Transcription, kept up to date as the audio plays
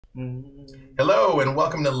Hello and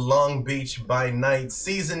welcome to Long Beach by Night,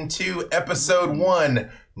 Season 2, Episode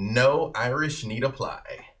 1, No Irish Need Apply.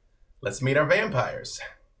 Let's meet our vampires.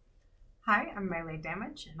 Hi, I'm Melee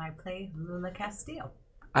Damage, and I play Lula Castile.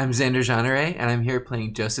 I'm Xander Jeanneret, and I'm here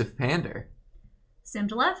playing Joseph Pander. Sam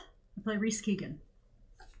DeLeff, I play Reese Keegan.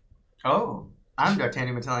 Oh, I'm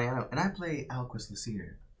D'Artagnan Italiano, and I play Alquist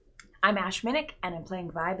Lacier. I'm Ash Minnick, and I'm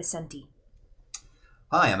playing Vi Vicenti.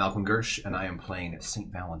 Hi, I'm Malcolm Gersh, and I am playing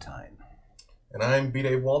St. Valentine. And I'm B.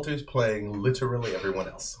 Dave Walters, playing literally everyone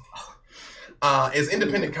else. As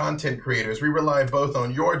independent content creators, we rely both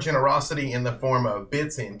on your generosity in the form of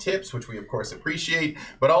bits and tips, which we of course appreciate,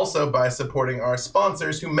 but also by supporting our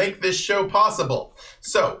sponsors who make this show possible.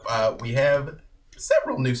 So, we have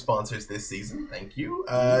several new sponsors this season. Thank you.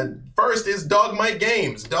 First is Dogmite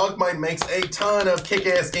Games. Dogmite makes a ton of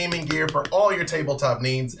kick-ass gaming gear for all your tabletop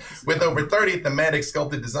needs. With over 30 thematic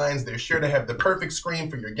sculpted designs, they're sure to have the perfect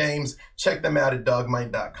screen for your games. Check them out at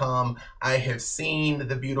dogmite.com. I have seen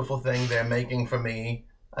the beautiful thing they're making for me.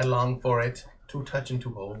 I long for it. To touch and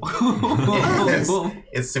to hold.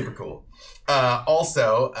 It's super cool.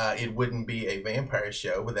 Also, it wouldn't be a vampire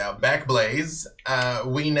show without Backblaze.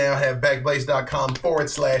 We now have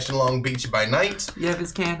backblaze.com/Long Beach by Night. Yev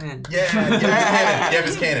is canon. Yeah, Yev is canon. Yev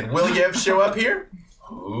is canon. Will Yev show up here?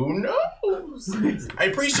 Who knows?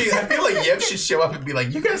 I feel like Yev should show up and be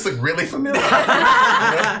like, you guys look really familiar.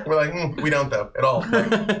 We're like, we don't though, at all.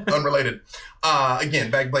 Unrelated.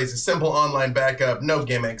 Again, Backblaze is simple online backup, no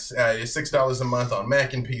gimmicks. It's $6 a month on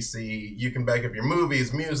Mac and PC. You can back up your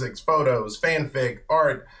movies, music, photos, fanfic,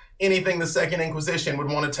 art, anything the Second Inquisition would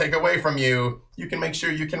want to take away from you. You can make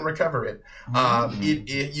sure you can recover it.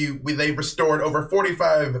 They've restored over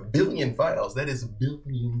 45 billion files. That is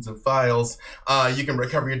billions of files. You can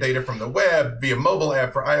recover your data from the web via mobile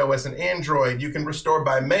app for iOS and Android. You can restore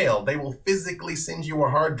by mail. They will physically send you a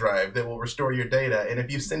hard drive that will restore your data. And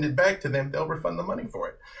if you send it back to them, they'll refund the money for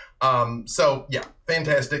it. So yeah,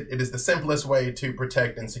 fantastic. It is the simplest way to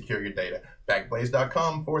protect and secure your data.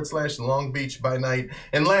 Backblaze.com/Long Beach by Night.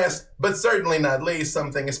 And last, but certainly not least,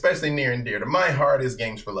 something especially near and dear to my heart is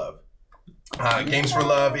Games for Love. Games for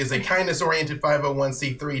Love is a kindness-oriented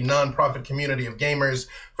 501c3 nonprofit community of gamers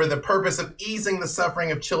for the purpose of easing the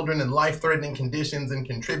suffering of children in life-threatening conditions and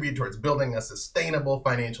contribute towards building a sustainable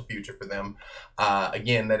financial future for them.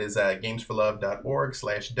 Again, that is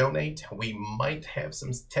gamesforlove.org/donate. We might have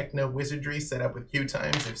some techno wizardry set up with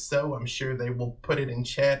QueueTimes. If so, I'm sure they will put it in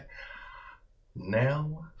chat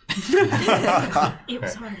now. It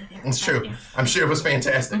was hard there. It's true. I'm sure it was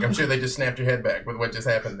fantastic. I'm sure they just snapped your head back with what just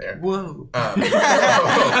happened there. Whoa.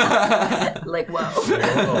 Like,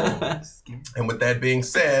 whoa. And with that being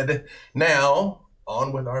said, now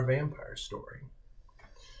on with our vampire story.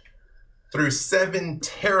 Through 7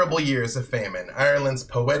 terrible years of famine, Ireland's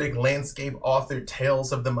poetic landscape authored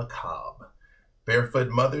tales of the macabre. Barefoot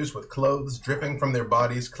mothers with clothes dripping from their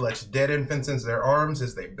bodies clutched dead infants in their arms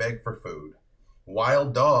as they begged for food.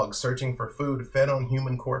 Wild dogs searching for food fed on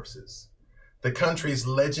human corpses. The country's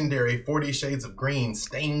legendary 40 Shades of Green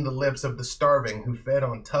stained the lips of the starving who fed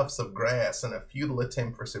on tufts of grass in a futile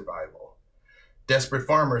attempt for survival. Desperate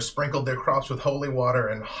farmers sprinkled their crops with holy water,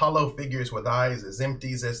 and hollow figures with eyes as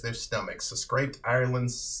empty as their stomachs scraped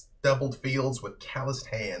Ireland's stubbled fields with calloused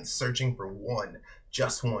hands, searching for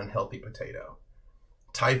just one healthy potato.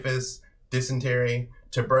 Typhus, dysentery,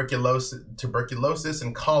 tuberculosis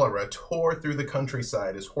and cholera tore through the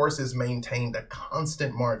countryside as horses maintained a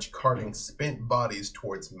constant march carting spent bodies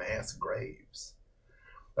towards mass graves.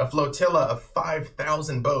 A flotilla of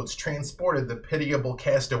 5,000 boats transported the pitiable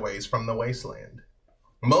castaways from the wasteland.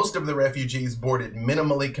 Most of the refugees boarded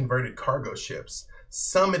minimally converted cargo ships.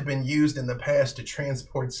 Some had been used in the past to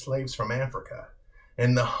transport slaves from Africa.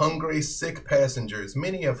 And the hungry, sick passengers,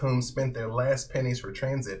 many of whom spent their last pennies for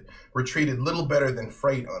transit, were treated little better than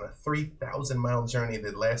freight on a 3,000-mile journey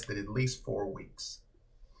that lasted at least 4 weeks.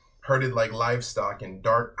 Herded like livestock in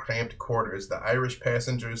dark, cramped quarters, the Irish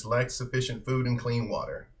passengers lacked sufficient food and clean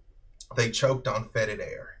water. They choked on fetid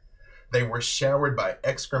air. They were showered by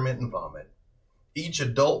excrement and vomit. Each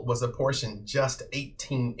adult was apportioned just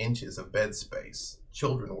 18 inches of bed space.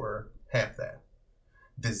 Children were half that.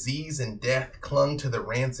 Disease and death clung to the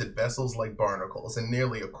rancid vessels like barnacles, and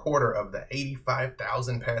nearly a quarter of the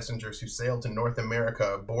 85,000 passengers who sailed to North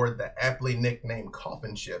America aboard the aptly nicknamed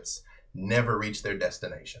coffin ships never reached their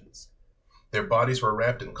destinations. Their bodies were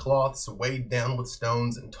wrapped in cloths, weighed down with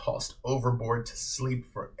stones, and tossed overboard to sleep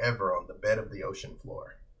forever on the bed of the ocean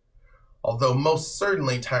floor. Although most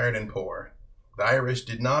certainly tired and poor, the Irish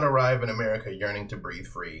did not arrive in America yearning to breathe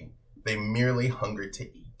free. They merely hungered to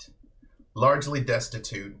eat. Largely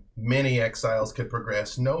destitute, many exiles could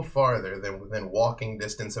progress no farther than within walking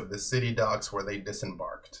distance of the city docks where they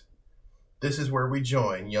disembarked. This is where we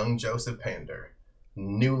join young Joseph Pander,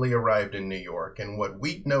 newly arrived in New York, in what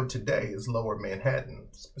we know today is Lower Manhattan,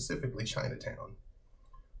 specifically Chinatown.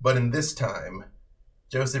 But in this time,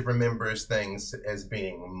 Joseph remembers things as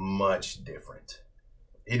being much different.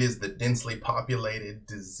 It is the densely populated,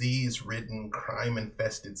 disease-ridden,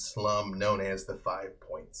 crime-infested slum known as the 5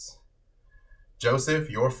 Points. Joseph,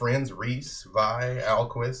 your friends Reese, Vi,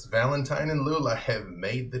 Alquist, Valentine, and Lula have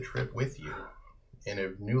made the trip with you and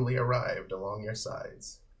have newly arrived along your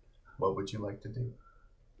sides. What would you like to do?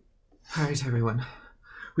 All right, everyone.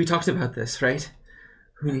 We talked about this, right?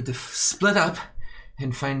 We need to split up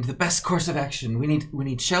and find the best course of action. We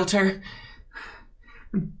need shelter.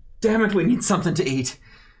 Damn it, we need something to eat.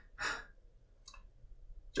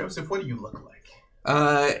 Joseph, what do you look like?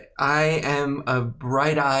 I am a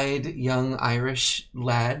bright-eyed young Irish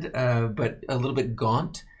lad, but a little bit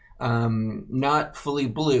gaunt. Not fully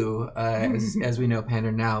blue, as we know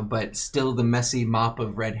Pander now, but still the messy mop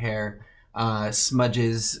of red hair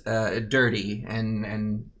smudges dirty,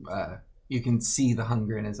 and you can see the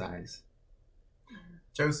hunger in his eyes.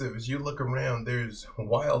 Joseph, as you look around, there's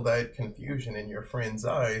wild-eyed confusion in your friend's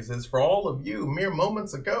eyes, as for all of you, mere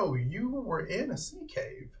moments ago, you were in a sea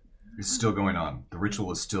cave. It's still going on. The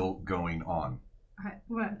ritual is still going on.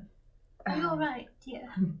 What? Are you alright, dear?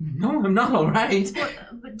 No, I'm not all right.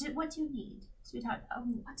 What do you need, sweetheart?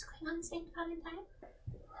 What's going on, St. Valentine?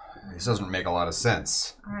 This doesn't make a lot of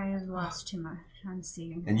sense. I lost too much. I'm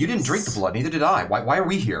seeing. And you didn't drink the blood, neither did I. Why are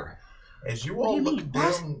we here? As you all look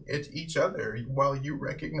down at each other, while you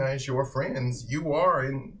recognize your friends, you are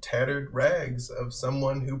in tattered rags of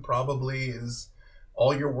someone who probably is...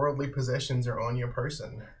 all your worldly possessions are on your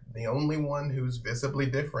person. The only one who's visibly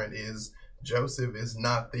different is Joseph is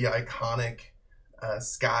not the iconic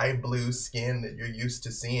sky blue skin that you're used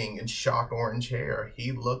to seeing and shock orange hair.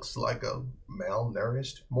 He looks like a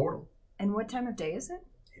malnourished mortal. And what time of day is it?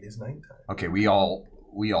 It is nighttime. Okay, we all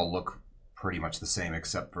look pretty much the same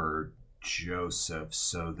except for Joseph.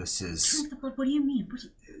 So this is... Drink the blood. What do you mean?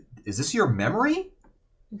 Is this your memory?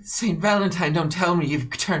 St. Valentine, don't tell me you've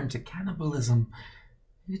turned to cannibalism.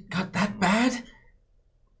 It got that bad?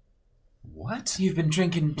 What? You've been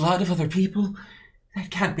drinking blood of other people?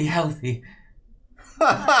 That can't be healthy.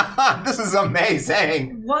 This is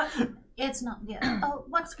amazing. What? It's not, dear. Oh,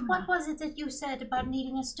 what was it that you said about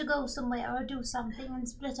needing us to go somewhere or do something and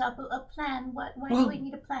split up a plan? Why do we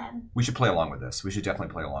need a plan? We should play along with this. We should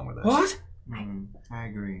definitely play along with this. What? I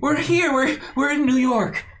agree. We're here. We're in New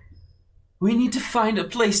York. We need to find a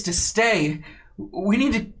place to stay. We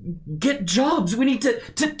need to get jobs. We need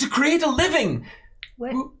to create a living.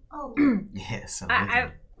 What? Oh. Yes,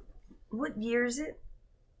 What year is it?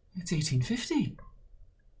 It's 1850.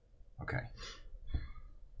 Okay.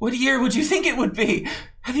 What year would you think it would be?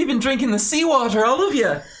 Have you been drinking the seawater, all of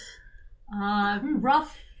you?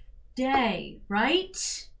 Rough day,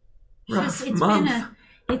 right? Rough month.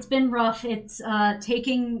 It's been rough. It's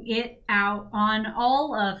taking it out on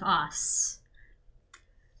all of us.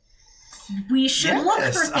 We should look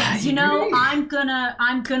for things. You know, I'm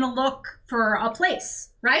gonna look for a place,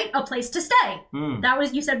 right? A place to stay. That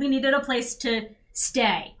was, you said we needed a place to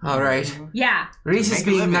stay. All right. Yeah. Reese is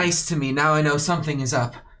being nice to me. Now I know something is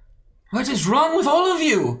up. What is wrong with all of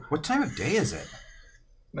you? What time of day is it?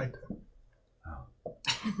 Nighttime.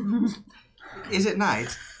 Is it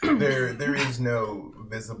night? There is no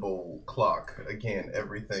visible clock. Again,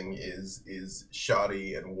 everything is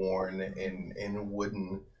shoddy and worn and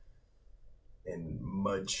wooden in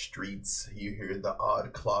mud streets. You hear the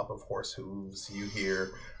odd clop of horse hooves. You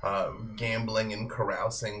hear gambling and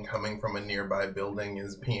carousing coming from a nearby building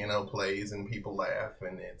as piano plays and people laugh,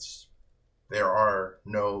 and there are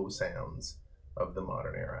no sounds of the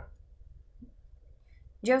modern era.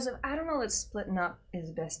 Joseph, I don't know if splitting up is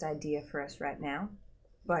the best idea for us right now,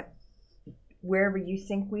 but wherever you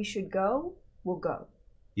think we should go, we'll go.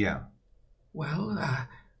 Yeah. Well,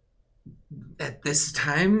 at this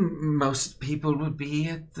time, most people would be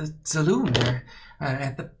at the saloon or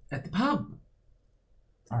at the pub.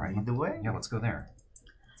 All right. Either way. Yeah, let's go there.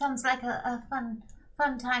 Sounds like a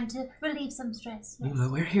fun time to relieve some stress. Yes.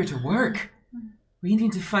 Lula, we're here to work. We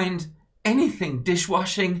need to find anything,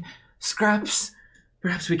 dishwashing, scraps.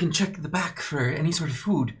 Perhaps we can check the back for any sort of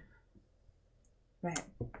food. Right.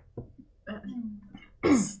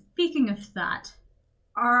 Speaking of that,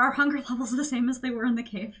 are our hunger levels the same as they were in the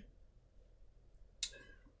cave?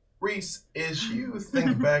 Reese, as you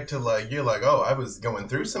think back to you're like, oh, I was going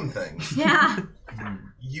through some things. Yeah.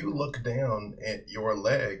 You look down at your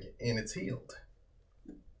leg and it's healed.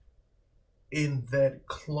 in that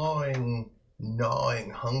clawing,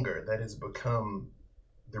 gnawing hunger that has become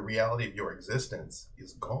the reality of your existence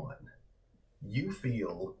is gone. You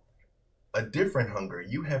feel a different hunger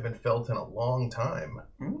you haven't felt in a long time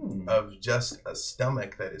of just a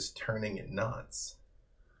stomach that is turning in knots.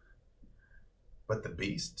 But the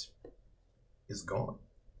beast is gone.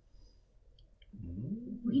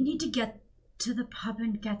 We need to get to the pub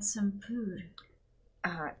and get some food.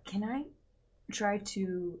 Can I try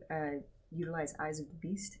to utilize Eyes of the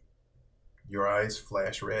Beast? Your eyes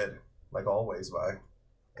flash red, like always, Vi,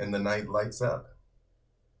 and the night lights up.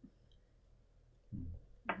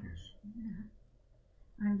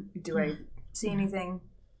 Do I see anything?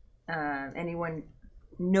 Anyone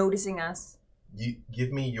noticing us? You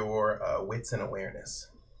give me your wits and awareness.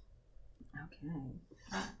 Okay.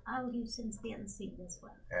 I'll use Sense the Unseen as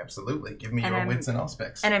well. Absolutely. Give me your wits and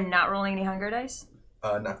aspects. And I'm not rolling any hunger dice?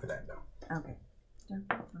 Not for that, no. Okay.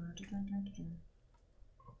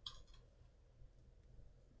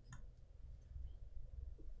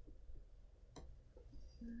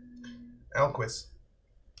 Alquist,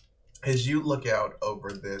 as you look out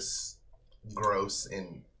over this gross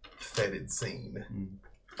and fetid scene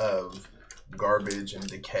of garbage and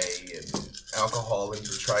decay and alcohol and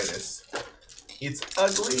detritus, it's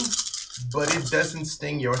ugly, but it doesn't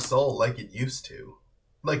sting your soul like it used to.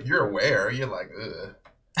 Like, you're aware, you're like, ugh.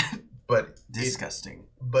 But disgusting.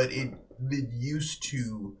 It used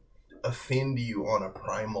to offend you on a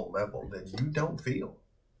primal level that you don't feel.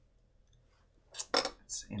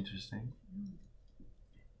 It's interesting.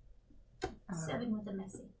 Serving with the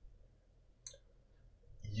messy.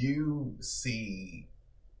 You see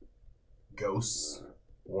ghosts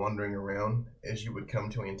wandering around as you would come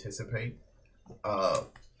to anticipate.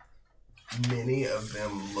 Many of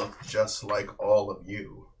them look just like all of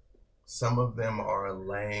you. Some of them are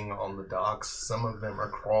laying on the docks. Some of them are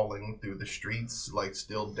crawling through the streets, like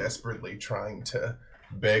still desperately trying to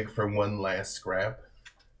beg for one last scrap.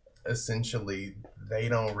 Essentially, they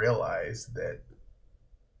don't realize that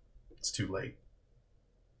it's too late.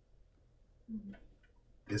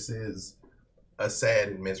 This is a sad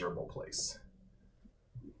and miserable place.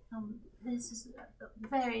 This is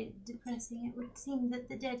very depressing. It would seem that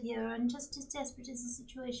the dead here are just as desperate as the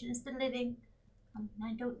situation as the living.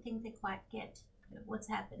 I don't think they quite get what's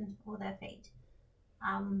happened or their fate.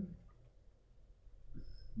 I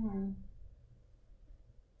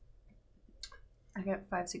got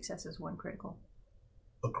 5 successes, 1 critical.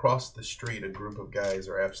 Across the street, a group of guys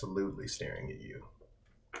are absolutely staring at you.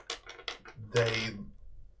 They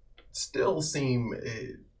still seem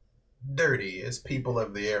dirty as people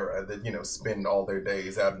of the era that, you know, spend all their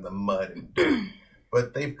days out in the mud and dirt.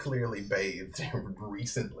 But they've clearly bathed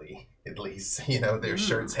recently, at least. You know, their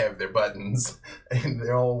shirts have their buttons, and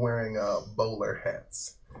they're all wearing bowler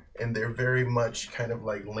hats. And they're very much kind of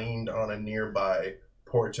like leaned on a nearby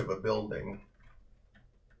porch of a building,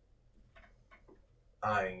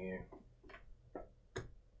 eyeing you.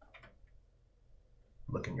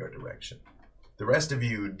 Look in your direction. The rest of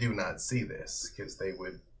you do not see this, because they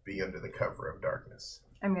would be under the cover of darkness.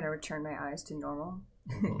 I'm going to return my eyes to normal,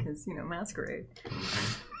 because, you know, Masquerade.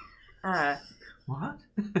 What?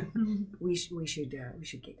 We should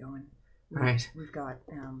get going. Right. We've got,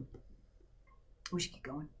 we should get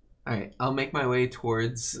going. All right, I'll make my way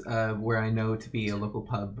towards where I know to be a local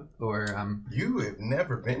pub, or You have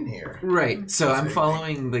never been here. Right. So I'm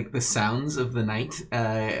following like the sounds of the night,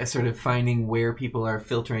 sort of finding where people are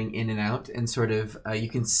filtering in and out, and sort of you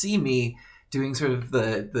can see me doing sort of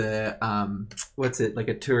the what's it, like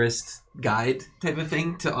a tourist guide type of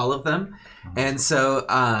thing to all of them. And so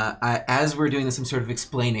as we're doing this, I'm sort of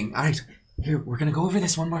explaining. All right, here we're gonna go over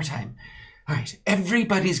this one more time. All right,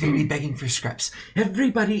 everybody's going to be begging for scraps.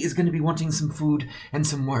 Everybody is going to be wanting some food and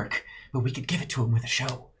some work, but we could give it to them with a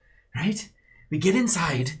show, right? We get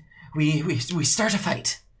inside, we start a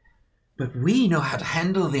fight, but we know how to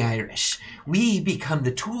handle the Irish. We become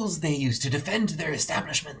the tools they use to defend their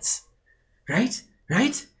establishments, right?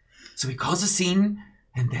 Right? So we cause a scene,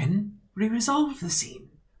 and then we resolve the scene.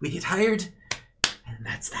 We get hired, and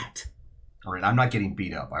that's that. All right, I'm not getting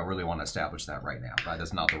beat up. I really want to establish that right now. That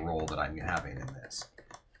is not the role that I'm having in this.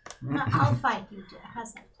 I'll fight you,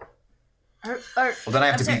 How's that? Well, then I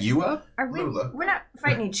have to beat you up? Lula. We're not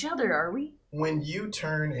fighting each other, are we? When you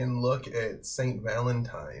turn and look at St.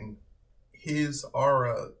 Valentine, his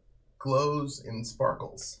aura glows and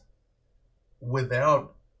sparkles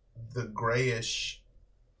without the grayish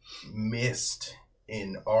mist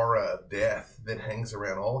and aura of death that hangs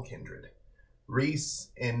around all kindred.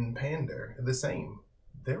 Reese and Pander, the same.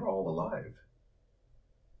 They're all alive.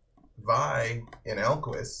 Vi and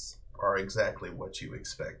Alquist are exactly what you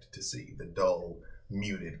expect to see. The dull,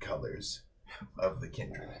 muted colors of the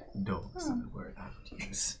kindred. Dull is the word I would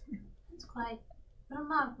use. It's quite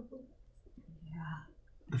remarkable. Yeah.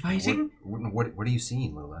 The fighting? What are you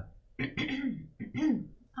seeing, Lula?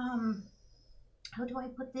 How do I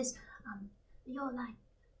put this?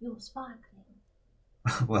 You're sparkling.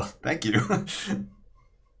 Well, thank you.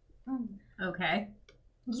 Okay.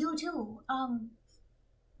 You too.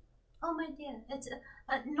 Oh my dear, it's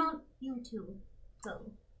not you too,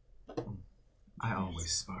 though. I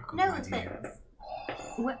always sparkle, No my dear. offense.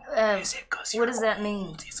 What, Is it 'cause what you're does that old?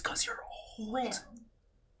 mean? It's 'cause you're old. Well,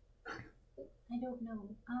 I don't know.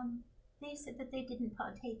 They said that they didn't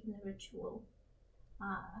partake in the ritual,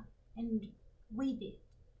 and we did.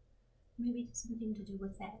 Maybe it's something to do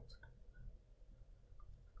with that.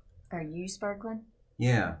 Are you sparkling?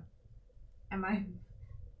 Yeah. Am I?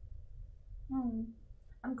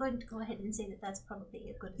 I'm going to go ahead and say that that's probably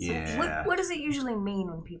a good Yeah. assumption. What does it usually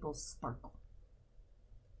mean when people sparkle?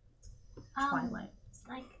 Twilight. It's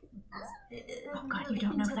like. Oh God, you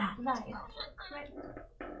don't know that. Life. Right.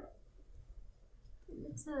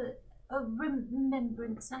 It's a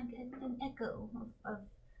remembrance, like an echo of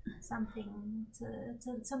something, to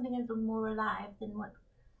something a little more alive than what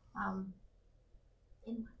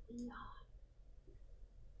we are.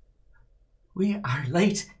 We are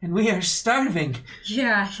late and we are starving.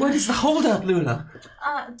 Yeah. What is the holdup, Lula?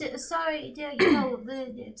 Sorry, dear. You know,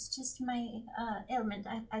 it's just my ailment.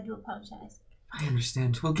 I do apologize. I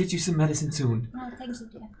understand. We'll get you some medicine soon. No, thank you,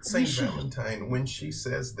 dear. St. Valentine, when she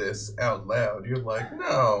says this out loud, you're like,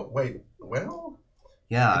 no, wait, well,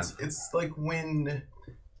 Yeah. it's like when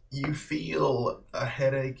you feel a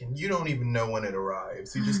headache and you don't even know when it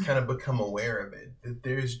arrives. You just kind of become aware of it. That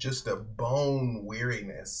there's just a bone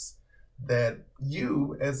weariness that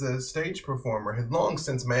you, as a stage performer, had long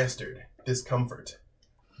since mastered discomfort.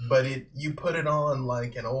 But you put it on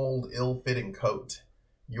like an old, ill-fitting coat.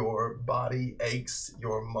 Your body aches,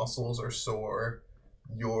 your muscles are sore,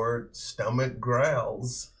 your stomach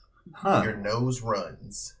growls, your nose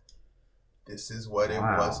runs. This is what it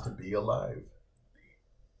was to be alive.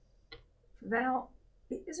 Val,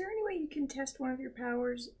 is there any way you can test one of your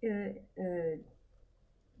powers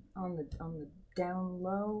on the down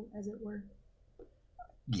low, as it were?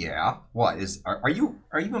 Yeah. What is? Are you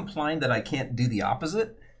implying that I can't do the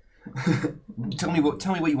opposite? Tell me what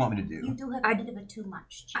you want me to do. You do have a bit of a too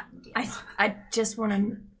much, Jim, dear. I just want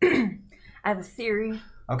to. I have a theory.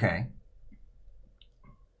 Okay.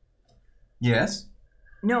 Yes.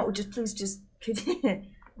 No, please could.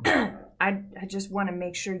 I just want to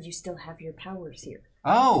make sure you still have your powers here.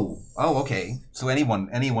 Oh, okay. So any one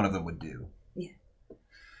of them would do. Yeah.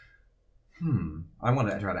 I want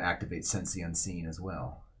to try to activate Sense the Unseen as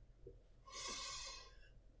well.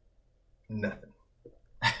 Nothing.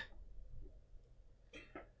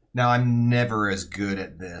 Now, I'm never as good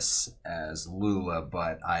at this as Lula,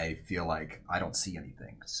 but I feel like I don't see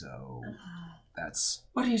anything, so that's...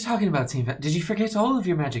 What are you talking about, Team? Did you forget all of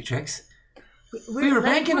your magic tricks? We were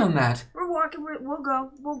banking on that. We're walking. We'll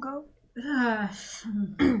go.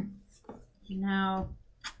 You know,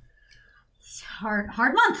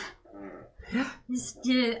 hard month. Yeah.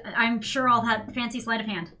 I'm sure all that fancy sleight of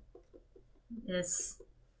hand is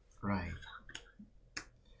Right.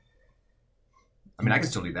 I mean, I can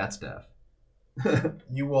still do that stuff.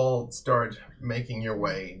 You all start making your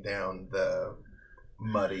way down the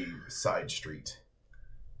muddy side street,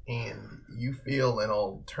 and you feel an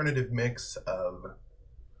alternative mix of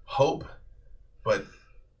hope, but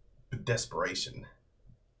desperation.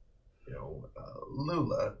 You know,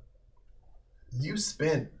 Lula, you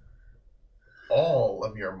spent all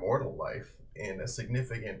of your mortal life and a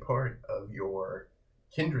significant part of your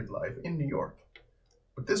kindred life in New York.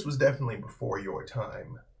 But this was definitely before your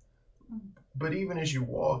time. But even as you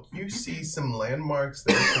walk, you see some landmarks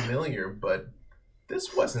that are familiar, but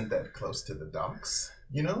this wasn't that close to the docks.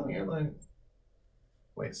 You know, you're like,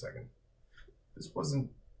 wait a second. This wasn't,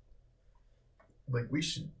 like, we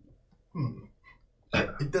should,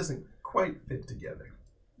 It doesn't quite fit together.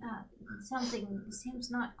 Something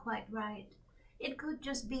seems not quite right. It could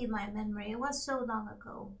just be my memory. It was so long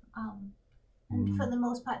ago. And for the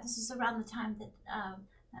most part, this is around the time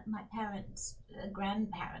that my parents,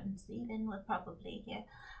 grandparents even, were probably here.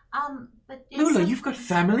 But Lula, you've got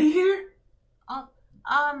family here?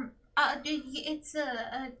 It's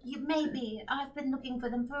maybe. I've been looking for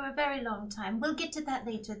them for a very long time. We'll get to that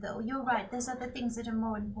later, though. You're right. There's other things that are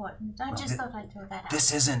more important. I just thought I'd throw that out.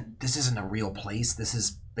 This isn't a real place. This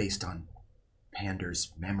is based on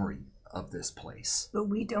Pander's memory of this place. But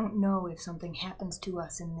we don't know if something happens to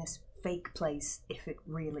us in this fake place, if it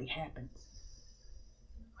really happens.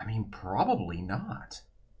 I mean, probably not.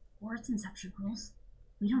 Or it's inception rules.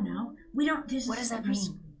 We don't know. We don't. What does that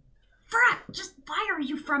mean? Frat, just why are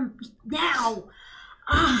you from now?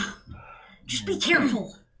 Just be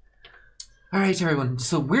careful. All right, everyone.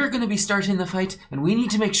 So we're going to be starting the fight, and we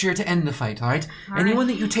need to make sure to end the fight, all right? Anyone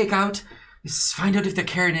that you take out, just find out if they're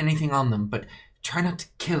carrying anything on them, but try not to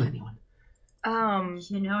kill anyone.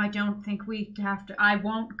 I don't think we have to. I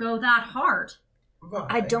won't go that hard. Why?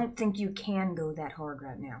 I don't think you can go that hard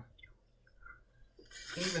right now.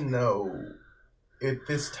 Even though at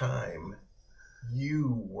this time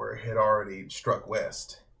you had already struck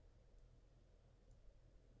west.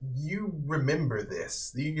 You remember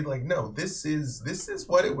this. You're like, no, this is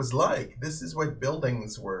what it was like. This is what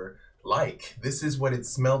buildings were like. This is what it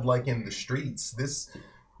smelled like in the streets. This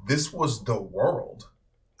was the world.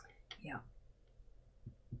 Yeah.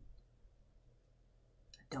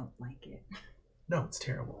 I don't like it. No, it's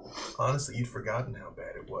terrible. Honestly, you'd forgotten how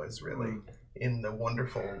bad it was, really, in the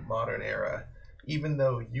wonderful modern era. Even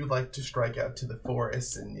though you like to strike out to the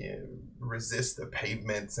forests and you resist the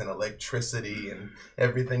pavements and electricity and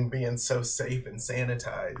everything being so safe and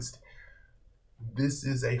sanitized, this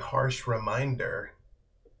is a harsh reminder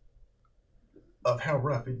of how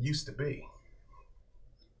rough it used to be.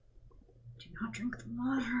 Do not drink the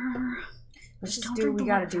water. Let's just do what we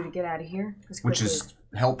gotta do to get out of here. Which is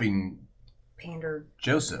helping pander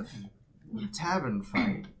Joseph. Tavern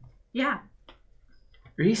fight. Yeah.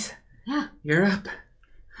 Reese? Yeah. You're up.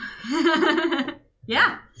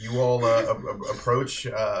 Yeah. You all approach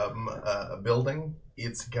a building.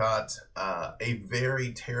 It's got a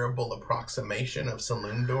very terrible approximation of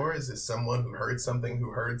saloon doors. As someone who heard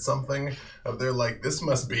something, they're like, this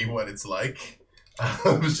must be what it's like.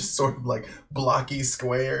 It was just sort of like blocky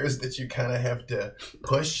squares that you kind of have to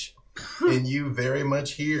push. And you very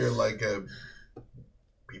much hear like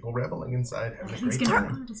people reveling inside, having a great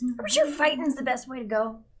time. I'm sure fighting's the best way to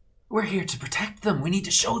go. We're here to protect them. We need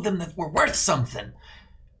to show them that we're worth something.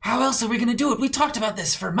 How else are we going to do it? We talked about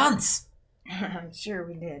this for months. I'm sure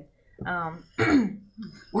we did.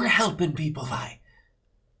 We're helping people, Vi.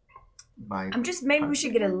 Maybe we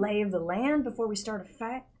should get a lay of the land before we start a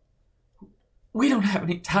fight. We don't have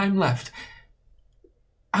any time left.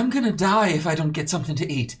 I'm going to die if I don't get something to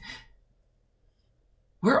eat.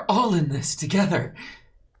 We're all in this together.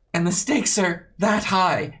 And the stakes are that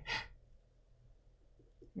high.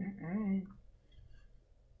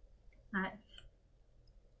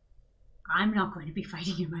 I'm not going to be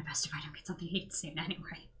fighting you my best if I don't get something to eat soon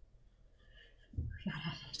anyway. We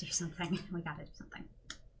gotta do something.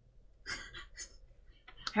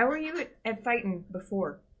 How were you at fighting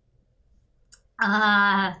before?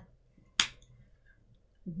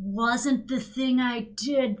 Wasn't the thing I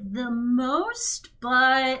did the most,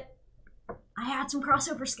 but I had some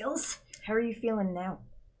crossover skills. How are you feeling now?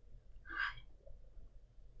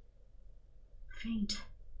 Faint.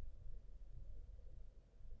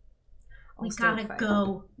 We gotta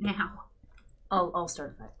go now. I'll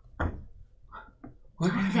start a fight.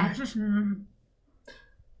 That just...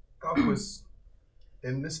 Alquist,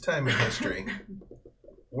 in this time in history,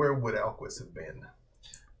 where would Alquist have been?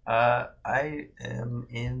 I am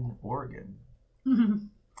in Oregon.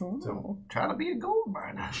 So, Trying to be a gold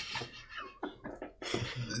miner.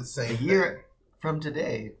 the same A year from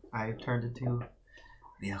today, I turned into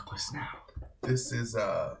the Alquist now. This is,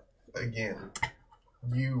 again,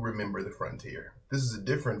 you remember the frontier. This is a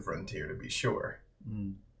different frontier, to be sure.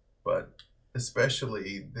 But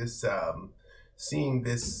especially this, seeing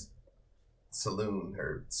this saloon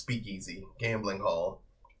or speakeasy, gambling hall,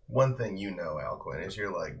 one thing you know, Alquin, is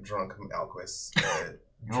you're like drunk Alquist.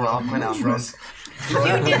 Drunk.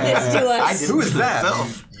 You did this to us. Who is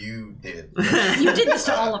that? You did. You did this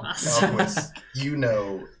to all of us. Alquist, you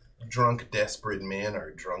know drunk desperate men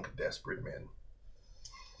are drunk desperate men.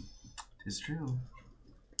 It's true.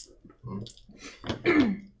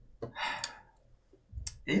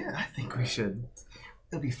 Yeah, I think we should.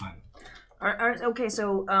 It'll be fun. Okay,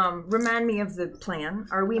 so remind me of the plan.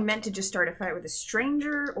 Are we meant to just start a fight with a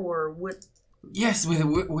stranger, or what? Yes,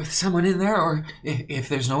 with someone in there, or if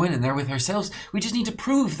there's no one in there, with ourselves. We just need to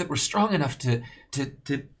prove that we're strong enough to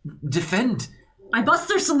defend. I bust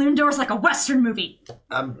through saloon doors like a Western movie.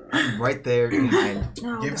 I'm right there behind.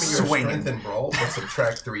 Give me your strength and brawl, but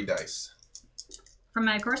subtract 3 dice. From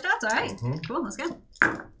my core stats? Alright. Cool, let's go.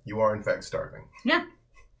 You are, in fact, starving. Yeah.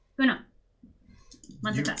 Uno.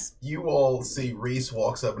 One success. You all see Reese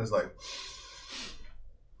walks up and is like...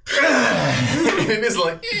 and it's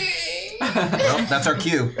like... Well, that's our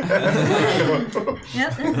cue.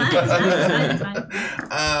 Yep, it's fine.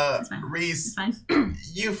 Reese,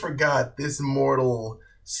 you forgot this mortal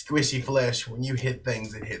squishy flesh. When you hit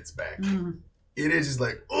things, it hits back. It is just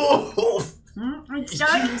like, oh!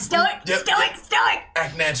 Stoic.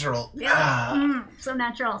 Act natural. So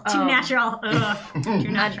natural. Too natural.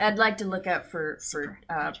 Too natural. I'd like to look out for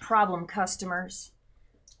problem customers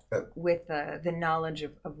with the knowledge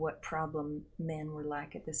of what problem men were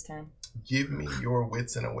like at this time. Give me your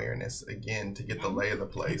wits and awareness again to get the lay of the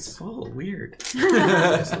place. It's so weird.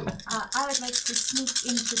 I would like to sneak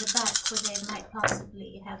into the back where they might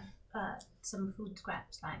possibly have some food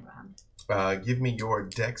scraps lying around. Give me your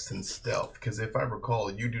dex and stealth, because if I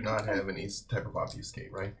recall, you do not have any type of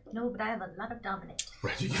obfuscate, right? No, but I have a lot of dominate.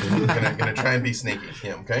 Right, you're gonna try and be sneaky.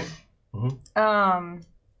 Yeah, okay?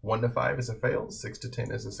 1 to 5 is a fail, 6 to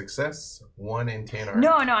 10 is a success, 1 and 10 are...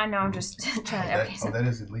 No, I know, I'm just trying to... that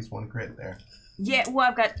is at least 1 crit there. Yeah, well,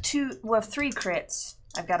 I've got 3 crits.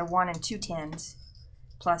 I've got a 1 and 2 10s,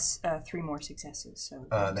 plus 3 more successes, so...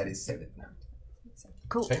 that is 7.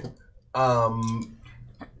 Cool. Okay.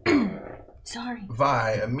 Sorry.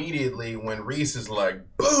 Vi, immediately when Reese is like,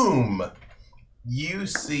 boom, you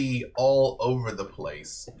see all over the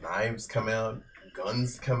place. Knives come out,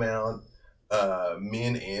 guns come out,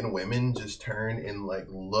 men and women just turn and like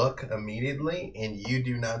look immediately, and you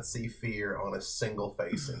do not see fear on a single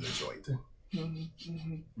face in the joint.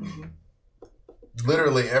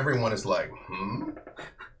 Literally everyone is like,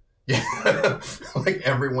 Yeah, like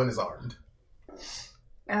everyone is armed.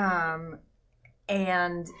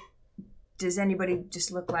 And does anybody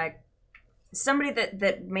just look like somebody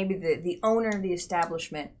that maybe the owner of the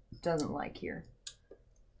establishment doesn't like here?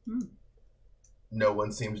 No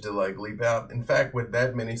one seems to like leap out. In fact, with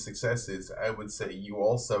that many successes, I would say you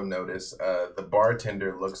also notice the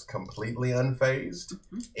bartender looks completely unfazed,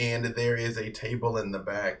 and there is a table in the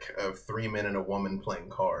back of 3 men and a woman playing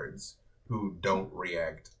cards who don't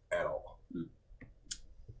react at all.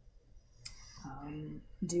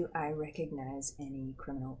 Do I recognize any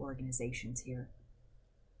criminal organizations here?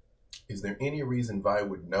 Is there any reason Vi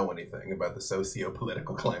would know anything about the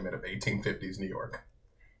socio-political climate of 1850s New York?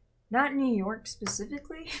 Not New York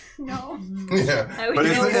specifically, no. Yeah, but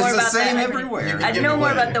it's the same everywhere. I'd know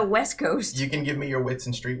more about the West Coast. You can give me your wits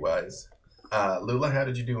and streetwise. Lula, how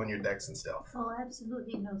did you do on your dex and stealth? Oh,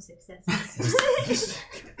 absolutely no successes.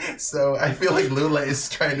 So I feel like Lula is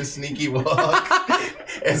trying to sneaky walk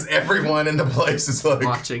as everyone in the place is like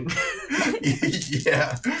watching.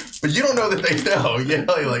 Yeah, but you don't know that they know. Yeah,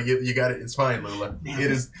 like you got it. It's fine, Lula.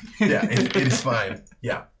 It is. Yeah, it is fine.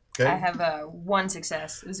 Yeah. Okay. I have 1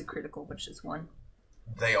 success. It was a critical, but just 1.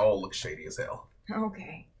 They all look shady as hell.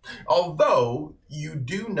 Okay. Although you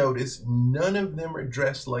do notice none of them are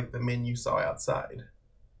dressed like the men you saw outside.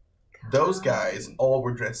 Those guys all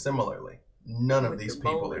were dressed similarly. None of these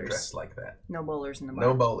people are dressed like that. No bowlers in the bar.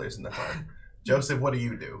 No bowlers in the bar. Joseph, what do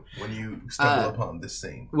you do when you stumble upon this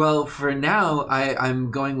scene? Well, for now,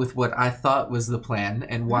 I'm going with what I thought was the plan.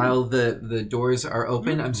 And while the doors are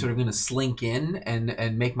open, I'm sort of going to slink in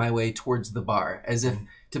and make my way towards the bar as if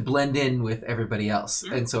to blend in with everybody else.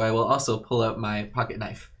 And so I will also pull out my pocket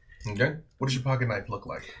knife. Okay. What does your pocket knife look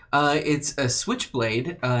like? It's a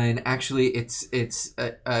switchblade, and actually it's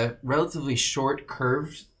a relatively short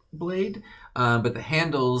curved blade, but the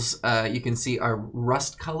handles you can see are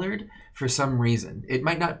rust colored for some reason. It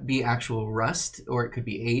might not be actual rust, or it could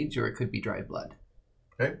be age, or it could be dried blood.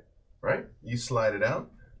 Okay. Right. You slide it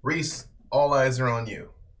out. Reese, all eyes are on you.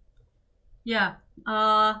 Yeah.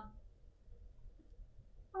 I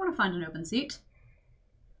want to find an open seat.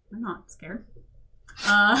 I'm not scared.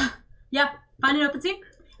 Yeah, find an open seat.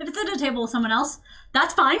 If it's at a table with someone else,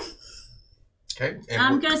 that's fine. Okay. And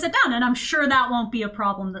I'm going to sit down, and I'm sure that won't be a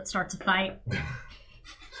problem that starts a fight.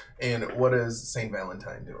 And what is St.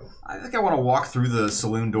 Valentine doing? I think I want to walk through the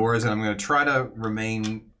saloon doors, and I'm going to try to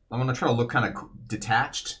look kind of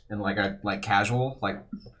detached and like casual, like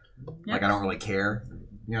I don't really care.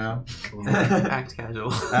 You know? Act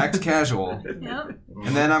casual. Act casual. Yep.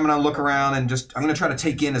 And then I'm going to look around and I'm going to try to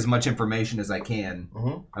take in as much information as I can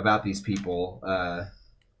about these people.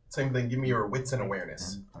 Same thing. Give me your wits and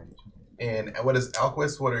awareness. And what is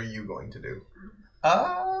Alquist? What are you going to do?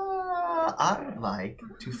 I would like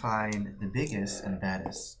to find the biggest and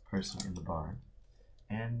baddest person in the bar.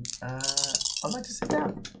 And I'd like to sit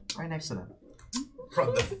down right next to them.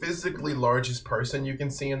 The physically largest person you can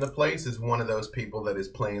see in the place is one of those people that is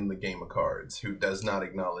playing the game of cards, who does not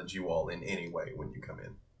acknowledge you all in any way when you come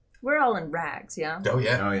in. We're all in rags, yeah? Oh,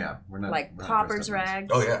 yeah. Oh, yeah. We're not like Popper's rags?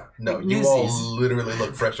 Oh, yeah. No, you all literally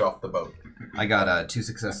look fresh off the boat. I got 2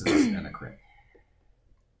 successes and a crit.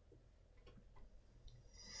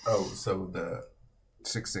 Oh, so the...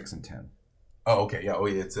 6, 6, and 10. Oh, okay. Yeah. Oh,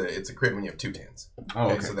 yeah. It's a crit when you have 2 10s.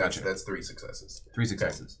 Oh, okay. So that's 3 successes. 3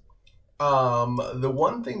 successes. The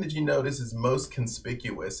one thing that you notice is most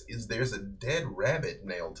conspicuous is there's a dead rabbit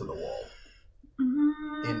nailed to the wall.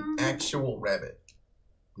 An actual rabbit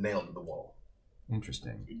nailed to the wall.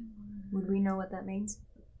 Interesting. Would we know what that means?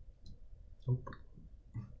 Nope.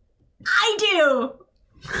 I do!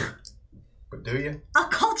 But do you? A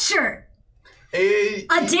culture! A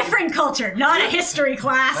different culture, not a history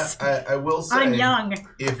class. I will say, I'm young.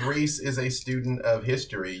 If Reese is a student of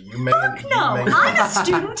history, you may. Fuck no! I'm a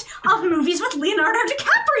student of movies with Leonardo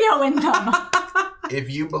DiCaprio in them. If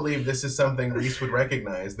you believe this is something Reese would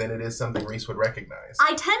recognize, then it is something Reese would recognize.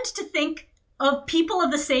 I tend to think of people of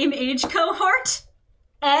the same age cohort.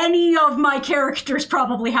 Any of my characters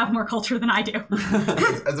probably have more culture than I do.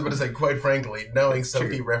 I was about to say, quite frankly, knowing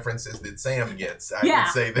Sophie references that Sam gets, I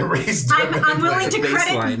would say that Reese definitely. I'm willing to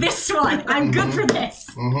credit this one. I'm good for this.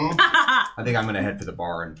 I think I'm going to head for the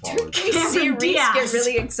bar and follow. You see Reese get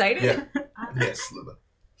really excited? Yeah. Yes, Lula.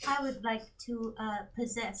 I would like to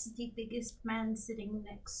possess the biggest man sitting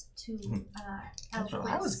next to That's what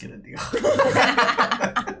I was gonna do.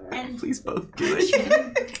 And Please both do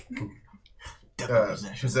it.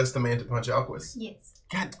 Possess the man to punch Alquist. yes.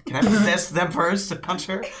 God, can I possess them first to punch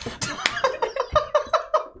her?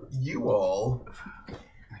 You all.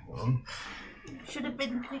 Hang on. Should have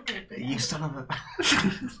been quicker. You son of a...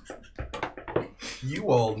 You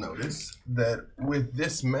all notice that with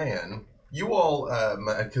this man, you all,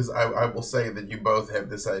 because I will say that you both have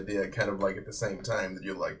this idea kind of like at the same time that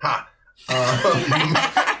you're like, ha!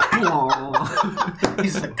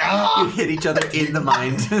 He's like, ah! You hit each other in the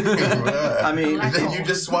mind. I mean, then you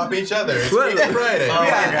just swap each other. It's Freaking Friday. Oh,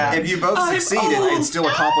 Yeah, yeah. if you both succeed, it still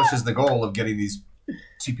accomplishes the goal of getting these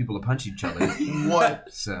 2 people to punch each other. What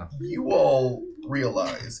So you all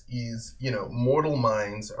realize is, mortal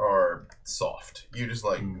minds are soft. You just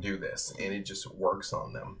do this, and it just works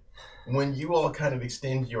on them. When you all kind of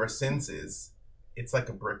extend your senses, it's like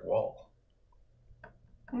a brick wall.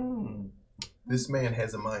 This man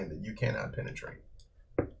has a mind that you cannot penetrate.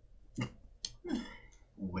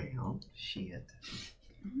 Well, shit.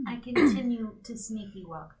 I continue to sneaky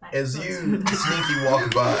walk back. As closer. you sneaky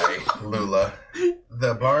walk by, Lula,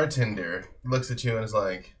 the bartender looks at you and is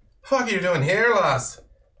like, "Fuck are you doing here, lass?"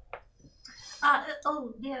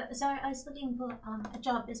 Oh, dear. Sorry, I was looking for a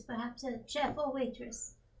job as perhaps a chef or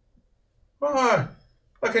waitress. Oh,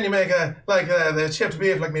 what can you make the chipped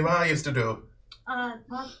beef like me ma used to do?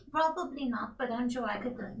 Probably not, but I'm sure I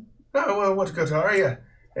could learn. Oh, well, what good are you?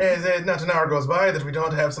 Not an hour goes by that we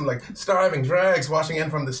don't have some, starving drags washing in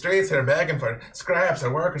from the streets here begging for scraps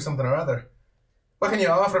or work or something or other. What can you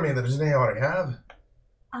offer me that I already have?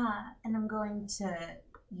 And I'm going to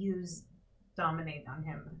use Dominate on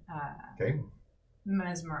him. Okay.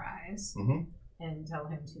 Mesmerize. Mm-hmm. And tell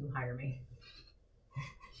him to hire me.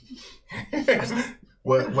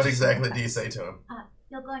 What exactly do you say to him?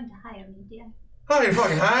 You're going to hire me, dear. Oh, you're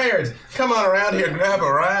fucking hired. Come on around here, grab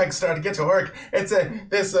a rag, start to get to work. It's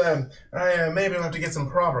I maybe I'll have to get some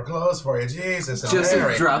proper clothes for you. Jesus, and Joseph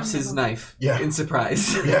Mary. drops his knife in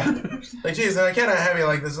surprise. Yeah. Like, Jesus, I cannot have you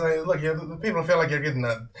like this. Look, the people feel like you're getting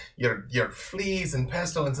your fleas and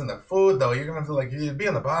pestilence in the food, though. You're going to have to, be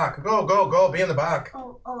in the back. Go, be in the back.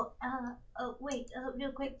 Wait,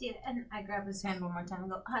 real quick, dear. And I grab his hand one more time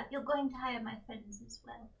and go, you're going to hire my friends as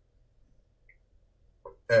well.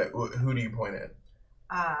 Who do you point at?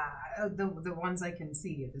 The ones I can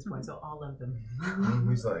see at this point, so all of them.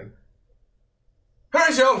 He's like,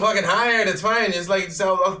 "Hurry, you're all fucking hired. It's fine. It's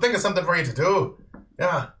I'll think of something for you to do."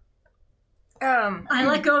 Yeah. I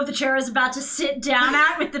let go of the chair I was about to sit down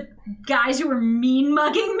at with the guys who were mean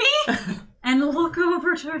mugging me, and look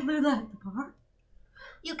over toward Lula at the bar.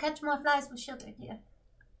 You catch more flies with sugar, dear.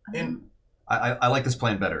 I like this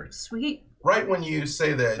plan better. Sweet. Right when you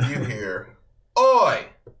say that, you hear, "Oi!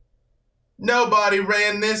 Nobody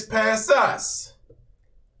ran this past us."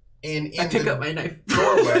 And in I pick the up my knife.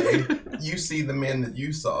 doorway, you see the men that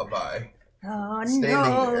you saw by Oh, standing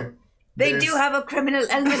no. there. They There's do have a criminal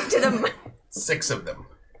element to them. 6 of them.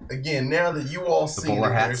 Again, now that you all see bowler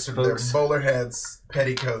their hats, their folks. bowler hats,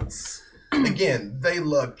 petticoats, again, they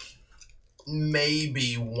look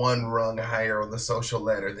maybe one rung higher on the social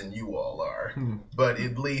ladder than you all are. But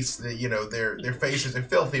at least, their faces are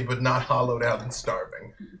filthy, but not hollowed out and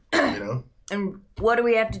starving. And what do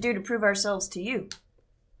we have to do to prove ourselves to you?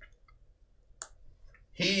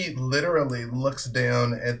 He literally looks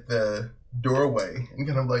down at the doorway and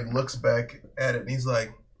kind of looks back at it, and he's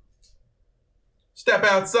like, "Step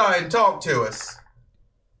outside and talk to us."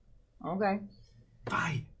 Okay.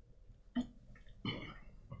 Bye.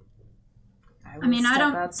 I mean, I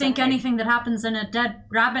don't think anything that happens in a dead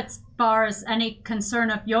rabbit's bar is any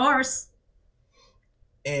concern of yours.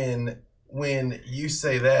 And when you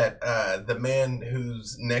say that, the man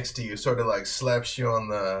who's next to you sort of like slaps you on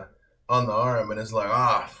the arm and is like,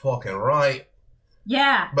 fucking right.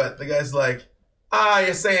 Yeah. But the guy's like,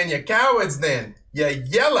 you're saying you're cowards then. You're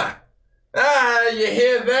yellow. You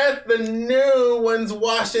hear that? The new ones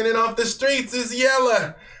washing it off the streets is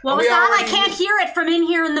yellow. What was that? I can't hear it from in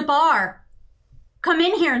here in the bar. Come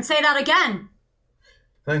in here and say that again.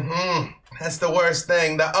 Like, that's the worst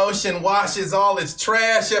thing. The ocean washes all its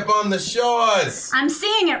trash up on the shores. I'm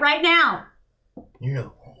seeing it right now.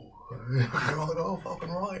 You're fucking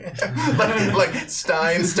right. like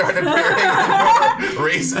Stein started appearing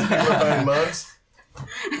racist people behind mugs.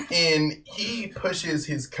 And he pushes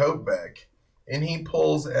his coat back and he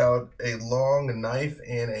pulls out a long knife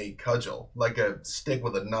and a cudgel, like a stick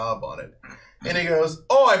with a knob on it. And he goes,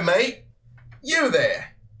 "Oi, mate, you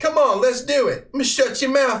there. Come on, let's do it. I'm gonna shut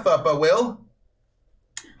your mouth up, I will."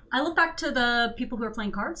 I look back to the people who are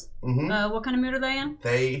playing cards. Mm-hmm. What kind of mood are they in?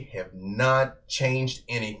 They have not changed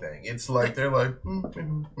anything. It's like they're like,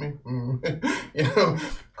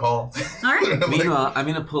 call. All right. Meanwhile, I'm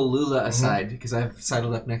gonna pull Lula aside because I've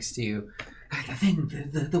sidled up next to you. The thing,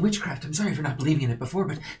 the witchcraft. I'm sorry for not believing in it before,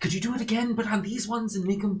 but could you do it again, but on these ones and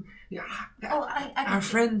make them our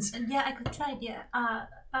friends? Yeah, I could try, dear.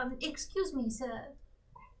 Excuse me, sir.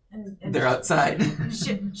 And They're outside.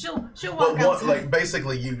 She'll walk outside. Like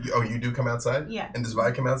basically, you do come outside. Yeah. And does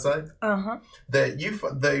Vi come outside?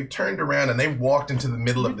 They turned around and they walked into the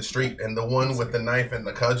middle of the street, and the one with the knife and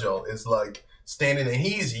the cudgel is like standing and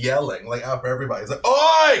he's yelling like out for everybody. He's like,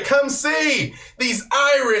 "Oi, come see! These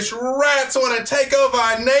Irish rats want to take over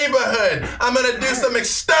our neighborhood. I'm gonna do some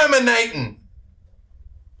exterminating."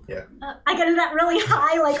 Yeah. I gotta do that really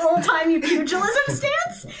high, like old-timey pugilism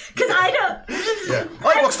stance? Because I don't... Yeah.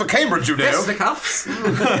 I works for Cambridge, you do. The cuffs.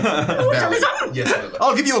 Pugilism? Yes, Lula.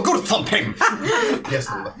 I'll give you a good thumping. Yes,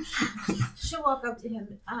 Lula. She'll walk up to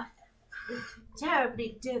him.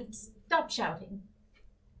 Terribly, stop shouting.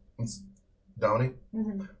 Donnie,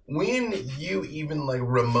 when you even like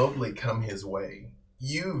remotely come his way,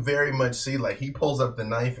 you very much see like he pulls up the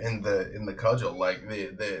knife and the cudgel. Like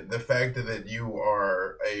the fact that you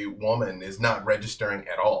are a woman is not registering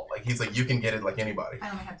at all. Like he's like, you can get it like anybody. I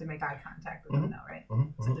only have to make eye contact with him now, right?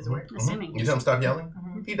 So does it work? Assuming. You tell him stop yelling?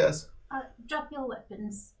 He does. Drop your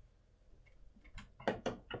weapons.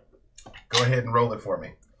 Go ahead and roll it for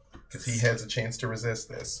me, because he has a chance to resist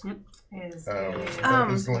this. That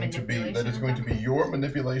is going to be your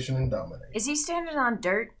manipulation and dominate. Is he standing on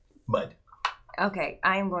dirt? Mud. Okay,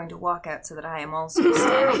 I am going to walk out so that I am also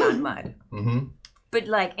standing on mud. But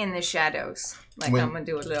like in the shadows. Like I'm going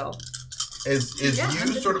to do a little... As you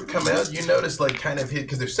sort of come out, you notice like kind of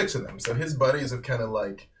because there's 6 of them, so his buddies have kind of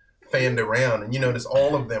like fanned around, and you notice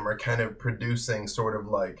all of them are kind of producing sort of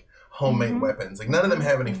like homemade weapons. Like none of them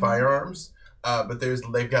have any firearms, but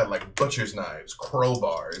they've got like butcher's knives,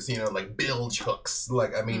 crowbars, like bilge hooks.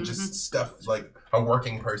 Like I mean, just stuff like a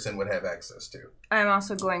working person would have access to. I'm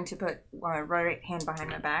also going to put my right hand behind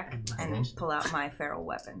my back and pull out my feral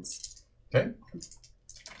weapons. Okay.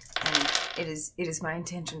 And it is my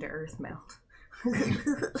intention to earth melt. You're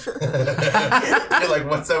like,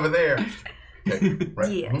 what's over there? Okay,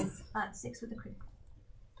 right. Yes. 6 with a crit.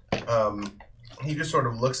 He just sort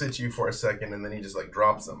of looks at you for a second, and then he just like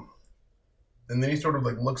drops them. And then he sort of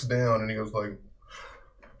like looks down and he goes like,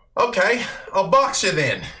 "Okay, I'll box you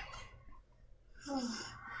then."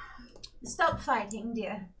 Stop fighting,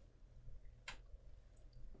 dear.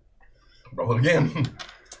 Roll it again.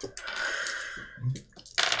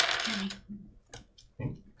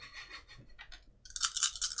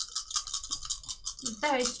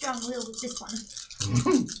 Very strong will with this one.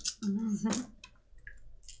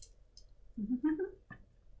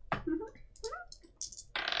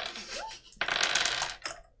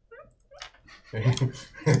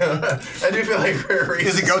 I do feel like we're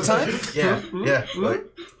Is it go time? Yeah, yeah. Like,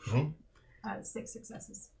 6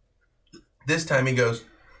 successes. this time he goes,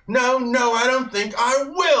 No, I don't think I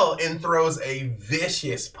will, and throws a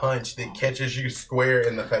vicious punch that catches you square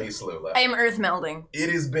in the face, Lula. I am earth melding. It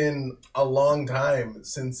has been a long time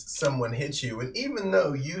since someone hit you, and even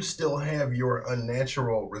though you still have your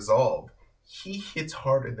unnatural resolve, he hits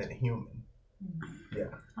harder than a human. Yeah.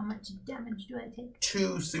 How much damage do I take?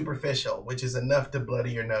 2 superficial, which is enough to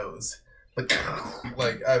bloody your nose. But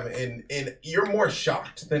and you're more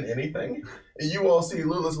shocked than anything. And you all see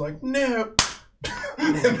Lula's like, "No,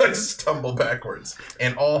 and like stumble backwards.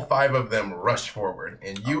 And all 5 of them rush forward.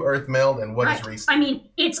 And you Earthmeld, and what is Reese? I mean,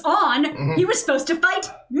 it's on. He was supposed to fight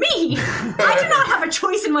me. I do not have a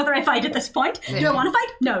choice in whether I fight at this point. Do I want to fight?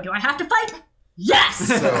 No. Do I have to fight? Yes!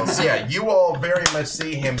 So, yeah, you all very much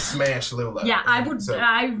see him smash Lula. Yeah, I would... Strength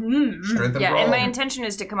and brawl. And my intention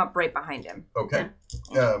is to come up right behind him. Okay.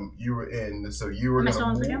 You were in... So you were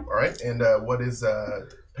going to... All right. And what is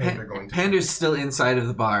Pander going to do? Pander's still inside of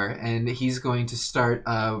the bar, and he's going to start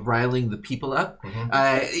riling the people up.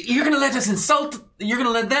 You're going to let us insult... You're going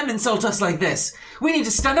to let them insult us like this. We need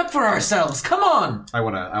to stand up for ourselves. Come on! I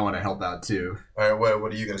want to help out, too. All right,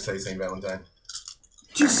 what are you going to say, St. Valentine?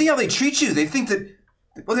 Do you see how they treat you? They think that...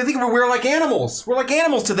 Well, they think we're like animals. We're like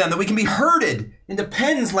animals to them, that we can be herded into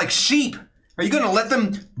pens like sheep. Are you going to let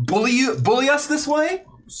them bully us this way?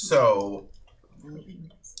 So,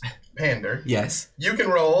 Pander. Yes. You can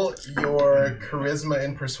roll your charisma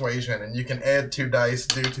and persuasion, and you can add 2 dice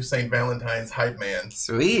due to St. Valentine's hype man.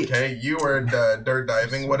 Sweet. Okay, you were dirt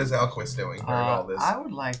diving. What is Alquist doing during all this? I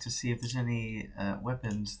would like to see if there's any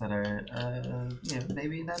weapons that are,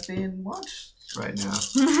 maybe not being watched right now.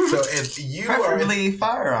 So if you preferably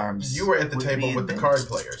firearms. You were at the table with the card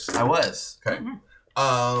players. I was. Okay.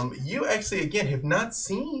 You actually, again, have not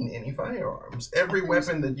seen any firearms. Every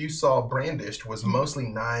weapon that you saw brandished was mostly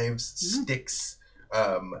knives, sticks.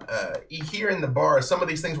 Here in the bar, some of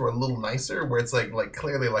these things were a little nicer, where it's like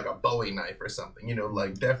clearly like a Bowie knife or something. You know,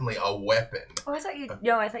 like definitely a weapon. Oh, I thought you.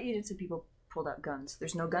 No, I thought you did. Some people pulled out guns.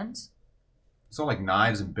 There's no guns. It's all like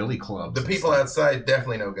knives and billy clubs. The people outside,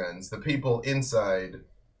 definitely no guns. The people inside,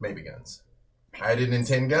 maybe guns. I didn't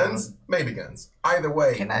intend guns, maybe guns. Either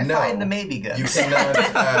way, can I find the maybe guns? You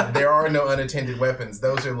cannot. There are no unattended weapons.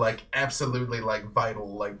 Those are like absolutely like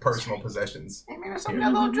vital, like personal possessions. I mean, something a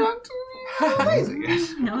little drunk too. Amazing.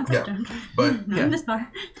 No, it's not drunk. But not in this bar.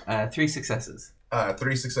 3 successes.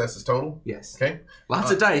 3 successes total? Yes. Okay.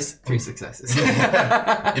 Lots of dice, 3 successes.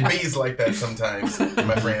 It bees like that sometimes,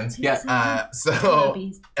 my friends. Yeah. So,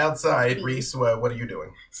 outside, Reese, what are you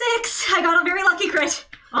doing? 6! I got a very lucky crit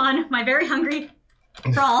on my very hungry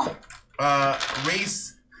brawl.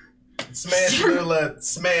 Reese, smash Lula,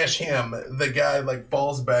 smash him. The guy, like,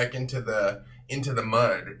 falls back into the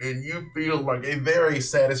mud, and you feel like a very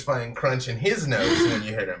satisfying crunch in his nose when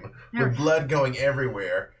you hit him, with blood going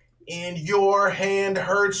everywhere. And your hand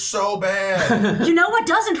hurts so bad. You know what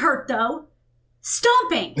doesn't hurt, though?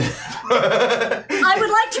 Stomping. I would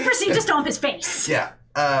like to proceed to stomp his face. Yeah.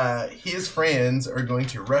 His friends are going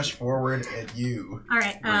to rush forward at you. All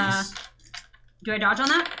right. Do I dodge on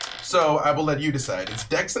that? So I will let you decide. It's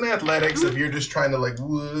Dex and Athletics if you're just trying to like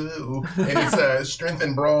woo, and it's Strength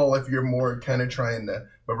and Brawl if you're more kind of trying to.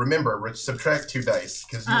 But remember, subtract 2 dice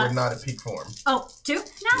because you are not at peak form. Oh, 2 now?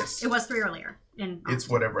 Yes. It was 3 earlier. It's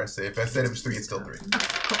whatever I say. If I said it was 3, it's still 3.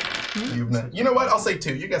 Cool. You know what? I'll say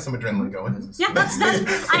 2. You got some adrenaline going. Yeah, that's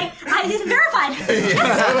I verified.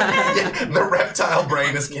 Yeah, the reptile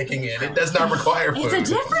brain is kicking in. It does not require food. It's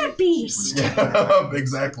a different beast. Yeah,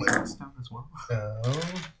 exactly.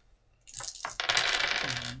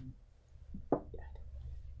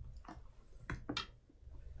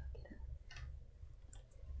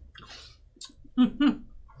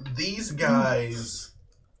 These guys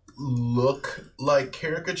look like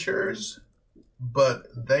caricatures, but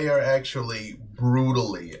they are actually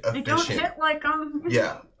brutally efficient. They don't hit like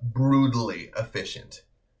Yeah, brutally efficient.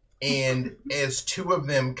 And as 2 of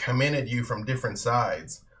them come in at you from different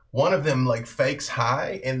sides, one of them like fakes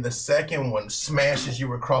high, and the second one smashes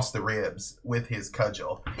you across the ribs with his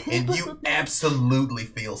cudgel, and you absolutely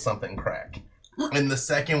feel something crack. And the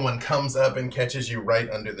second one comes up and catches you right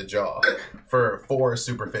under the jaw for 4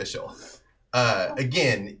 superficial.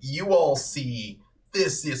 Again, you all see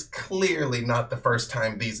this is clearly not the first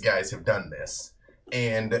time these guys have done this.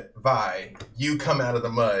 And Vi, you come out of the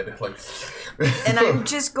mud like... And I'm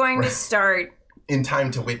just going to start... In time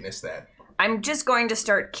to witness that. I'm just going to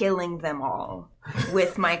start killing them all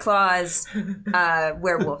with my claws,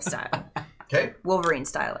 werewolf style. Okay. Wolverine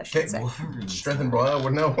style, I should say. Strength and Brawl.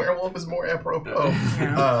 Well, no, werewolf is more apropos.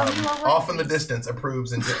 Off in the distance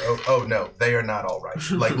approves and oh no, they are not all right.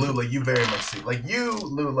 Like Lula, you very much see. Like you,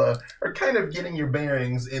 Lula, are kind of getting your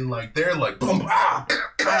bearings in like they're like boom I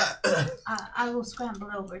will scramble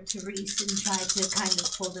over to Reese and try to kind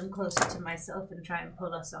of pull them closer to myself and try and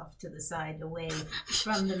pull us off to the side away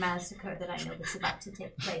from the massacre that I know is about to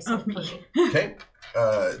take place. Hopefully. Okay.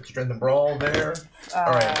 Strength and Brawl there.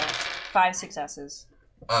 All right. 5 successes.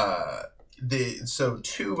 So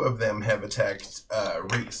 2 of them have attacked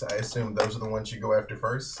Reese. I assume those are the ones you go after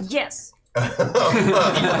first? Yes. And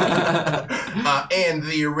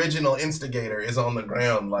the original instigator is on the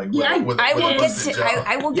ground, like Yeah, I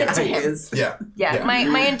will get to him. Yeah.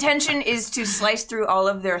 My intention is to slice through all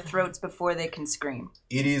of their throats before they can scream.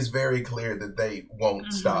 It is very clear that they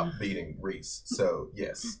won't stop beating Reese. So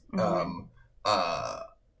yes, that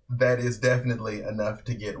is definitely enough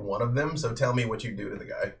to get one of them. So tell me what you do to the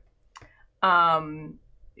guy.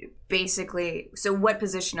 Basically, so what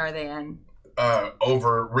position are they in?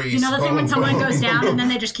 Over Reese. You know the thing when someone goes down and then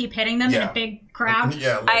they just keep hitting them in a big crowd?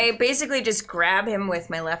 Yeah. I basically just grab him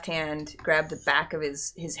with my left hand, grab the back of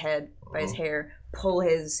his head by his hair, pull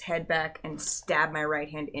his head back, and stab my right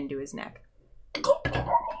hand into his neck.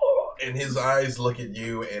 And his eyes look at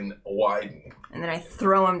you and widen. And then I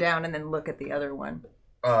throw him down and then look at the other one.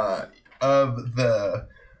 Of the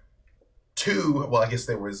 2, well, I guess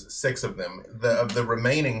there was 6 of them. Of the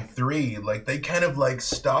remaining 3, like they kind of like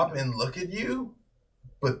stop and look at you,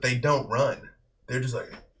 but they don't run. They're just like,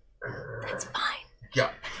 It's fine.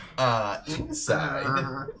 Yeah.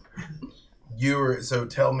 Inside, so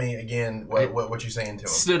tell me again what you're saying to him.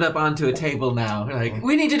 Stood up onto a table now. Like,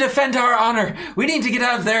 we need to defend our honor. We need to get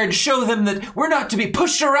out there and show them that we're not to be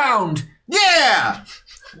pushed around. Yeah!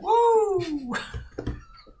 Woo!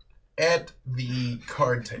 At the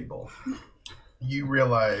card table, you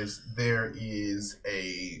realize there is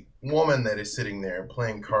a woman that is sitting there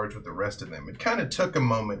playing cards with the rest of them. It kind of took a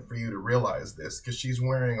moment for you to realize this because she's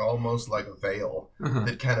wearing almost like a veil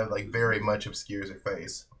that kind of like very much obscures her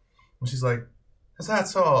face. And she's like, "Is that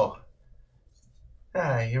so?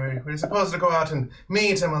 We're supposed to go out and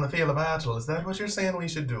meet him on the field of battle. Is that what you're saying we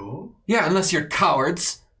should do?" Yeah, unless you're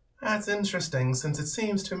cowards. That's interesting, since it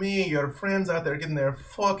seems to me your friends out there getting their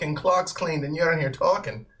fucking clocks cleaned and you're in here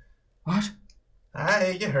talking. What?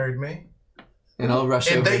 Aye, you heard me. And I'll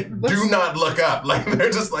rush and over. They do not look up. Like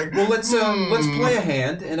they're just like, well, let's play a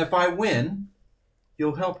hand, and if I win,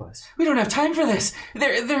 you'll help us. We don't have time for this.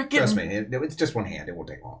 They're getting. Trust me, it's just one hand. It won't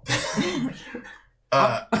take long.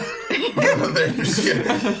 At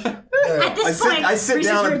this point, I sit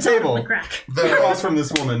down at the table across from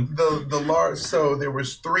this woman. The large. So there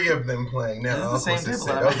was 3 of them playing. Now This is the same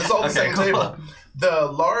table. It's all the same table. The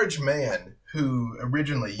large man who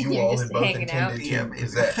originally you all had both intended to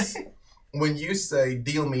possess. When you say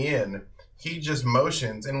 "deal me in," he just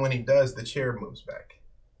motions, and when he does, the chair moves back.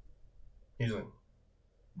 He's like,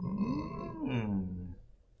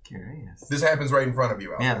 Curious. This happens right in front of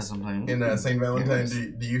you, Albert. Yeah, that's something. In St.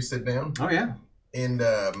 Valentine, do you sit down? Oh, yeah. And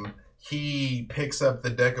he picks up the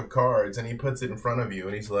deck of cards, and he puts it in front of you,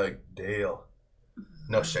 and he's like, "Dale,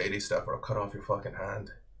 no shady stuff, or I'll cut off your fucking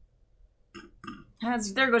hand."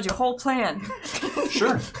 There goes your whole plan.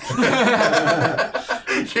 Sure.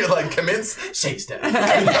 You're like, "Commence shady stuff."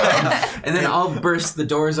 And then I'll burst the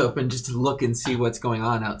doors open just to look and see what's going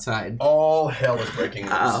on outside. All hell is breaking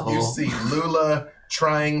loose. Oh. You see Lula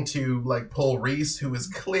trying to like pull Reese, who is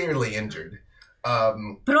clearly injured. But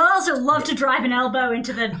I'd also love to drive an elbow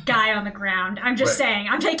into the guy on the ground. I'm just saying.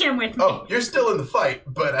 I'm taking him with me. Oh, you're still in the fight,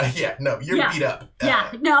 but you're beat up.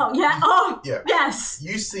 Yes.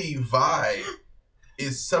 You see Vi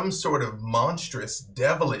is some sort of monstrous,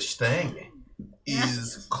 devilish thing.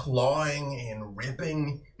 Is clawing and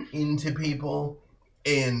ripping into people.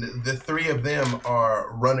 And the 3 of them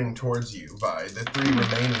are running towards you, Vi, the 3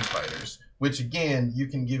 remaining fighters. Which, again, you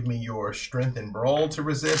can give me your strength and brawl to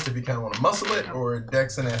resist if you kind of want to muscle it, or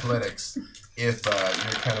dex and athletics if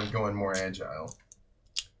you're kind of going more agile.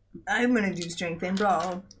 I'm going to do strength and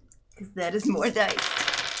brawl, because that is more dice.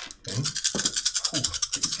 Okay.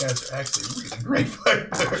 These guys are actually really great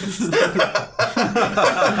fighters. I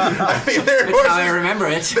mean, That's how I remember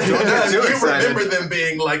it. You remember them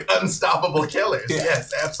being like unstoppable killers. Yeah.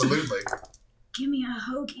 Yes, absolutely. Give me a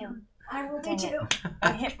hoagie. I will do too.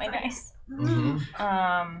 I hit my dice. Mm-hmm.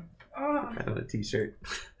 Kind of a t-shirt.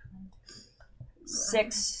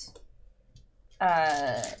 6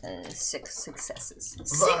 successes. Vi,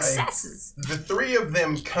 Successes. The 3 of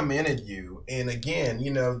them come in at you, and again,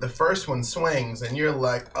 the first one swings, and you're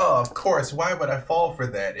like, "Oh, of course, why would I fall for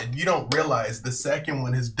that?" And you don't realize the second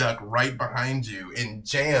one has ducked right behind you and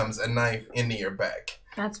jams a knife into your back.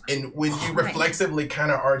 And when you reflexively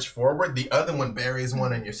kind of arch forward, the other one buries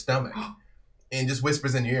one in your stomach and just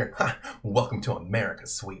whispers in your ear, "Welcome to America,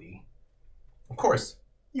 sweetie." Of course,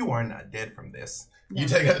 you are not dead from this. You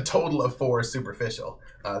take a total of 4 superficial.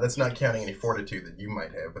 That's not counting any fortitude that you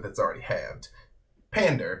might have, but that's already halved.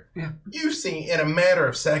 Pander, you see in a matter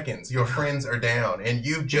of seconds your friends are down, and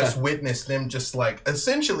you've just witnessed them just like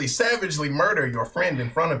essentially savagely murder your friend in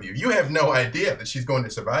front of you. You have no idea that she's going to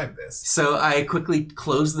survive this. So I quickly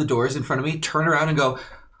close the doors in front of me, turn around and go,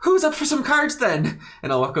 Who's up for some cards then?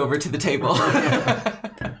 And I'll walk over to the table.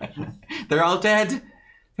 They're all dead.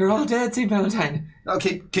 They're all dead, St. Valentine.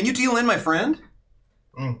 Okay, can you deal in my friend?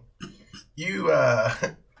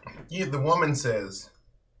 The woman says,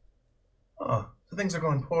 "Oh, so things are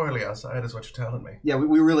going poorly outside, is what you're telling me." Yeah,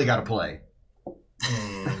 we really got to play.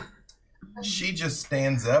 She just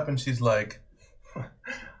stands up and she's like,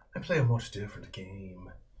 "I play a much different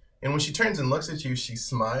game." And when she turns and looks at you, she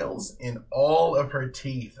smiles, and all of her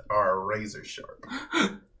teeth are razor sharp.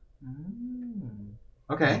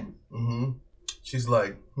 Okay. She's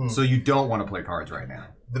like, So you don't want to play cards right now?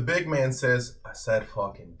 The big man says, "I said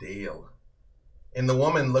fucking deal." And the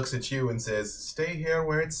woman looks at you and says, "Stay here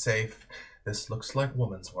where it's safe. This looks like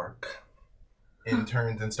woman's work." And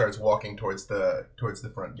turns and starts walking towards the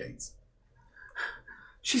front gates.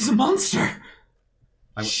 She's a monster.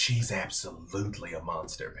 She's absolutely a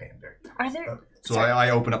monster, Pander. Are there... So I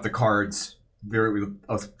open up the cards with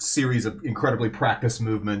a series of incredibly practiced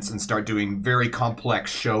movements and start doing very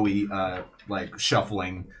complex, showy, like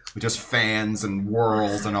shuffling with just fans and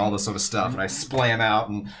whirls and all this sort of stuff. And I splay them out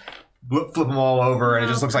and flip them all over, and it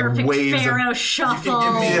just looks like waves Pharaoh of... shuffle. You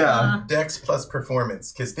can give me Dex plus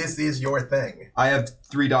performance, because this is your thing. I have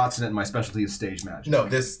 3 dots in it, and my specialty is stage magic. No,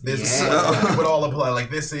 this would all apply. Like,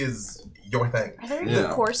 this is your thing. Are there any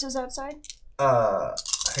horses outside?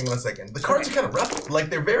 Hang on a second. The cards are kind of rough. Like,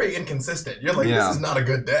 they're very inconsistent. You're like, this is not a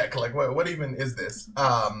good deck. Like, what even is this?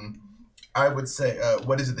 I would say,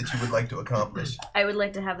 what is it that you would like to accomplish? I would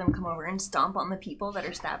like to have them come over and stomp on the people that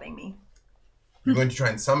are stabbing me. You're going to try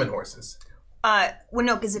and summon horses. Well,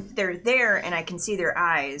 no, because if they're there and I can see their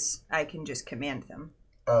eyes, I can just command them.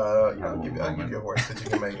 I'll give you a horse that you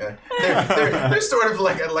can make. They're sort of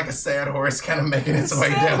like a sad horse, kind of making its way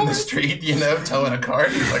down the street, you know, towing a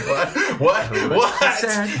cart. He's like, what? He's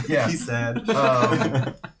sad. Yeah, He's sad.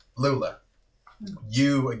 Lula,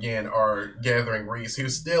 you again are gathering Reese, who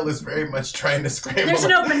still is very much trying to scramble. There's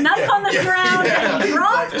an open knife on the ground. And he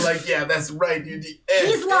dropped. That's right.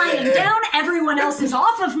 He's lying down. Everyone else is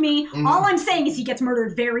off of me. All I'm saying is he gets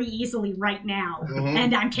murdered very easily right now,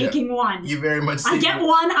 and I'm taking one. You very much. I get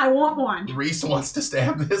one. I want one. Reese wants to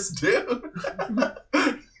stab this dude.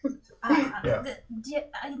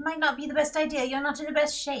 It might not be the best idea. You're not in the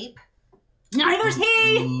best shape. Neither's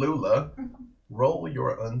he. Lula, roll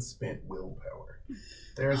your unspent willpower.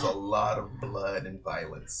 There's a lot of blood and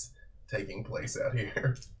violence taking place out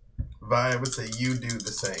here. Vi, I would say you do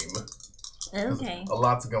the same. Okay. A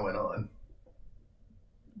lot's going on.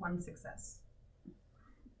 1 success.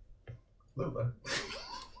 Lula.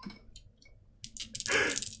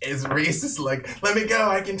 As Reese is like, "Let me go,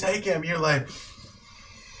 I can take him." You're like,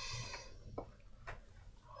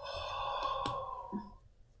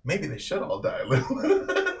 maybe they should all die, Lula.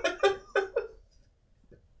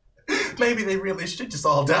 Maybe they really should just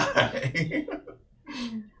all die.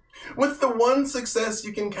 With the 1 success,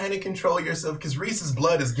 you can kind of control yourself, because Reese's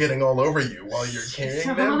blood is getting all over you while you're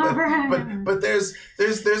carrying them. But there's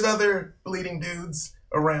other bleeding dudes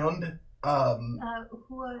around.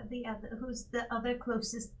 Who's the other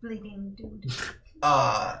closest bleeding dude?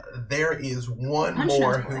 There is one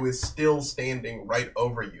more who is still standing right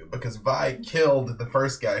over you, because Vi killed the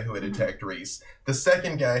first guy who had attacked Reese. The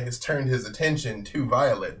second guy has turned his attention to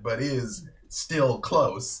Violet, but is still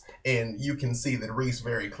close, and you can see that Reese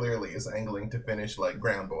very clearly is angling to finish like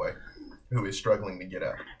Ground Boy, who is struggling to get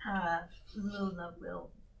up. Lula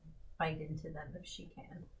will bite into them if she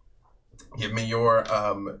can. Give me your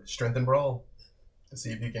strength and brawl to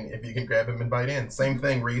see if you can grab him and bite in. Same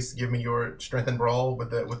thing, Reese. Give me your strength and brawl with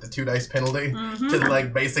the 2 dice penalty to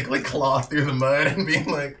like basically claw through the mud and be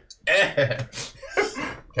like, eh.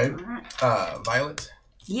 Okay, Violet.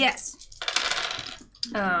 Yes.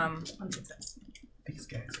 1 success. These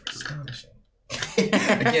guys are astonishing.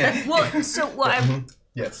 Again.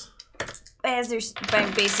 Yes. As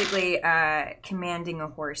I'm basically commanding a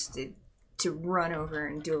horse to run over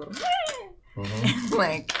and do a little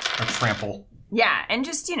like a trample. Yeah, and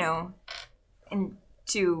just and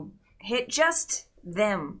to hit just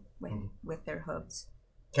them with their hooves.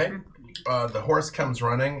 Okay. The horse comes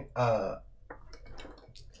running.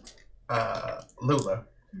 Lula.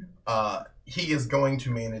 He is going to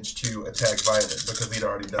manage to attack Violet because he'd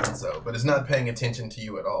already done so, but is not paying attention to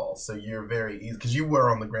you at all. So you're very easy, because you were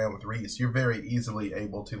on the ground with Reese, you're very easily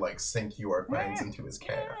able to like sink your fangs into his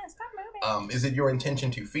calf. Is it your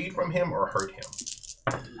intention to feed from him or hurt him?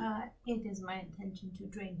 It is my intention to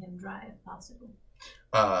drain him dry if possible.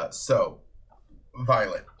 So,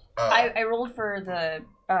 Violet. I rolled for the,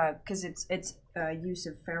 because it's use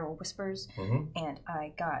of feral whispers, and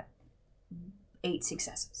I got 8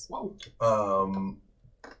 successes. Whoa.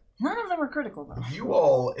 None of them are critical, though. You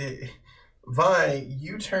all, Vi,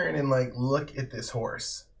 you turn and like look at this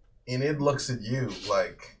horse, and it looks at you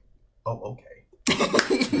like, oh, okay.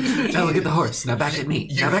 Now look at the horse. Now back at me.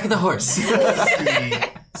 Now back at the horse. You all see,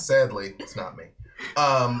 sadly, it's not me.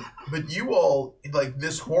 But you all, like,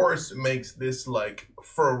 this horse makes this like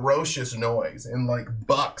ferocious noise and like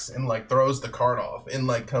bucks and like throws the cart off and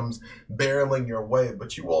like comes barreling your way.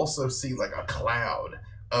 But you also see like a cloud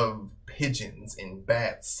of pigeons and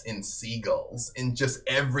bats and seagulls and just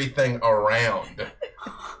everything around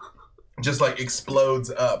just like explodes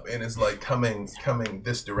up and is like coming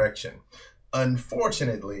this direction.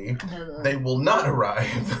 Unfortunately, they will not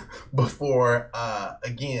arrive before,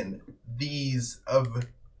 again, these of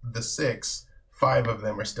the 6, 5 of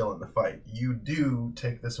them are still in the fight. You do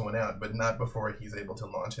take this one out, but not before he's able to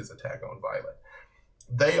launch his attack on Violet.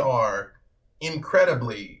 They are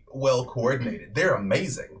incredibly well coordinated. They're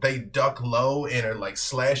amazing. They duck low and are like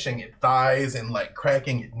slashing at thighs and like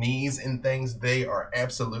cracking at knees and things. They are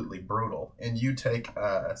absolutely brutal. And you take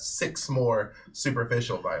 6 more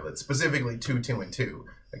superficial Violets, specifically 2, 2, and 2,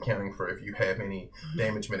 accounting for if you have any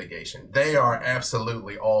damage mitigation. They are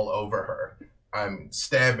absolutely all over her. I'm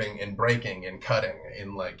stabbing and breaking and cutting,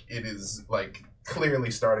 and like it is like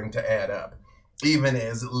clearly starting to add up. Even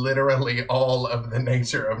as literally all of the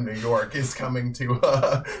nature of New York is coming to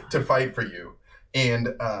fight for you.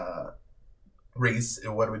 And Reese,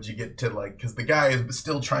 what would you get to like? Because the guy is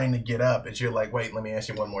still trying to get up, and you're like, wait, let me ask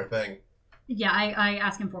you one more thing. Yeah, I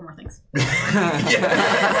ask him 4 more things. Yeah.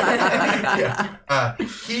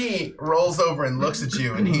 He rolls over and looks at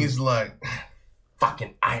you, and he's like,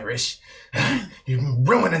 fucking Irish. You're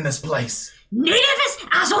ruining this place. Nativist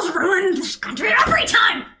assholes ruin this country every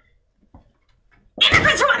time!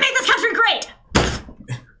 Immigrants are what make this country great!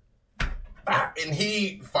 And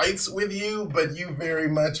he fights with you, but you very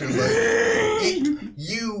much are like,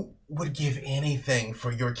 you would give anything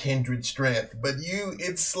for your kindred strength, but you're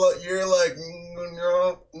like,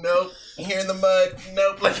 nope, here in the mud,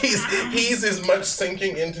 nope. Like he's as much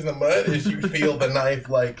sinking into the mud as you feel the knife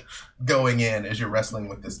like going in as you're wrestling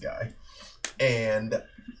with this guy. And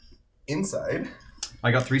inside,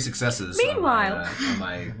 I got 3 successes. Meanwhile, on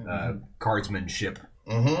my cardsmanship.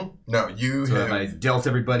 Mm-hmm. No, you. So have I dealt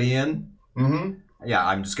everybody in? Mm-hmm. Yeah,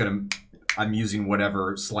 I'm using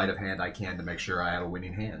whatever sleight of hand I can to make sure I have a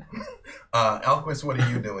winning hand. Alquist, what are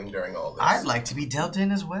you doing during all this? I'd like to be dealt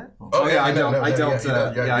in as well. Oh yeah, I dealt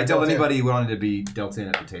dealt anybody who wanted to be dealt in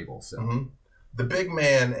at the table. So The big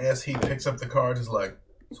man, as he picks up the cards, is like,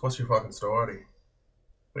 so what's your fucking story?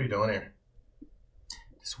 What are you doing here?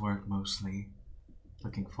 This work mostly.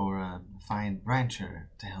 Looking for a fine rancher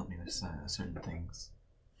to help me with certain things.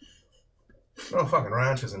 No fucking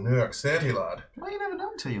ranches in New York City, lad. Well, you never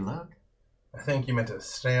know until you look. I think you meant to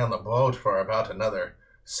stay on the boat for about another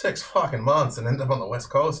 6 fucking months and end up on the West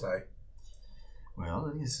Coast, eh?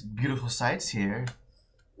 Well, these beautiful sights here.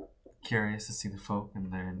 Curious to see the folk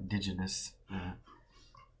and their indigenous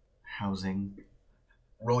housing.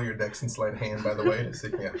 Roll your dex and sleight of hand, by the way, to see.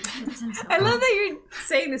 Yeah. I love that you're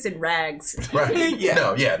saying this in rags. Right.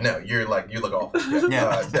 No. You're like, you look awful.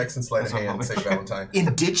 Yeah. Dex and sleight of hand, St. Valentine.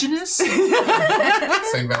 Indigenous?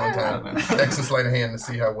 St. Valentine. Dex and sleight of hand to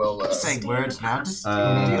see how well. Saying words now.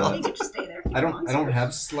 You could just stay there. I don't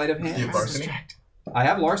have sleight of hand. You have larceny? I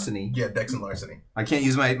have larceny. Yeah, Dex and larceny. I can't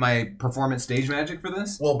use my performance stage magic for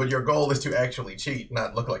this? Well, but your goal is to actually cheat,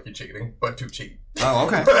 not look like you're cheating, but to cheat. Oh,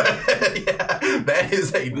 okay. Yeah, that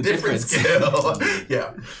is a different skill.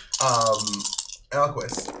 Yeah.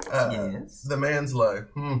 Alquist, yes? the man's like,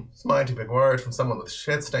 it's mighty big word from someone with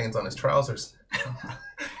shit stains on his trousers.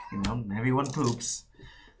 You know, everyone poops.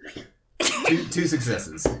 2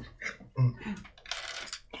 successes.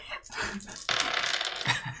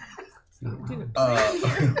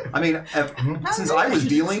 I mean, since I was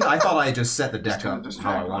dealing, I thought I had just set the deck up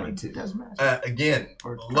how I wanted to. Again,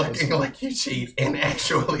 looking like you cheat and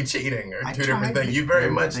actually cheating are 2 different things. You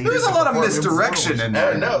very much. There's a lot of misdirection in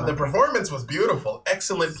there. No, the performance was beautiful.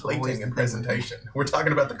 Excellent plating and presentation. We're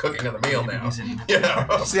talking about the cooking of the meal now.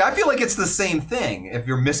 Yeah. See, I feel like it's the same thing. If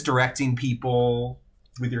you're misdirecting people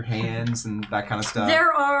with your hands and that kind of stuff.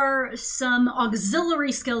 There are some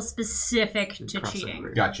auxiliary skills specific to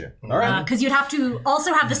cheating. Gotcha. All right. Because you'd have to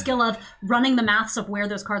also have the skill of running the maths of where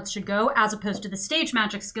those cards should go, as opposed to the stage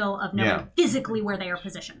magic skill of knowing physically where they are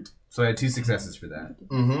positioned. So I had 2 successes for that.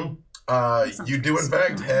 Mm-hmm. You do, in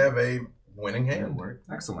fact, have a winning hand.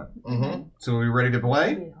 Excellent. Mm-hmm. So are we ready to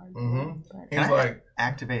play? Mm-hmm. Can I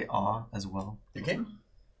activate awe as well? You can?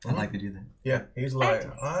 I'd like to do that. Yeah, he's like,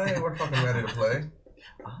 we're fucking ready to play.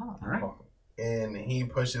 All right. And he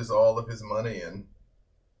pushes all of his money in.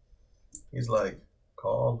 He's like,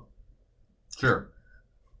 call. Sure.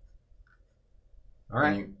 All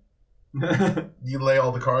right. You lay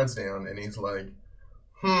all the cards down, and he's like,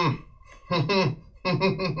 I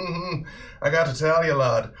got to tell you,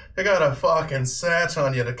 lad, you got a fucking set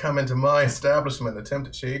on you to come into my establishment and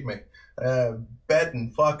attempt to cheat me.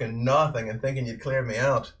 Betting fucking nothing and thinking you'd clear me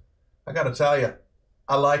out. I got to tell you,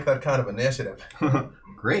 I like that kind of initiative.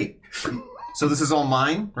 Great. So this is all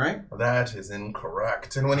mine, right? That is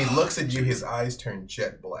incorrect. And when he looks at you, his eyes turn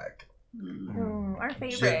jet black. Our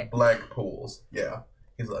favorite. Jet black pools. Yeah.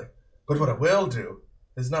 He's like, but what I will do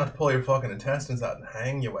is not pull your fucking intestines out and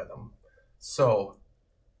hang you with them. So,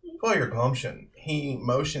 for your gumption, he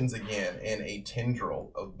motions again, and a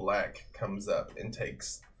tendril of black comes up and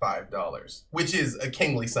takes $5, which is a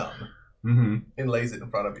kingly sum, and lays it in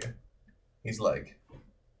front of you. He's like,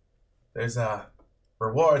 there's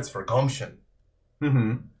rewards for gumption.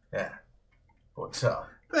 Yeah. But,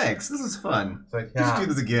 thanks, this is fun. it's like, We should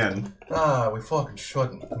do this again. we fucking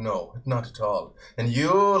shouldn't. No, not at all. And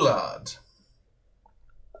you, lad,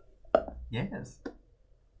 Yes.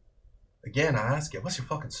 again, I ask you, what's your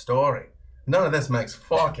fucking story? None of this makes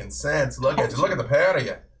fucking sense. Look at you. Look at the pair of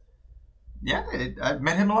you. Yeah, I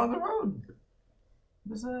met him along the road.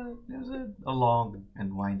 It was a long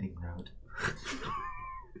and winding road.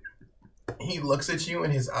 He looks at you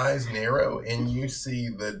and his eyes narrow, and you see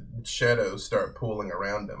the shadows start pooling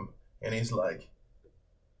around him. And he's like,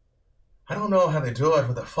 I don't know how they do it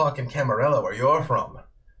with the fucking Camarilla where you're from.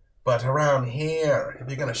 But around here, if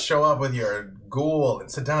you're going to show up with your ghoul and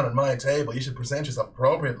sit down at my table, you should present yourself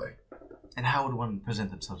appropriately. And how would one present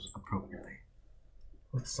themselves appropriately?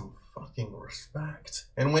 With some fucking respect.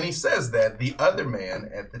 And when he says that, the other man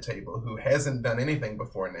at the table, who hasn't done anything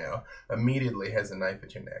before now, immediately has a knife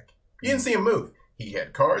at your neck. You didn't see him move. He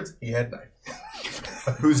had cards, he had knife.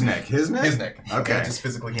 Whose neck? His neck? His neck. Okay. I just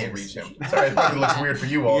physically can't reach him. Sorry, it probably looks weird for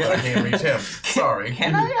you all that I can't reach him. Sorry.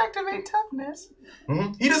 Can I activate toughness?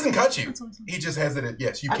 He doesn't cut you. He just has it at,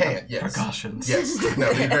 yes, you can, yes. Precautions. Yes.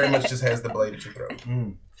 No, he very much just has the blade at your throat.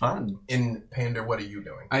 Fun. In Pander, what are you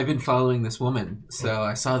doing? I've been following this woman, so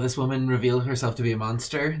I saw this woman reveal herself to be a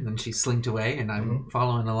monster, and then she slinked away, and I'm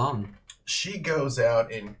following along. She goes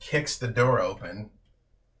out and kicks the door open,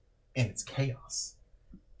 and it's chaos.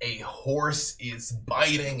 A horse is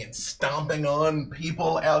biting and stomping on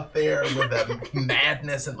people out there with a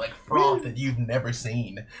madness and like froth that you've never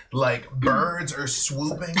seen. Like birds are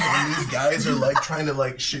swooping, and these guys are like trying to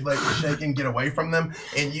like shake and get away from them.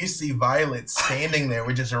 And you see Violet standing there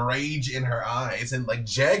with just rage in her eyes and like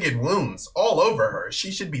jagged wounds all over her. She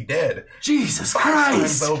should be dead. Jesus 5 Christ!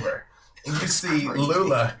 times over. And you see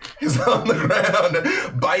Lula is on the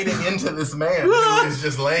ground biting into this man who is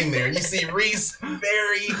just laying there. And you see Reese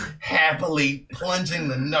very happily plunging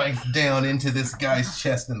the knife down into this guy's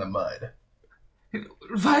chest in the mud.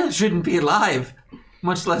 Violet shouldn't be alive,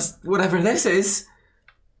 much less whatever this is.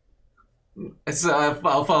 So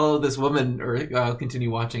I'll follow this woman, or I'll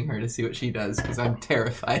continue watching her to see what she does, because I'm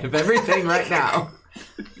terrified of everything right now.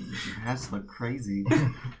 Your hands look crazy.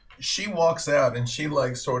 She walks out and she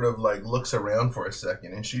like sort of like looks around for a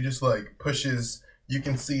second, and she just like pushes. You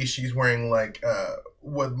can see she's wearing like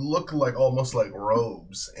what look like almost like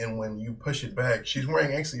robes, and when you push it back, she's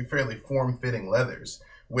wearing actually fairly form-fitting leathers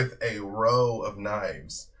with a row of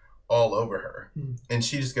knives all over her. And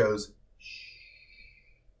she just goes,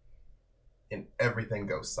 and everything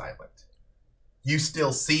goes silent. You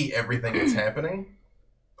still see everything that's happening,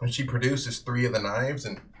 and she produces 3 of the knives,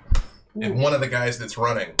 and one of the guys that's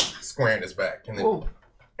running, square in his back. And then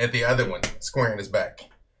at the other one, square in his back.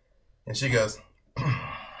 And she goes,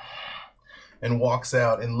 and walks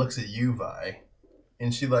out and looks at you, Vi.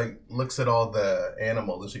 And she, like, looks at all the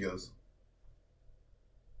animals, and she goes,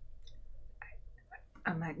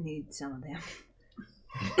 I might need some of them.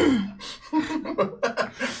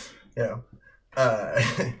 yeah.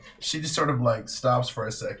 She just sort of, like, stops for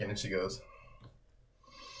a second, and she goes,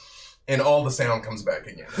 and all the sound comes back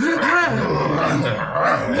again.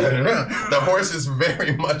 The horse is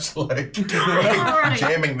very much like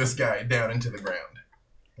jamming this guy down into the ground.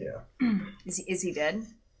 Yeah. Is he dead?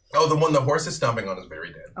 Oh, the one the horse is stomping on is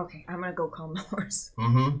very dead. Okay, I'm gonna go calm the horse.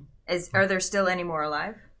 Mm-hmm. Are there still any more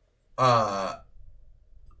alive? I'd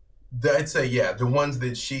say yeah. The ones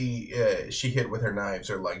that she hit with her knives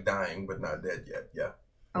are like dying but not dead yet. Yeah.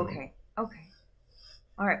 Okay. Okay.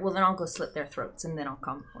 All right. Well, then I'll go slit their throats and then I'll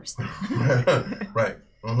calm the horse. Right.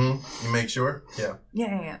 Mm-hmm. You make sure. Yeah.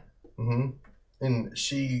 Yeah. Mm-hmm. And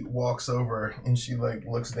she walks over and she like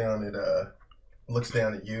looks down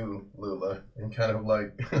at you, Lula, and kind of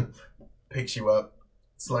like picks you up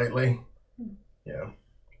slightly. Yeah.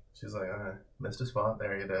 She's like, missed a spot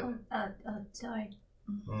there, you did. Sorry.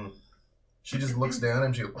 She just looks down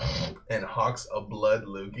and and hawks a blood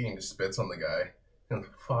loogie and just spits on the guy. And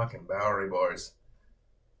fucking Bowery boys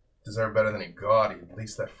deserve better than he got. At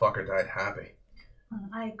least that fucker died happy.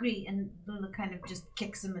 I agree, and Lula kind of just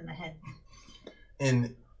kicks him in the head.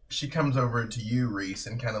 And she comes over to you, Reese,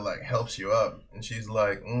 and kind of like helps you up. And she's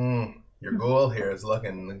like, your ghoul here is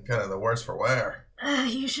looking kind of the worse for wear.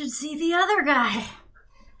 You should see the other guy.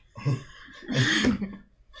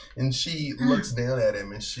 And she looks down at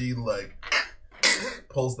him and she like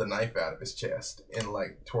pulls the knife out of his chest and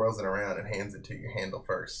like twirls it around and hands it to you handle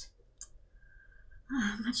first.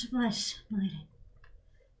 Much obliged, lady.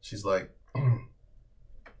 She's like,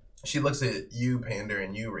 she looks at you, Pander,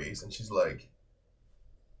 and you, Reese, and she's like,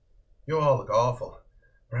 you all look awful.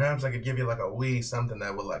 Perhaps I could give you like a wee something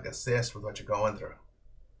that would like assist with what you're going through.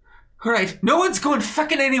 All right, no one's going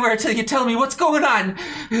fucking anywhere till you tell me what's going on.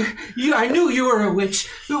 I knew you were a witch.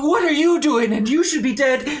 What are you doing? And you should be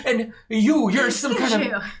dead. And you're some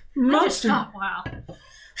kind of monster. Wow.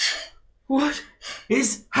 What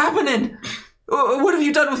is happening? What have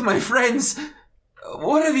you done with my friends?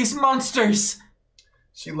 What are these monsters?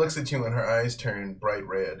 She looks at you and her eyes turn bright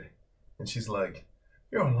red. And she's like,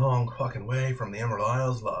 you're a long fucking way from the Emerald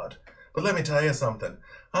Isles, lad. But let me tell you something.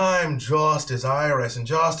 I'm just as Irish and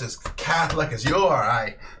just as Catholic as you are.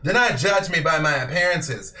 Do not judge me by my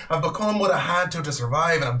appearances. I've become what I had to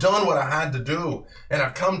survive, and I've done what I had to do. And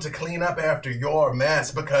I've come to clean up after your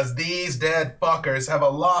mess because these dead fuckers have a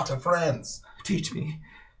lot of friends. Teach me.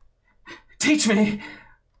 Teach me.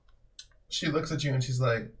 She looks at you and she's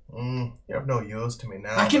like, you have no use to me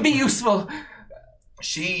now. I can be useful.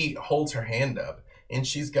 She holds her hand up, and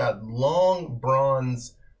she's got long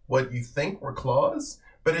bronze, what you think were claws,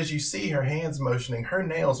 but as you see her hands motioning, her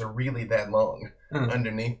nails are really that long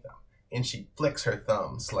underneath them. And she flicks her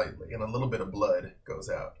thumb slightly, and a little bit of blood goes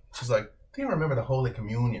out. She's like, do you remember the Holy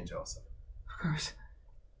Communion, Joseph? Of course.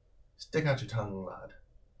 Stick out your tongue, lad.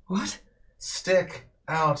 What? Stick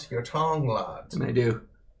out your tongue, lad. And I do.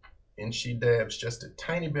 And she dabs just a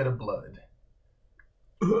tiny bit of blood.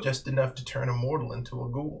 Just enough to turn a mortal into a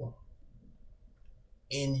ghoul.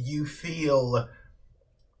 And you feel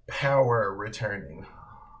power returning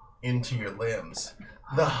into your limbs.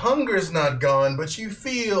 The hunger's not gone, but you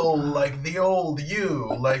feel like the old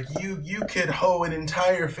you. Like you could hoe an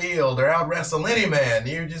entire field or out wrestle any man.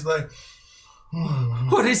 You're just like,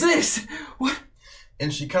 What is this? What?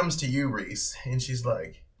 And she comes to you, Reese, and she's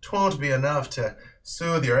like, 'twon't be enough to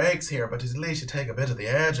soothe your aches here, but at least you take a bit of the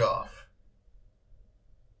edge off.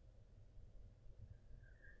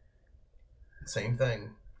 Same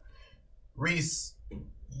thing. Reese,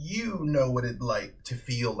 you know what it'd like to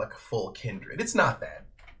feel like a full kindred. It's not that,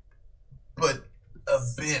 but a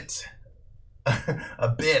bit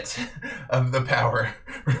of the power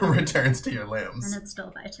returns to your limbs. And it's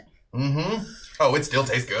still biting. Mm-hmm. Oh, it still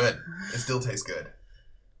tastes good. It still tastes good.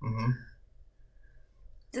 Mm-hmm.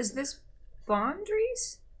 Does this bond,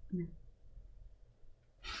 Reese?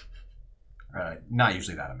 Not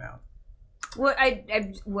usually that amount. Well,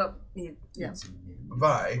 yeah.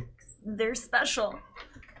 Vi, They're special.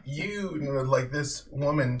 you know, like this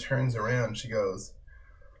woman turns around, she goes,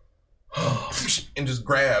 and just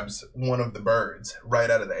grabs one of the birds right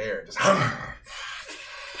out of the air, just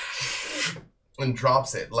and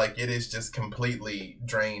drops it like it is just completely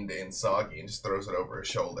drained and soggy, and just throws it over her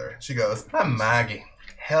shoulder. She goes, I'm Maggie,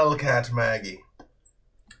 Hellcat Maggie,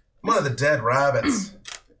 one of the dead rabbits.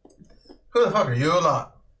 Who the fuck are you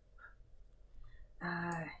lot?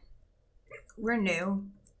 We're new.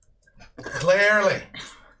 Clearly.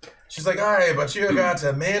 She's like, alright, but you got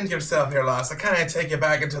to mend yourself here, lass. I can't take you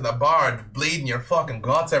back into the bar bleeding your fucking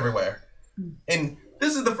guts everywhere. And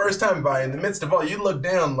this is the first time, Vi, in the midst of all, you look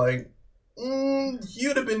down like,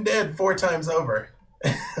 you'd have been dead 4 times over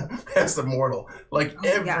as a mortal. Like,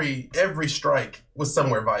 every strike was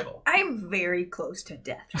somewhere vital. I'm very close to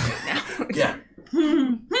death right now.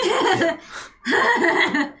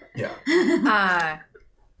 Yeah.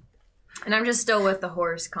 And I'm just still with the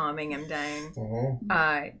horse calming him down.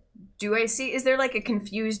 Mm-hmm. Do I see, is there like a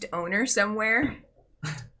confused owner somewhere?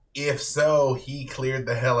 If so, he cleared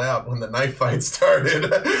the hell out when the knife fight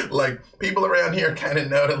started. Like, people around here kind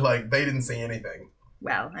of noted, like, they didn't see anything.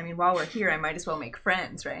 Well, I mean, while we're here, I might as well make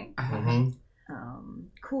friends, right? Mm-hmm.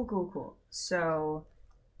 Cool. So,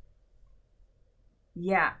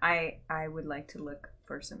 yeah, I would like to look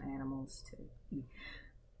for some animals to eat.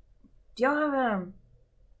 Do y'all have,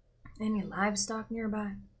 any livestock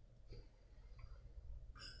nearby?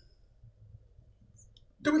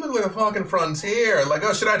 Do we look like a fucking frontier? Like,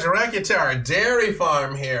 oh, should I direct you to our dairy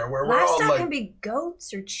farm here where we're all Livestock like... can be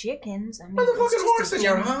goats or chickens. I mean, Where's the it's fucking just horse a in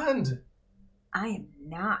your general- hand? I am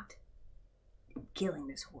not killing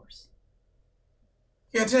this horse.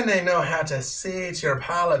 You didn't know how to sate your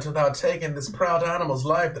palate without taking this proud animal's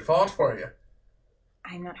life that fought for you.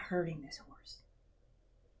 I'm not hurting this horse.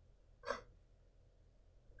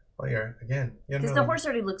 Well, Because the horse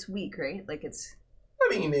already looks weak, right? Like it's... I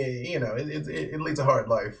mean, it leads a hard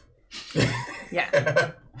life.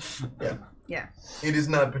 Yeah. Yeah. Yeah. It is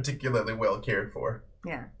not particularly well cared for.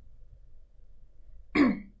 Yeah.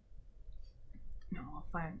 No,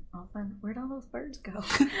 I'll find. Where'd all those birds go?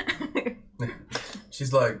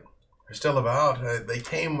 She's like, they're still about. They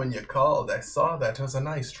came when you called. I saw that. It was a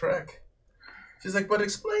nice trick. She's like, but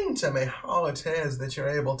explain to me how it is that you're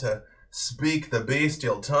able to speak the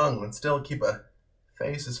bestial tongue and still keep a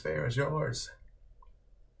face as fair as yours.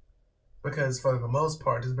 Because for the most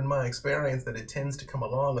part, it's been my experience that it tends to come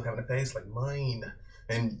along with having a face like mine.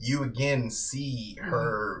 And you again see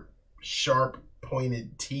her sharp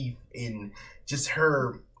pointed teeth in just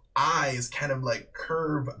her eyes kind of like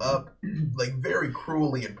curve up like very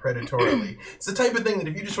cruelly and predatorily. It's the type of thing that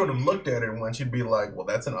if you just sort of looked at her once, you'd be like, well,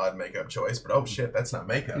 that's an odd makeup choice, but oh shit, that's not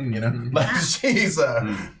makeup, you know? Like she's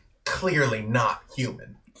clearly not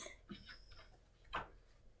human.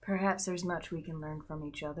 Perhaps there's much we can learn from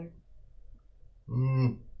each other.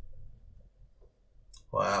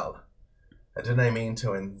 Well, I didn't mean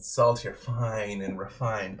to insult your fine and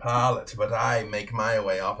refined palate, but I make my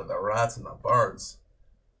way off of the rats and the birds.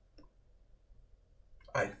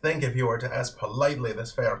 I think if you were to ask politely,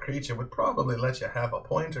 this fair creature would probably let you have a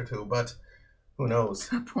point or two, but who knows?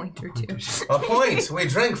 A point or two. A point! We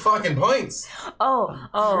drink fucking points! Oh,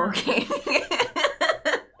 okay.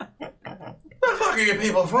 Where the fuck are you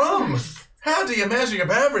people from? How do you measure your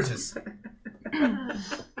beverages?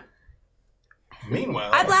 Meanwhile,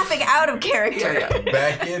 I'm laughing out of character.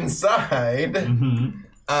 back inside, again,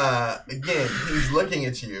 he's looking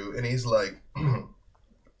at you and he's like,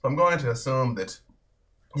 I'm going to assume that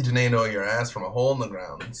you didn't know your ass from a hole in the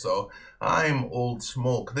ground, so I'm Old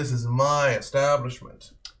Smoke. This is my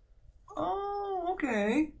establishment. Oh,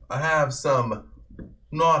 okay. I have some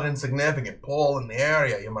not insignificant pull in the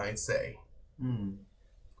area, you might say.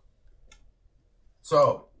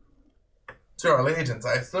 So, to your allegiance,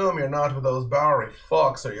 I assume you're not with those Bowery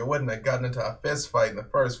fucks, or you wouldn't have gotten into a fist fight in the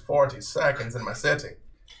first 40 seconds in my city.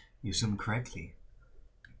 You assume correctly.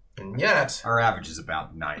 And yet... Our average is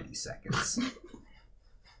about 90 seconds.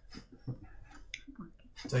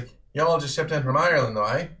 It's like, y'all just shipped in from Ireland, though,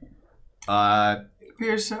 eh? It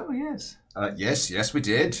appears so, yes. Yes, we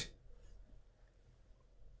did.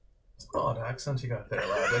 It's an odd accent you got there,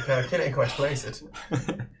 lad. Like, I can't quite place it.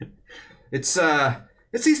 It's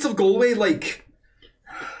east of Galway, like...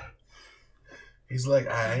 He's like,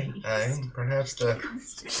 aye, perhaps the...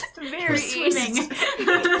 Very easy.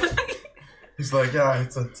 He's like, yeah,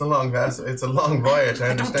 it's a long vessel. It's a long voyage. I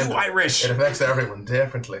understand. Don't do Irish. It affects everyone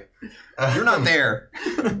differently. You're not there.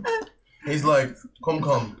 He's like,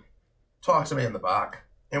 come, talk to me in the back.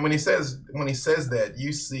 And when he says that,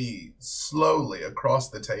 you see slowly across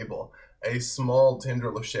the table a small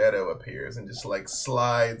tendril of shadow appears and just like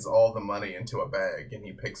slides all the money into a bag, and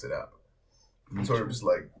he picks it up and sort of just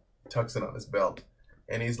like tucks it on his belt.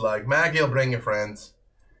 And he's like, Maggie'll bring your friends.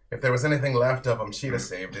 If there was anything left of them, she'd have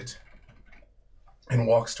saved it. And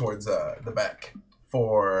walks towards the back.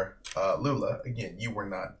 For Lula, again, you were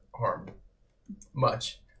not harmed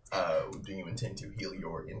much. Do you intend to heal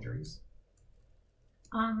your injuries?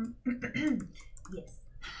 Yes.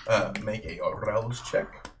 Make a rouse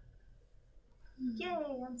check.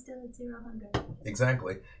 Yay, I'm still at 0 hunger.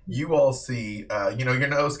 Exactly. You all see, your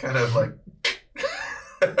nose kind of like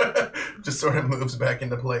just sort of moves back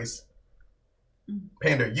into place.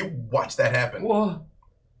 Panda, you watch that happen. Whoa.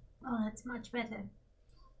 Oh, that's much better.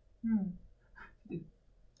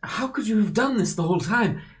 How could you have done this the whole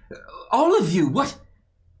time? All of you, what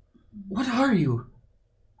are you?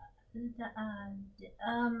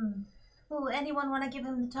 Anyone want to give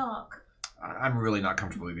him the talk? I'm really not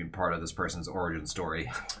comfortable being part of this person's origin story.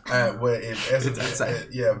 It's outside.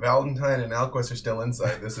 Valentine and Alquist are still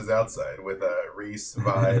inside. This is outside with Reese,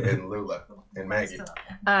 Vi, and Lula, and Maggie.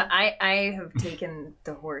 I have taken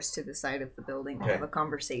the horse to the side of the building to have a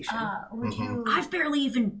conversation. Would you... I've barely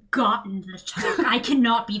even gotten the talk. I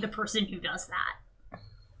cannot be the person who does that.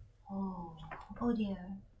 Oh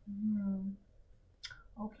dear.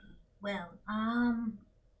 Okay. Well,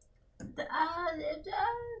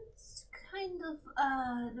 it's kind of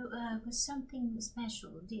was something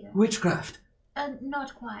special, dear. Witchcraft.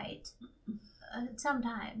 Not quite.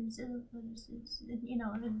 Sometimes,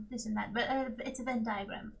 this and that, but it's a Venn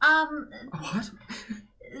diagram. What?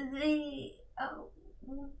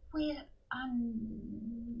 We are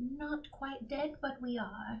not quite dead, but we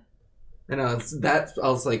are. And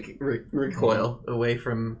I'll like recoil away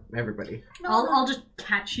from everybody. No, I'll just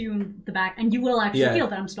catch you in the back, and you will actually feel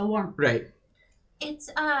that I'm still warm. Right.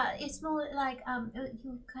 it's more like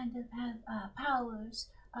you kind of have powers,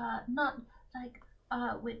 not like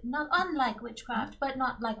not unlike witchcraft, but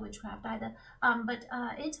not like witchcraft either. But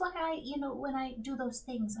it's why when I do those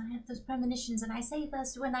things, I have those premonitions, and I save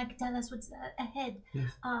us when I can tell us what's ahead.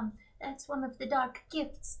 Yes. That's one of the dark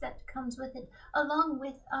gifts that comes with it, along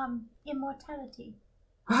with immortality.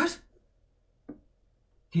 What?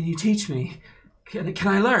 Can you teach me? Can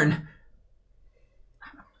I learn?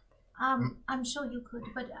 I'm sure you could,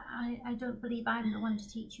 but I don't believe I'm the one to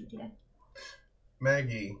teach you, dear.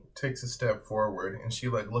 Maggie takes a step forward and she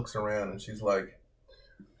looks around and she's like,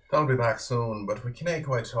 "I'll be back soon, but we can't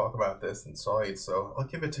quite talk about this inside, so I'll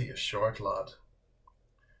give it to you short, lad.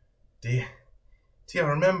 Do you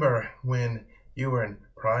remember when you were in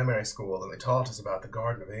primary school and they taught us about the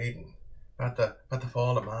Garden of Eden? About the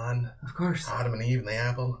fall of man? Of course. Adam and Eve and the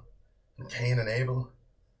apple? And Cain and Abel?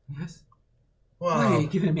 Yes. Well, Why are you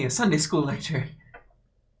giving me a Sunday school lecture?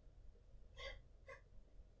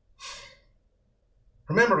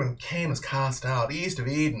 remember when Cain was cast out east of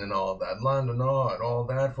Eden and all that, land of Nod and all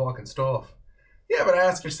that fucking stuff? You ever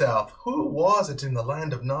ask yourself, who was it in the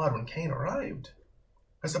land of Nod when Cain arrived?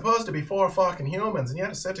 There's supposed to be 4 fucking humans, and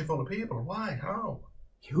yet a city full of people. Why? How?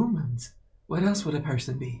 Humans? What else would a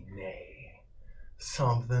person be? Nay,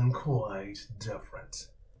 something quite different.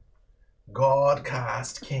 God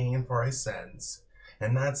cast Cain for his sins,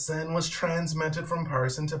 and that sin was transmitted from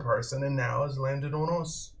person to person and now has landed on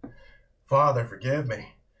us. Father, forgive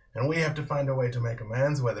me, and we have to find a way to make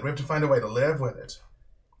amends with it. We have to find a way to live with it.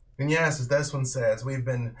 And yes, as this one says, we've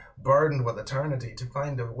been burdened with eternity to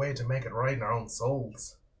find a way to make it right in our own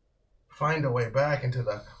souls. Find a way back into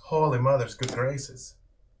the Holy Mother's good graces.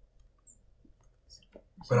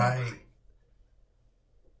 But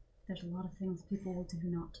There's a lot of things people will do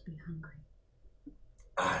not to be hungry.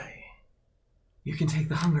 You can take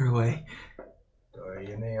the hunger away.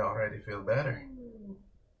 You may already feel better.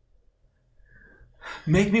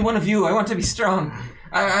 Make me one of you. I want to be strong.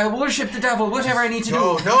 I worship the devil, whatever I need to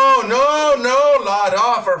do. No, lad.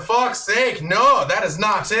 Oh, for fuck's sake. No, that is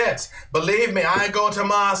not it. Believe me, I go to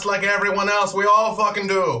mass like everyone else. We all fucking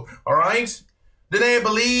do. Alright? Do they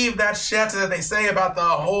believe that shit that they say about the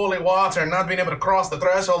holy water and not being able to cross the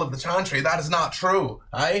threshold of the chantry? That is not true.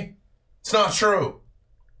 Aye? It's not true.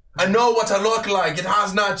 I know what I look like. It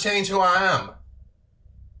has not changed who I am.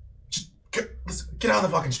 Get out of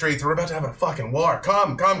the fucking streets. We're about to have a fucking war.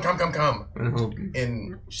 Come.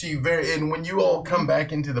 And when you all come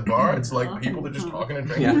back into the bar, it's like people are just talking and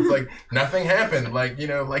drinking. It's like nothing happened. Like,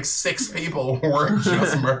 6 people were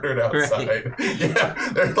just murdered outside. Right.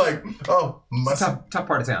 Yeah. They're like, oh, tough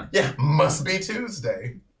part of town. Yeah, must be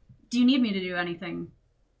Tuesday. Do you need me to do anything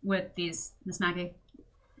with these, Miss Maggie?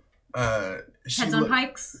 Heads on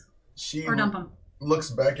pikes? Or dump them?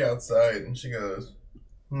 Looks back outside and she goes,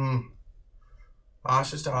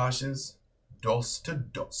 ashes to ashes, dust to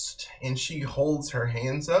dust. And she holds her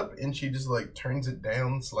hands up and she just turns it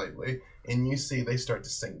down slightly. And you see they start to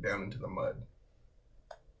sink down into the mud.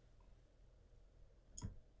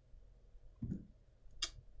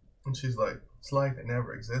 And she's like, it's like they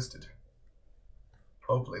never existed.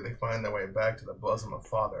 Hopefully they find their way back to the bosom of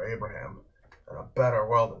Father Abraham and a better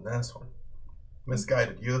world than this one.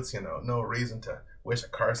 Misguided youths, no reason to wish a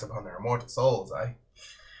curse upon their immortal souls, eh?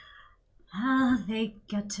 They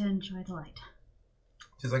get to enjoy the light.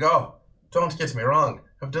 She's like, oh, don't get me wrong.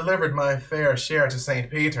 I've delivered my fair share to St.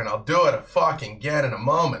 Peter, and I'll do it again in a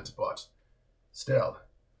moment, but still,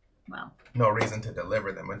 well, no reason to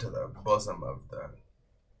deliver them into the bosom of the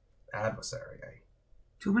adversary, eh?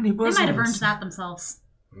 Too many bosoms. They might have earned that themselves.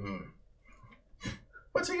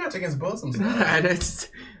 What's he got against bosoms? It's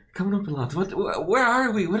coming up a lot. Where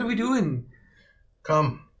are we? What are we doing?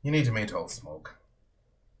 Come, you need to meet Old Smoke.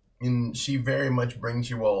 And she very much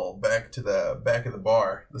brings you all back to the back of the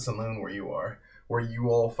bar, the saloon where you are, where you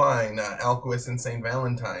all find Alquist and St.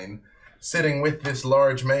 Valentine sitting with this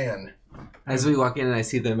large man. As we walk in and I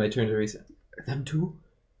see them, I turn to Risa. Them too?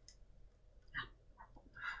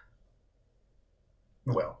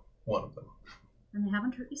 Well, one of them. And they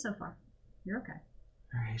haven't hurt you so far. You're okay.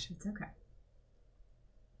 All right. It's okay.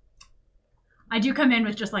 I do come in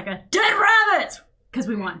with just a dead rabbit! Because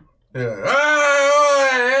we won. Yeah.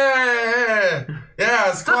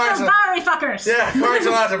 It's quite fiery fuckers. Yeah, quite a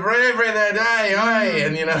lot of bravery there, aye.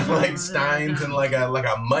 And steins and like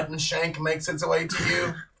a mutton shank makes its way to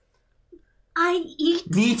you. I eat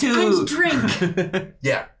Me too. and drink.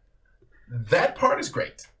 Yeah. That part is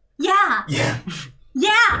great. Yeah. Yeah.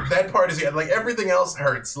 Yeah. That part is like everything else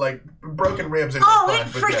hurts. Like broken ribs are Oh, fine,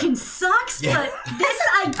 it but freaking sucks. Yeah. But this,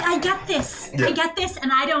 I get this. Yeah. I get this,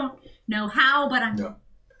 and I don't know how, but I'm. No.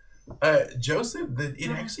 Joseph, it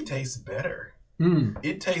actually tastes better.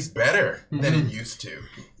 It tastes better than it used to.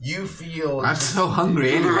 You feel... I'm so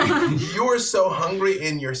hungry anyway. You're so hungry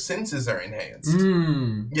and your senses are enhanced.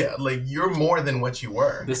 Yeah, like you're more than what you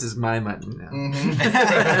were. This is my mutton now.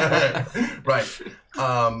 Right.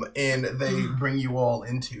 And they bring you all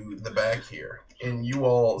into the back here. And you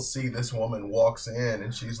all see this woman walks in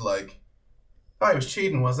and she's like, oh, he was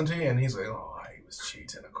cheating, wasn't he? And he's like, oh, he was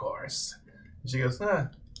cheating, of course. And she goes,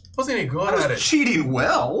 wasn't he good at it? Cheating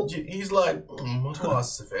well. He's like, it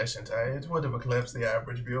was sufficient. It would have eclipsed the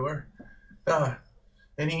average viewer.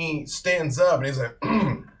 And he stands up and he's like,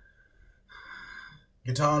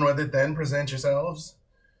 get on with it then, present yourselves.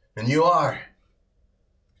 And you are.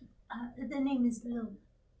 The name is Lou.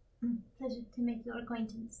 Pleasure to make your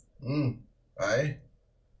acquaintance. Aye.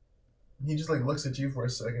 He just like looks at you for a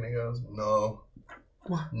second. He goes, no.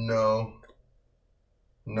 What? No.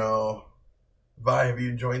 Vi, have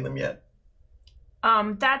you joined them yet?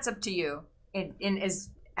 That's up to you. In as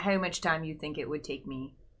how much time you think it would take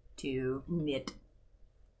me to knit.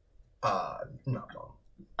 Not long.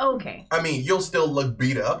 Okay. I mean, you'll still look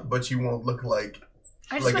beat up, but you won't look like...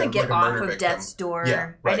 I just want to get off of Death's Door.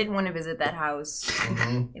 Yeah, right. I didn't want to visit that house.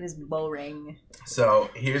 It is boring. So,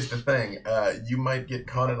 here's the thing. You might get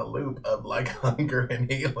caught in a loop of, like, hunger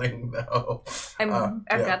and healing, though. I've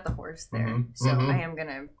yeah. got the horse there, so I am going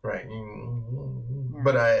to... Right.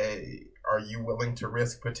 But are you willing to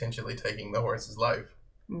risk potentially taking the horse's life?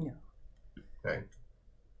 No. Okay.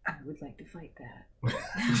 I would like to fight that.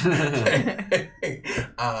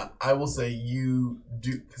 I will say you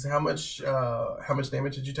do, because how much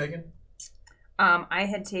damage had you taken? I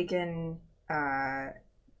had taken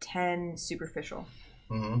 10 superficial.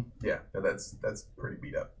 Yeah, that's pretty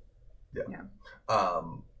beat up. Yeah.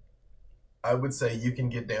 I would say you can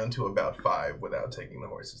get down to about 5 without taking the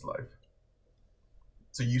horse's life.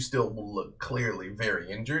 So you still will look clearly very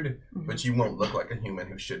injured, but you won't look like a human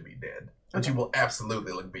who should be dead. But you will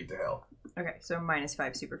absolutely look beat to hell. Okay, so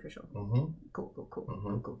 -5 superficial. Cool.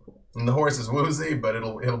 And the horse is woozy, but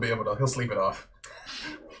he'll sleep it off.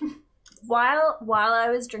 While I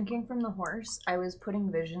was drinking from the horse, I was putting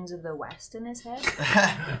visions of the West in his head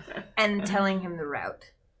and telling him the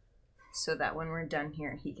route, so that when we're done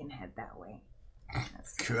here, he can head that way.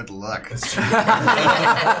 Good luck.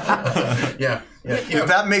 Yeah. If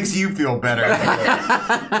that makes you feel better.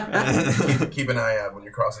 keep an eye out when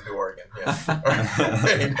you're crossing to Oregon. Yeah.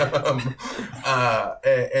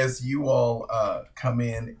 As you all come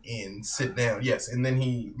in and sit down, yes, and then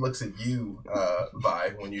he looks at you, Vi,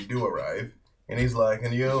 when you do arrive, and he's like,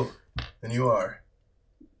 and you are.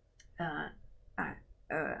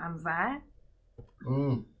 I'm Vi.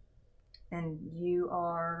 And you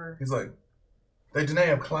are. He's like, they do not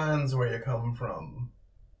have clans where you come from.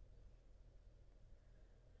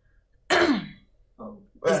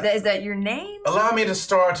 Is that your name? Allow me to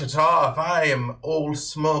start it off. I am Old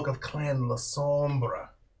Smoke of Clan La Sombra.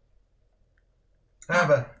 I have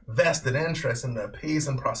a vested interest in the peace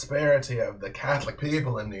and prosperity of the Catholic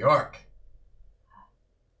people in New York.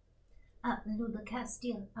 Lula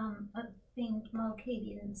Castile, a famed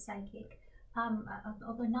Malkavian psychic.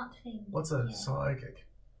 Although not famed. What's a psychic?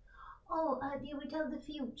 Oh, do we tell the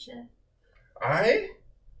future? Aye?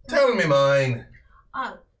 Tell me mine.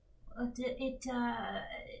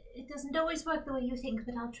 It doesn't always work the way you think,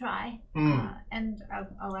 but I'll try. And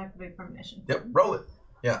I'll activate permission. Yep, roll it.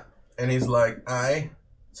 Yeah. And he's like, aye?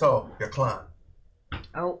 So, your clan.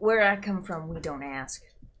 Oh, where I come from, we don't ask.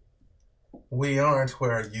 We aren't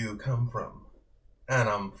where you come from. And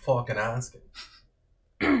I'm fucking asking.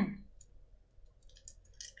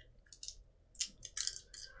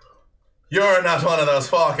 You're not one of those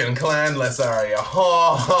fucking clanless, are you?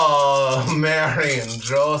 Oh, Mary and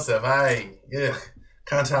Joseph,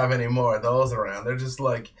 can't have any more of those around. They're just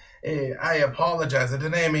like, I apologize, I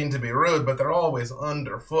didn't mean to be rude, but they're always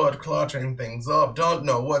underfoot, cluttering things up, don't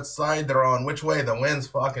know what side they're on, which way the wind's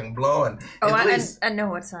fucking blowing. Oh, I know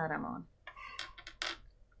what side I'm on.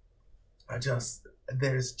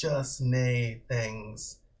 There's just many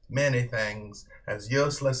things, as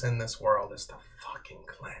useless in this world as the fucking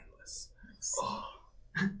clan. Oh.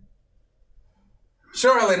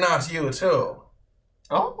 Surely not you too.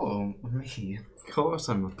 Oh, me. Of course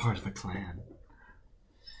I'm a part of a clan.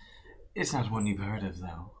 It's not one you've heard of,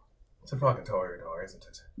 though. It's a fucking toreador, isn't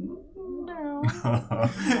it? No.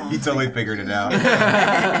 He totally figured it out.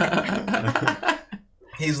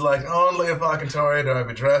 He's like, only if I can tell you to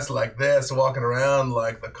be dressed like this, walking around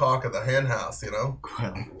like the cock of the hen house, you know?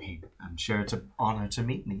 Well, I mean, I'm sure it's an honor to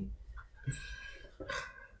meet me.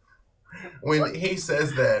 When he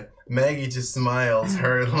says that, Maggie just smiles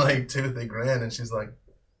her like toothy grin, and she's like,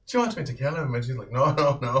 "She wants me to kill him," and she's like,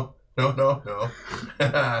 "No.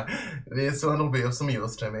 This one will be of some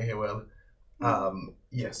use to me. He will."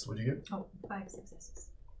 Yes. What'd you get? Oh, 5 successes.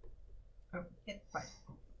 Oh, yeah, 5.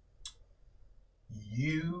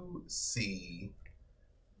 You see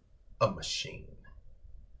a machine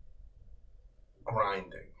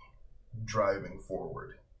grinding, driving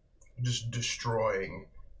forward, just destroying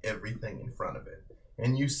everything in front of it.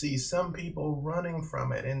 And you see some people running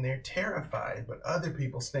from it and they're terrified, but other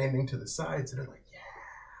people standing to the sides and they're like,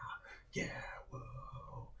 yeah,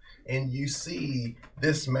 whoa. And you see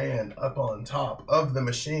this man up on top of the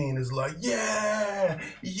machine is like, yeah,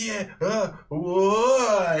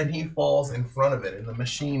 whoa. And he falls in front of it and the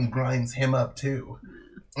machine grinds him up too.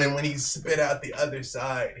 And when he's spit out the other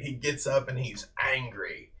side, he gets up and he's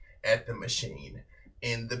angry at the machine.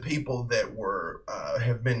 And the people that were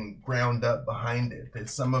have been ground up behind it, that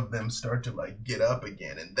some of them start to like get up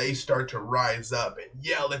again, and they start to rise up and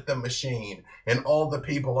yell at the machine, and all the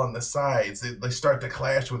people on the sides they start to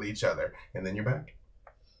clash with each other, and then you're back.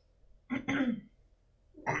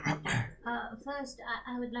 First,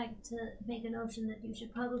 I would like to make a notion that you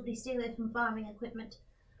should probably stay away from farming equipment.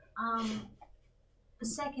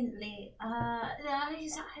 Secondly,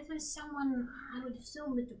 there was someone, I would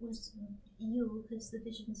assume it was you, because the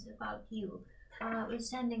vision's about you, was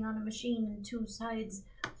standing on a machine and two sides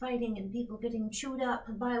fighting and people getting chewed up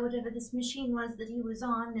by whatever this machine was that he was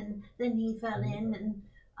on, and then he fell in, and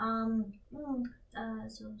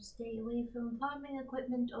so stay away from farming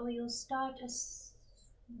equipment or you'll start a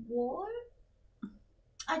war?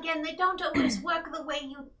 Again, they don't always work the way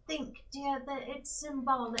you think, dear. It's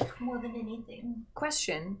symbolic more than anything.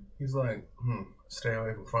 Question. He's like, stay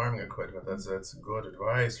away from farming equipment. That's good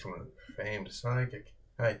advice from a famed psychic.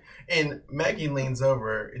 Hi. And Maggie leans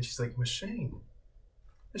over and she's like, machine?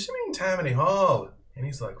 Does she mean Tammany Hall? And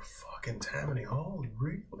he's like, fucking Tammany Hall?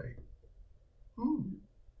 Really?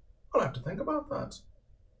 I'll have to think about that.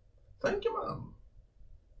 Thank you, Mom.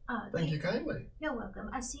 Thank you kindly. You're welcome.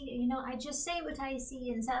 I see, I just say what I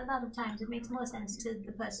see, and a lot of times it makes more sense to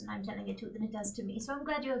the person I'm telling it to than it does to me, so I'm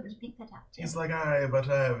glad you're able to pick that out. He's like, but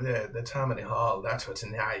the Tammany Hall, that's what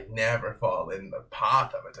I never fall in the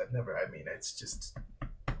path of it. It's just...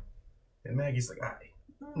 And Maggie's like,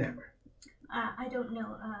 never. I don't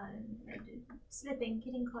know, slipping,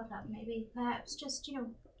 getting caught up, maybe, perhaps, just, keep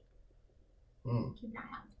an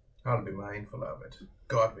eye out. I'll be mindful of it.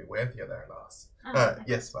 God be with you there, Loss.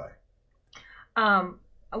 Yes, bye.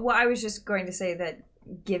 Well, I was just going to say that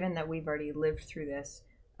given that we've already lived through this,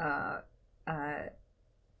 because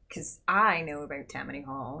I know about Tammany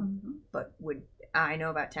Hall, but would I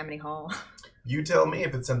know about Tammany Hall? You tell me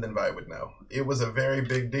if it's something I would know. It was a very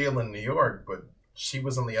big deal in New York, but she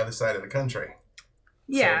was on the other side of the country.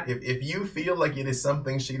 Yeah. So if you feel like it is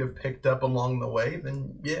something she'd have picked up along the way,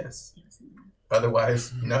 then yes.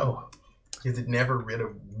 Otherwise, no. Because it never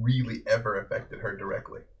really ever affected her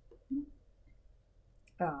directly.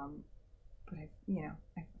 But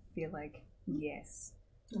I feel like yes.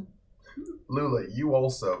 Lula, you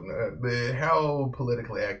also, how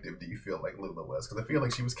politically active do you feel like Lula was? Because I feel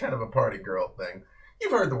like she was kind of a party girl thing.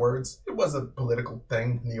 You've heard the words. It was a political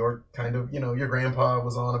thing. New York, kind of, your grandpa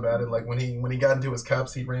was on about it. Like when he got into his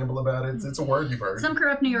cups, he'd ramble about it. It's a word you've heard. Some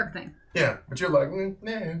corrupt New York thing. Yeah, but you're like,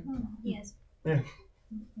 nah. Yes. Yeah.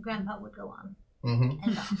 Grandpa would go on.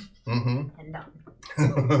 And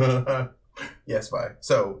on. Yes, Vi.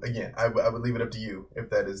 So, again, I would leave it up to you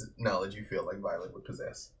if that is knowledge you feel like Violet would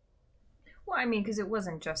possess. Well, I mean, because it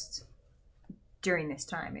wasn't just during this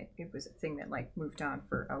time. It was a thing that, moved on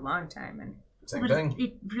for a long time. And Same thing.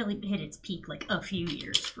 It really hit its peak, a few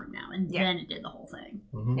years from now, and then it did the whole thing.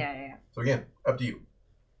 Yeah. So, again, up to you.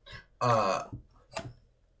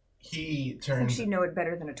 He turns... I think she'd know it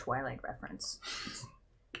better than a Twilight reference.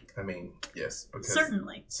 I mean, yes, because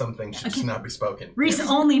certainly some things should just not be spoken. Reese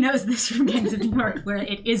only knows this from Gangs of New York, where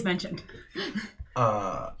it is mentioned.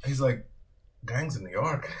 He's like, Gangs of New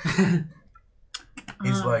York?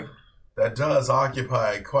 He's like, that does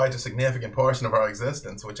occupy quite a significant portion of our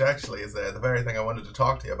existence, which actually is the very thing I wanted to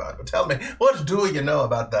talk to you about. But tell me, what do you know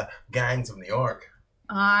about the Gangs of New York?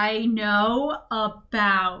 I know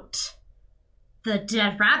about the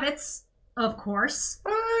dead rabbits, of course.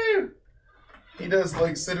 He does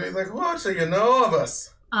sit he's like, what do you know of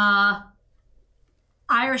us?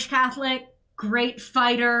 Irish Catholic, great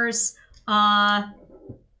fighters,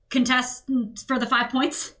 contestants for the 5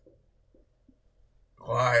 points.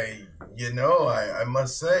 Why, I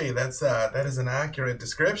must say that is an accurate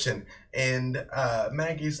description. And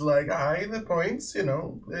Maggie's like, aye, the points,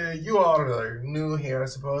 you all are new here, I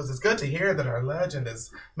suppose. It's good to hear that our legend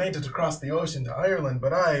has made it across the ocean to Ireland,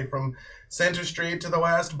 but aye, from Centre Street to the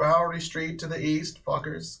west, Bowery Street to the east,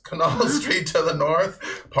 fuckers, Canal Street to the north,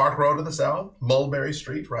 Park Road to the south, Mulberry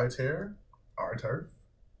Street right here, our turf.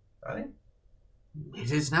 Aye?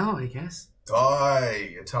 It is now, I guess.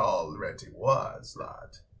 Aye, it already was,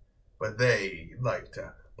 lad. But they like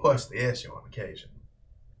to push the issue on occasion.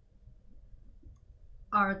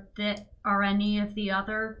 Are any of the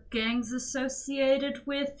other gangs associated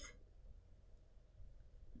with?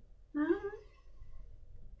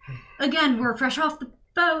 Again, we're fresh off the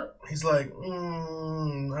boat. He's like,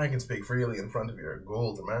 I can speak freely in front of your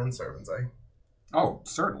ghouls and manservants, eh? Oh,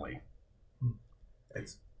 certainly.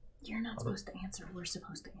 You're not supposed to answer. We're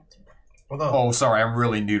supposed to answer that. Oh, sorry, I'm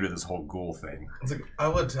really new to this whole ghoul thing. It's like, I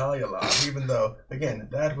would tell you, lad, even though, again,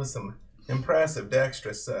 that was some impressive,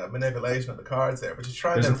 dexterous manipulation of the cards there, but you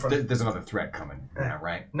tried There's another threat coming now,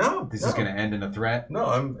 right? No. This is going to end in a threat? No,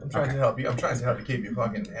 I'm trying to help you. I'm trying to help you keep your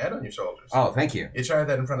fucking head on your shoulders. Oh, thank you. You tried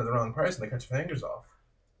that in front of the wrong person, they cut your fingers off.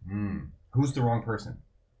 Who's the wrong person?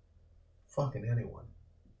 Fucking anyone.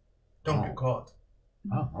 Don't get caught.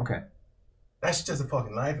 Oh, okay. That's just a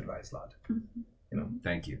fucking life advice, lad.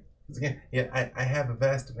 Thank you. Again, I have a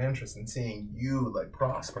vested interest in seeing you,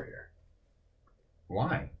 prosper here.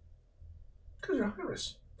 Why? Because you're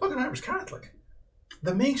Irish. Fucking Irish Catholic.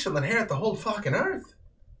 The meek shall inherit the whole fucking earth.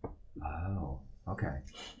 Oh, okay.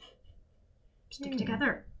 Stick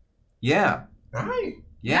together. Yeah. Aye.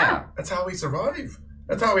 Yeah. That's how we survive.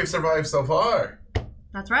 That's how we've survived so far.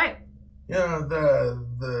 That's right.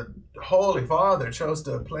 The Holy Father chose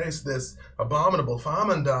to place this abominable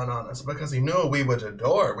famine down on us because he knew we would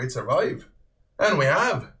endure, we'd survive. And we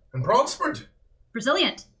have, and prospered.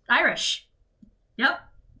 Resilient. Irish. Yep.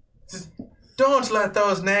 Don't let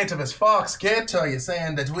those nativist fucks get to you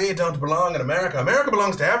saying that we don't belong in America. America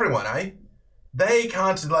belongs to everyone, eh? They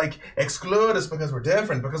can't, exclude us because we're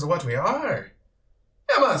different, because of what we are.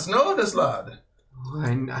 You must know this, lad.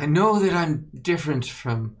 I know that I'm different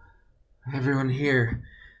from everyone here,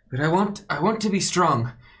 but I want to be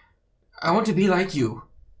strong. I want to be like you.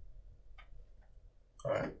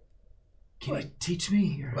 All right. Can you teach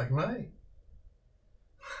me? Or? Like me?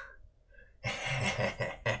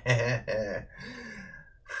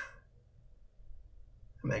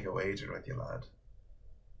 Make a wager with you, lad.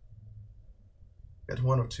 Get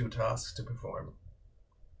one of two tasks to perform.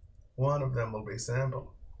 One of them will be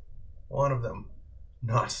simple. One of them,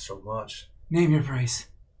 not so much. Name your price.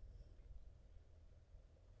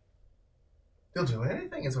 You'll do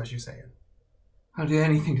anything, is what you're saying. I'll do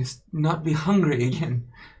anything to not be hungry again.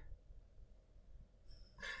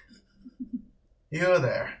 You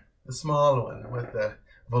there, the small one with the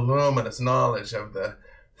voluminous knowledge of the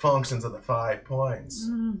functions of the 5 points.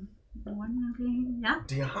 Yeah.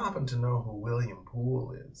 Do you happen to know who William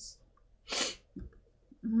Poole is? Is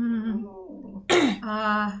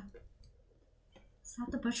that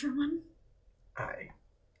the butcher one? Aye.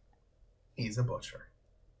 He's a butcher.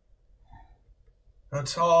 A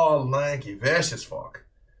tall, lanky, vicious fuck.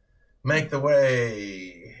 Make the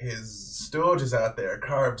way his stooges out there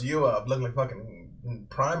carved you up look like fucking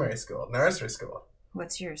primary school, nursery school.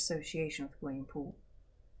 What's your association with William Poole?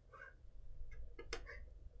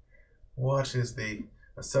 What is the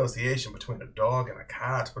association between a dog and a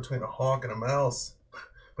cat, between a hawk and a mouse,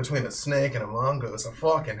 between a snake and a mongoose? I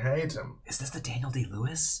fucking hate him. Is this the Daniel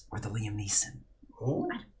Day-Lewis or the Liam Neeson? Who?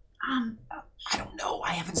 I don't know.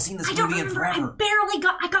 I haven't seen this I don't movie in remember.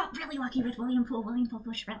 forever. I got really lucky with William Poole.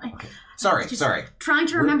 Bush, really. Okay. Sorry. Trying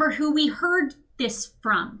to remember who we heard this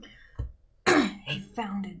from. He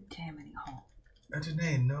founded Tammany Hall. I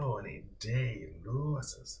didn't know any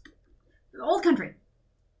Day-Lewises. Old country.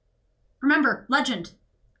 Remember, legend.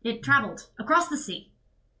 It traveled across the sea.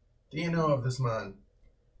 Do you know of this man?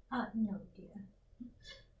 No, dear.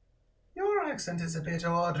 Your accent is a bit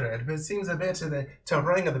odd, Red, but it seems a bit to the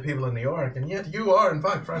ring of the people in New York, and yet you are, in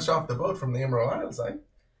fact, fresh off the boat from the Emerald Isles, eh?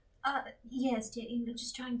 Yes, dear,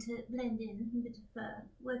 just trying to blend in, a bit of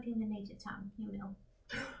working the native tongue,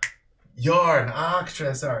 You're an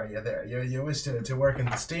actress, are you, there? You wish to work in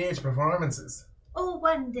the stage performances? Oh,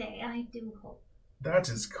 one day, I do hope. That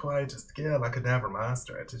is quite a skill. I could never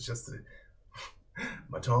master it. It's just...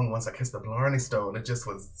 my tongue, once I kissed the Blarney Stone, it just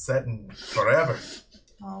was setting forever.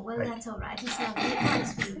 Oh, well, that's all right. It's lovely. It's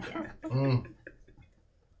nice to meet you.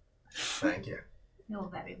 Thank you. You're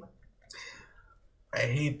very welcome. I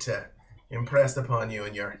hate to impress upon you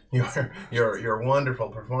and your wonderful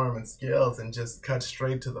performance skills and just cut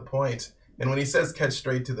straight to the point. And when he says cut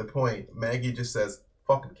straight to the point, Maggie just says,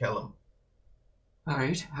 fucking kill him.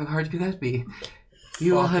 Alright, how hard could that be?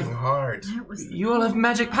 You all Fucking have hard. You all have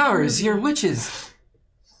magic powers. You're witches.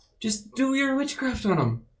 Just do your witchcraft on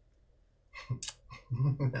them.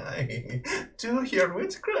 Aye. Do your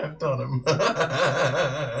witchcraft on him.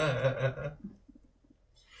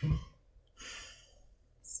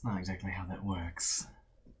 It's not exactly how that works.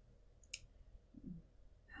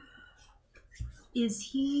 Is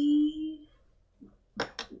he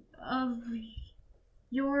of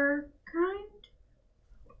your kind?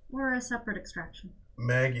 Or a separate extraction?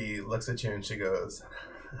 Maggie looks at you and she goes,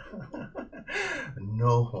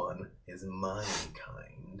 no one is my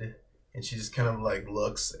kind. And she just kind of like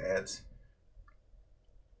looks at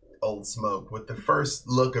Old Smoke with the first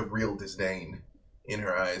look of real disdain in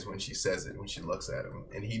her eyes when she says it, when she looks at him.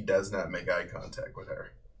 And he does not make eye contact with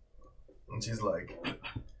her. And she's like,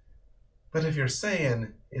 but if you're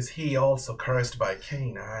saying, is he also cursed by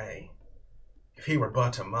Cain? Aye. If he were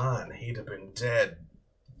but a man, he'd have been dead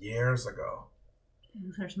years ago.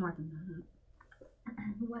 There's more than that.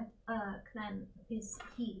 What clan is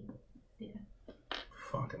he, dear?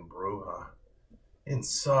 Fucking Bruja.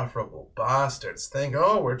 Insufferable bastards think,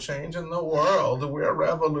 oh, we're changing the world. We're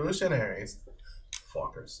revolutionaries.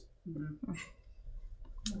 Fuckers. Mm-hmm.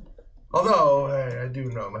 Although, I do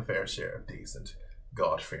know my fair share of decent,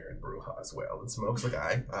 God-fearing Bruja as well. And Smoke's like,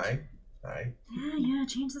 aye. Yeah,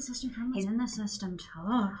 change the system from within the system.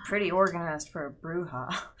 Oh. Pretty organized for a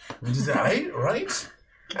Bruja. Aye, right?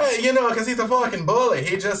 Hey, you know, because he's a fucking bully.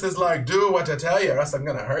 He just is like, do what I tell you or else I'm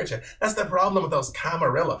going to hurt you. That's the problem with those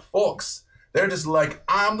Camarilla folks. They're just like,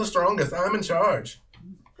 I'm the strongest. I'm in charge.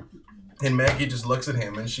 And Maggie just looks at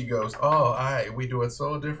him and she goes, oh, aye, we do it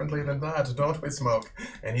so differently than that, don't we, Smoke?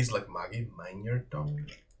 And he's like, Maggie, mind your tongue.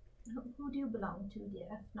 Who do you belong to,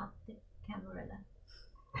 dear? Not the Camarilla.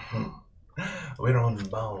 We're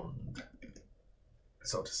unbound,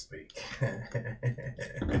 so to speak.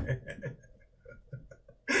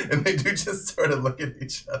 And they do just sort of look at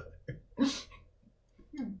each other.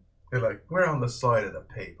 They're like, we're on the side of the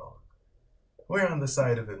people. We're on the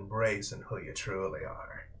side of embracing who you truly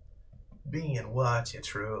are. Being what you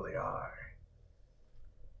truly are.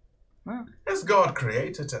 Well, As God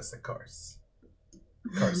created us, of course.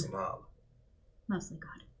 Curse and all. Mostly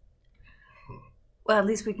God. well, at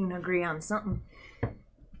least we can agree on something.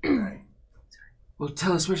 Right. Well,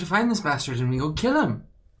 tell us where to find this bastard and we go kill him.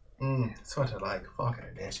 That's what I like. Fucking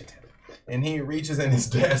initiative. And he reaches in his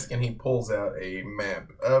desk and he pulls out a map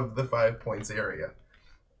of the 5 Points area.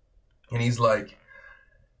 And he's like,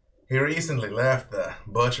 he recently left the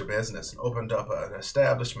butcher business and opened up an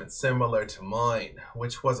establishment similar to mine,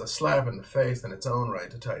 which was a slap in the face in its own right,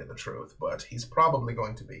 to tell you the truth. But he's probably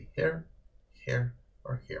going to be here, here,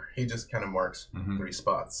 or here. He just kind of marks 3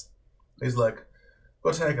 spots. He's like,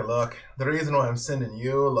 go take a look. The reason why I'm sending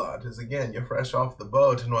you a lot is, again, you're fresh off the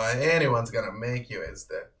boat, and why anyone's going to make you is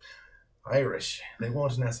the Irish. They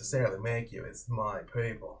won't necessarily make you as my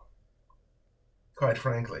people. Quite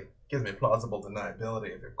frankly, gives me plausible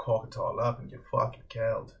deniability if you cock it all up and get fucking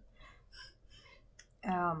killed.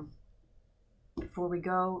 Before we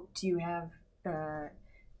go, do you have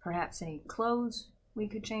perhaps any clothes we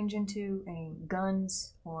could change into? Any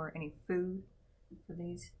guns or any food for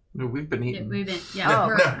these? No, we've been eating. We've been, Oh.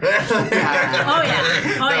 we're, Oh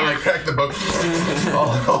yeah. Like, crack the book.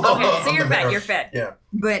 Okay, so you're fed. You're fed. Yeah.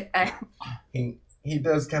 But He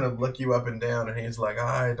does kind of look you up and down, and he's like,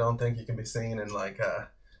 I don't think you can be seen in like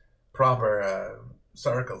proper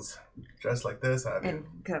circles dressed like this, have you? and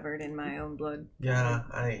covered in my own blood. Yeah,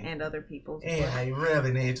 And other people's. I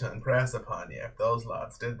really need to impress upon you if those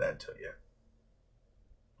lots did that to you.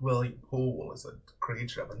 Willie Poole is a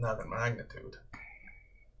creature of another magnitude.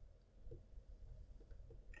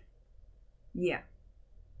 Yeah.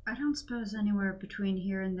 I don't suppose anywhere between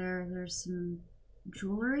here and there's some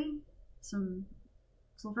jewelry? Some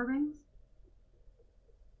silver rings?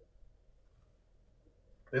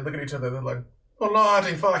 They look at each other, they're like, oh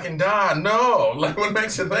lordy fucking da, no! Like, what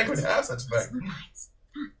makes you think we have such a thing? Silver mines.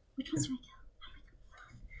 Which ones do we kill?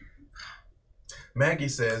 Maggie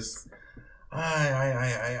says, Alright,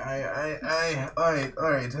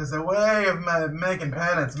 as a way of making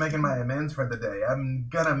penance, making my amends for the day, I'm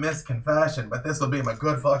gonna miss confession, but this will be my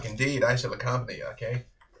good fucking deed. I shall accompany you, okay?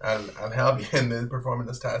 I'll help you in performing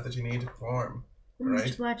this task that you need to perform. Right?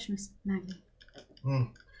 Much obliged, Miss Maggie.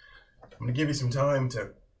 I'm gonna give you some time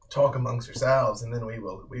to talk amongst yourselves, and then we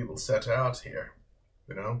will set out here.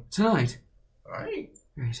 You know? Tonight. Alright.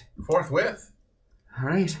 Right. Forthwith. All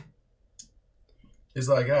right. He's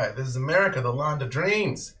like, this is America, the land of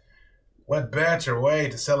dreams. what better way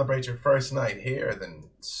to celebrate your first night here than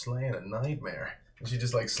slaying a nightmare? And she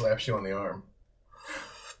just like slaps you on the arm.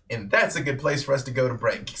 And that's a good place for us to go to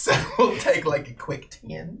break. So we'll take like a quick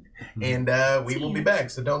 10, and we will be back.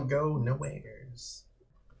 So don't go nowheres.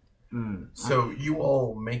 So you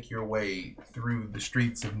all make your way through the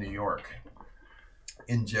streets of New York.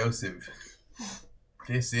 And Joseph,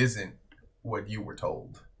 this isn't what you were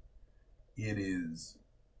told. It is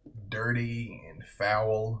dirty and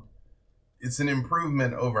foul. It's an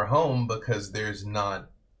improvement over home because there's not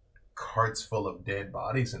carts full of dead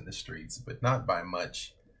bodies in the streets, but not by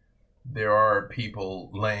much. There are people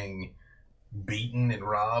laying beaten and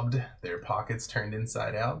robbed, their pockets turned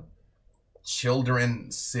inside out. Children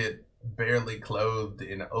sit barely clothed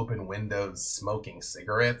in open windows smoking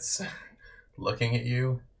cigarettes, looking at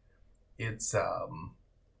you. It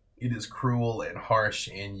is cruel and harsh,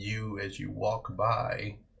 and you, as you walk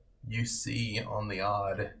by, you see on the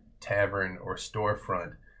odd tavern or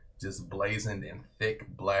storefront just blazoned in thick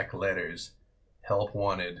black letters, help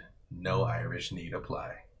wanted, no Irish need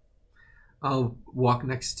apply. I'll walk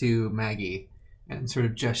next to Maggie and sort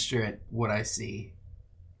of gesture at what I see.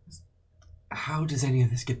 How does any of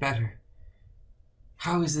this get better?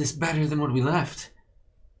 How is this better than what we left?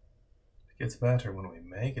 It gets better when we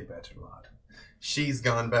make it better, lad. She's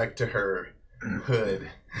gone back to her hood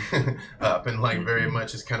up and like very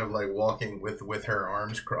much is kind of like walking with her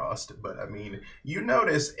arms crossed. But I mean, you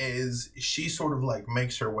notice as she sort of like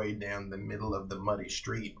makes her way down the middle of the muddy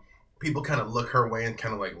street, people kind of look her way and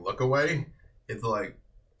kind of like look away. It's like,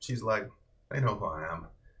 she's like, they know who I am.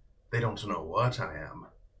 They don't know what I am,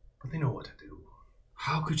 but they know what to do.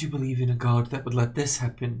 How could you believe in a god that would let this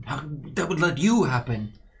happen? That would let you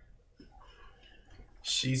happen?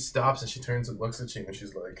 She stops and she turns and looks at you and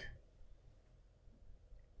she's like,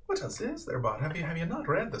 what else is there, bot? Have you not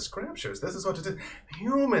read the scriptures? This is what it is.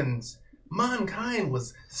 Humans, mankind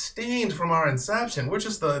was stained from our inception. We're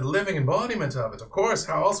just the living embodiment of it. Of course,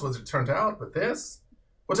 how else was it turned out but this?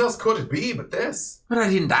 What else could it be but this? But I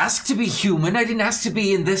didn't ask to be human. I didn't ask to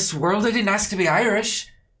be in this world. I didn't ask to be Irish.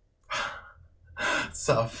 It's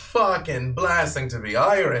a fucking blessing to be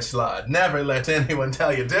Irish, lad. Never let anyone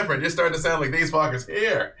tell you different. You're starting to sound like these fuckers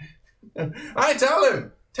here. I tell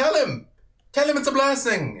him it's a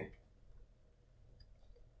blessing.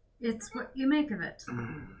 It's what you make of it.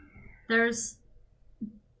 There's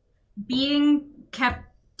being kept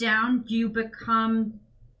down, you become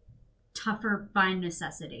tougher by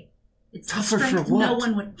necessity. It's tougher strength for what? No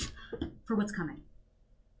one would for what's coming.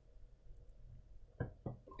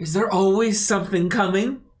 Is there always something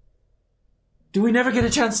coming? Do we never get a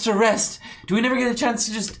chance to rest? Do we never get a chance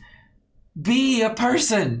to just be a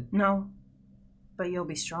person? No, but you'll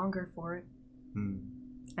be stronger for it.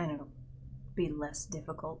 And it'll be less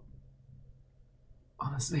difficult.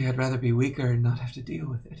 Honestly, I'd rather be weaker and not have to deal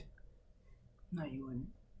with it. No, you wouldn't.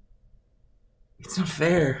 It's not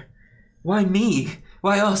fair. Why me?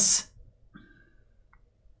 Why us?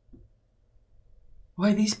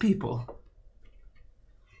 Why these people?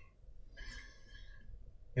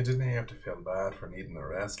 You didn't have to feel bad for needing a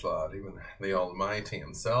rest, lad. Even the Almighty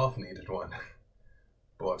himself needed one.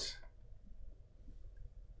 But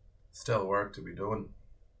still work to be doing.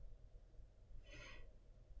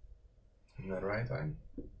 Isn't that right, Anne?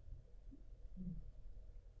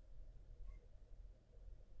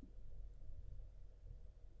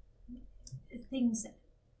 Things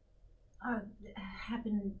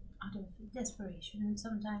happen out of desperation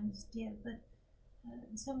sometimes, dear, but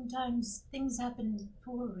sometimes things happen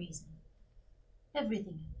for a reason.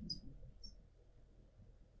 Everything happens for a reason.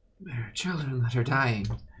 There are children that are dying,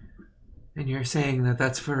 and you're saying that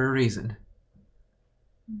that's for a reason.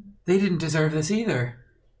 They didn't deserve this either.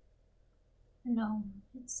 No,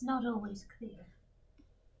 it's not always clear.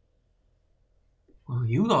 Well,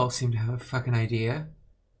 you all seem to have a fucking idea.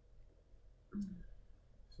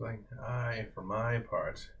 It's like, I, for my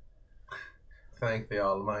part, thank the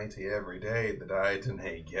Almighty every day that I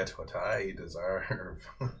didn't get what I deserve.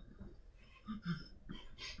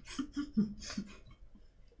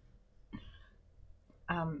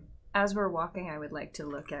 As we're walking, I would like to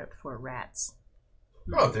look out for rats.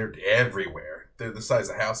 Oh, they're everywhere. They're the size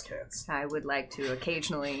of house cats. I would like to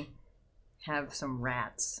occasionally have some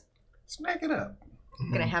rats. Smack it up.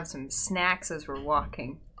 I'm gonna have some snacks as we're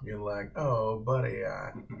walking. You're like, oh, buddy,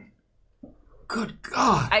 Good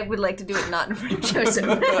God! I would like to do it not in front of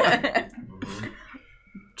Joseph.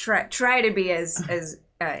 Try to be as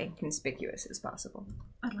conspicuous as possible.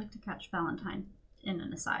 I'd like to catch Valentine in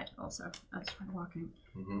an aside also as we're walking.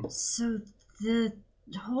 Mm-hmm. So the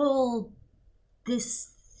whole this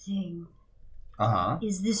thing, Uh-huh.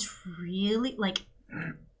 is this really like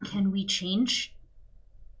Can we change?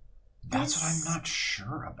 That's what I'm this? not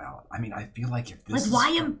sure about. I mean, I feel like if this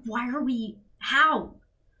Like, is why are we? How?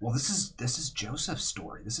 well, this is Joseph's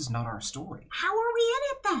story. This is not our story. How are we in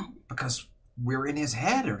it then? Because we're in his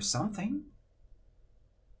head or something.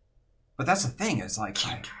 But that's the thing, is like,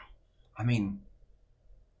 I mean,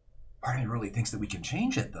 part of me really thinks that we can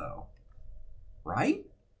change it, though. Right?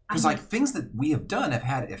 Because, like, things that we have done have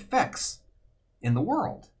had effects in the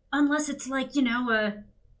world. Unless it's like, you know,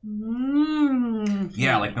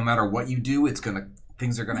 Yeah, like, no matter what you do,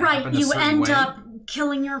 things are gonna happen right, a you certain end way. up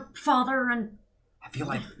killing your father and... I feel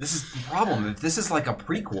like this is the problem. If this is like a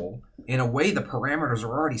prequel, in a way, the parameters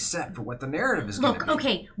are already set for what the narrative is going to Look, be.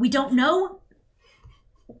 okay, we don't know.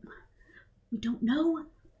 We don't know,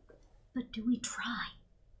 but do we try?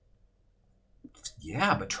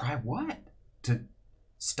 Yeah, but try what? To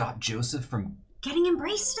stop Joseph from... Getting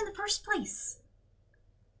embraced in the first place.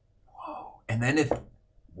 Whoa. And then if...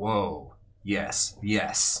 Whoa. Yes.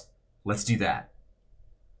 Let's do that.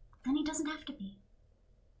 Then he doesn't have to be.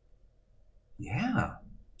 Yeah.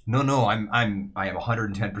 No, I am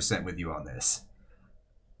 110% with you on this.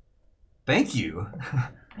 Thank you.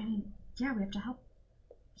 I mean, yeah, we have to help.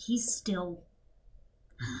 He's still...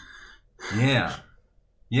 Yeah.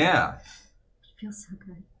 It feels so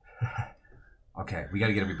good. Okay, we got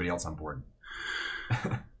to get everybody else on board.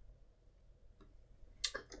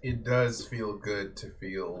 It does feel good to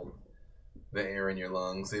feel the air in your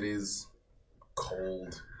lungs. It is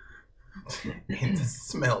cold. It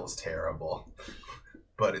smells terrible,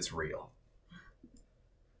 but it's real.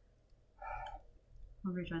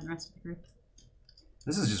 I'll rejoin the rest of the group.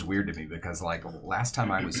 This is just weird to me because, like, last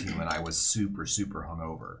time I was human, I was super, super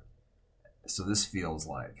hungover. So this feels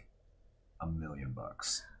like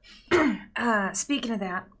 $1,000,000. Speaking of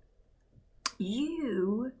that,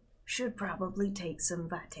 you should probably take some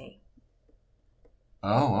vitae.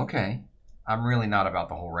 Oh, okay. I'm really not about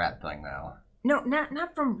the whole rat thing now. No,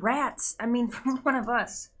 not from rats. I mean, from one of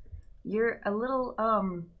us. You're a little,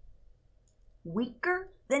 weaker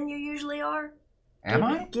than you usually are. Am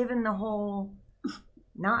I? Given the whole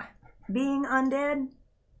not being undead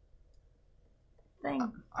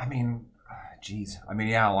thing. I mean, geez. I mean,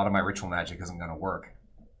 yeah, a lot of my ritual magic isn't going to work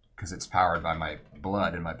because it's powered by my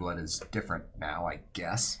blood, and my blood is different now, I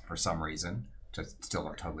guess, for some reason, which I still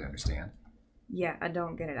don't totally understand. Yeah, I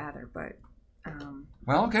don't get it either, but,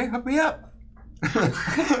 Well, okay, hook me up.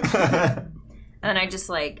 And I just,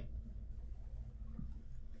 like,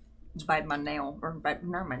 bite my nail, or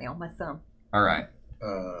not my nail, my thumb. All right.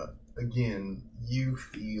 Again, you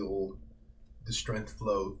feel the strength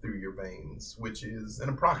flow through your veins, which is an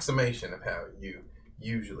approximation of how you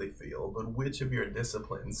usually feel. But which of your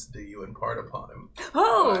disciplines do you impart upon him?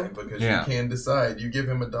 Oh! Because Yeah. you can decide. You give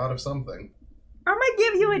him a dot of something. I'm gonna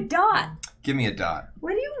give you a dot. Give me a dot.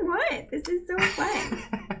 What do you want? This is so fun.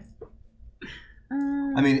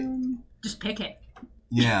 I mean... Just pick it.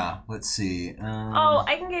 Yeah, let's see. Oh,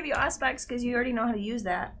 I can give you aspects because you already know how to use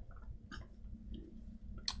that.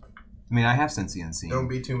 I mean, I have Sensi Unseen. Don't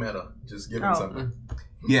be too meta. Just give him something.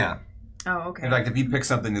 Yeah. Oh, okay. In fact, if you pick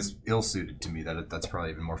something that's ill-suited to me, that's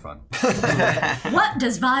probably even more fun. What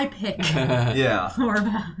does Vi pick? Yeah. For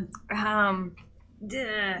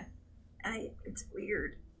it's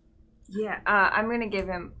weird. Yeah, I'm gonna give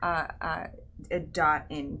him a dot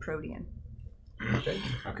in Protean. Okay.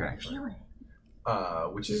 Okay. feel it.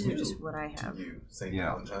 Which These is are new just what I have. to you, St.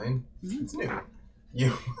 Yeah. Valentine. It's new.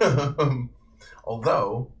 You,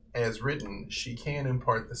 although, as written, she can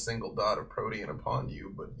impart the single dot of Protean upon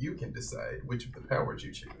you, but you can decide which of the powers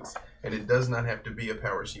you choose. And it does not have to be a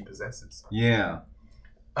power she possesses. Yeah.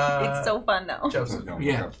 It's so fun though. Joseph,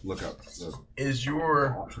 Yeah. Look up. is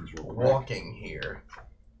your Options real quick. walking here,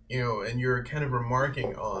 and you're kind of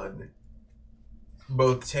remarking on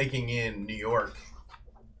both taking in New York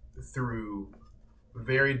through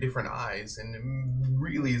very different eyes in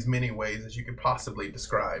really as many ways as you could possibly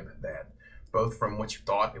describe that, both from what you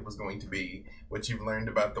thought it was going to be, what you've learned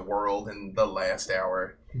about the world in the last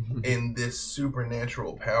hour, and this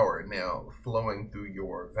supernatural power now flowing through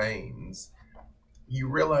your veins. You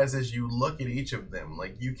realize as you look at each of them,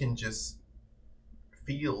 like you can just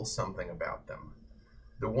feel something about them.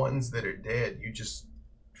 The ones that are dead, you just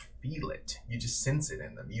feel it. You just sense it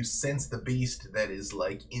in them. You sense the beast that is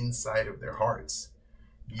like inside of their hearts.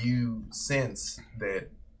 You sense that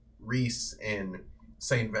Reese and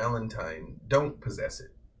St. Valentine don't possess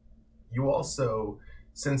it. You also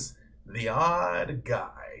sense the odd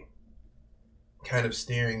guy kind of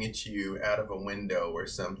staring at you out of a window or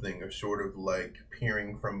something, or sort of like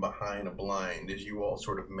peering from behind a blind as you all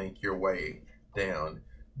sort of make your way down,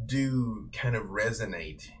 do kind of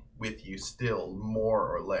resonate with you still,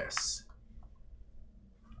 more or less.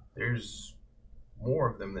 There's more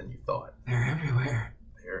of them than you thought. They're everywhere.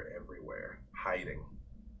 They're everywhere, hiding.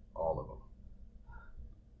 All of them.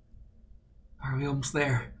 Are we almost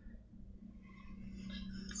there?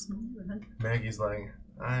 Maggie's like,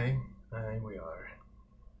 aye, we are.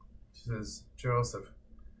 She says, Joseph,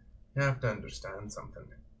 you have to understand something.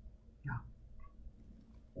 Yeah.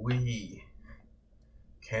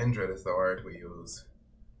 Kindred is the word we use.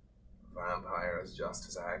 Vampire is just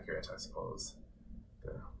as accurate, I suppose.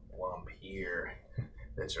 The vampire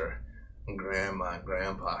that your grandma and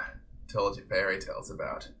grandpa told you fairy tales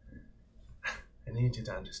about. I need you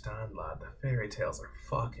to understand, lad, the fairy tales are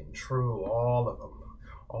fucking true. All of them.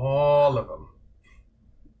 All of them.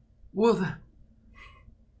 Well,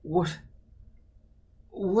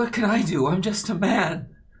 what can I do? I'm just a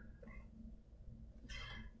man.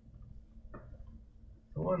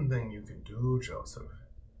 The one thing you can do, Joseph,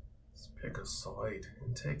 is pick a side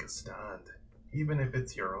and take a stand, even if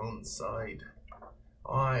it's your own side.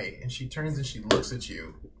 Aye, and she turns and she looks at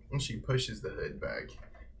you, and she pushes the hood back,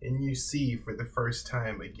 and you see for the first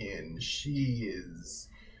time again, she is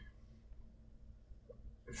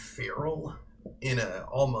feral in a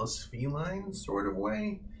almost feline sort of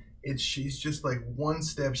way. She's just like one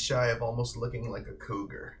step shy of almost looking like a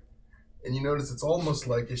cougar. And you notice it's almost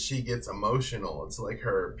like as she gets emotional, it's like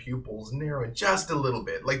her pupils narrow just a little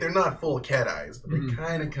bit. Like they're not full cat eyes, but they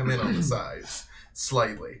kind of come in on the sides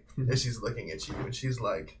slightly as she's looking at you. And she's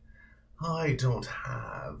like, I don't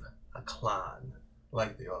have a clan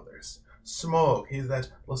like the others. Smoke, he's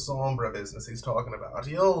that La Sombra business he's talking about.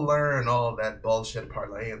 You'll learn all that bullshit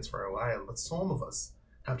parlance for a while, but some of us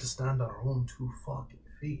have to stand on our own 2 fucking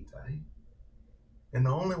feet, eh? And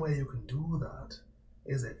the only way you can do that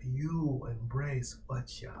is if you embrace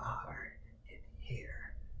what you are in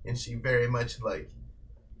here. And she very much like,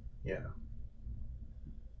 yeah.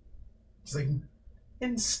 She's like,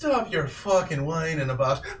 and stop your fucking whining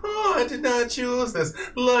about, oh, I did not choose this.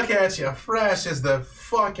 Look at you, fresh as the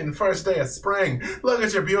fucking first day of spring. Look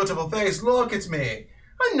at your beautiful face. Look at me.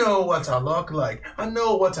 I know what I look like. I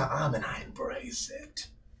know what I am, and I embrace it.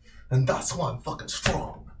 And that's why I'm fucking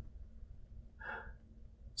strong.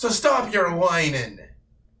 So stop your whining.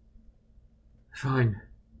 Fine.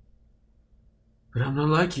 But I'm not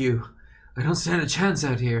like you. I don't stand a chance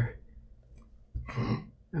out here.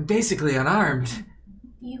 I'm basically unarmed.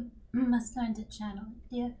 You must learn to channel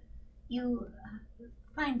it, dear. You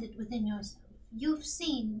find it within yourself. You've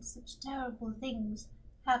seen such terrible things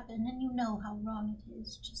happen, and you know how wrong it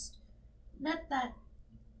is. Just let that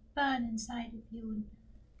burn inside of you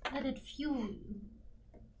and let it fuel you.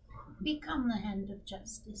 Become the hand of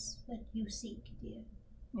justice that you seek, dear.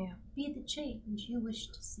 Yeah. Be the change you wish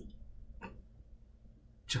to see.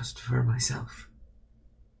 Just for myself.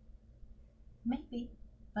 Maybe,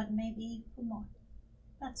 but maybe for more.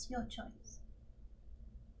 That's your choice.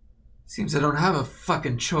 Seems I don't have a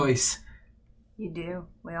fucking choice. You do.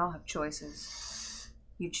 We all have choices.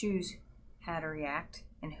 You choose how to react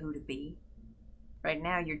and who to be. Right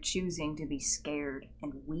now, you're choosing to be scared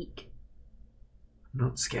and weak. I'm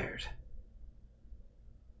not scared.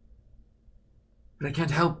 But I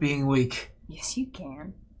can't help being weak. Yes, you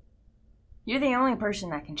can. You're the only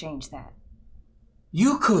person that can change that.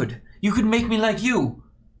 You could. You could make me like you.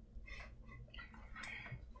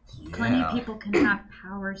 Plenty of people can have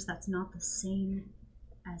powers. That's not the same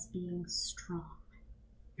as being strong.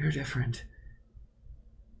 You're different.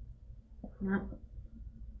 No.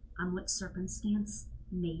 I'm what circumstance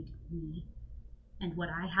made me, and what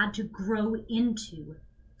I had to grow into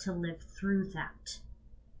to live through that.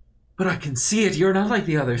 But I can see it. You're not like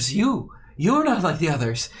the others. You're not like the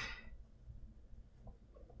others.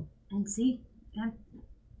 And see,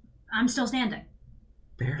 I'm still standing.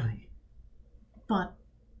 Barely. But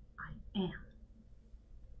I am.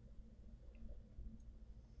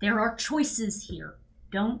 There are choices here.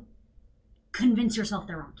 Don't convince yourself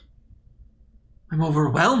there aren't. I'm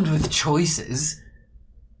overwhelmed with choices.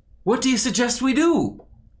 What do you suggest we do?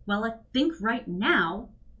 Well, I think right now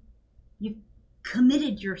you've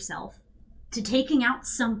committed yourself to taking out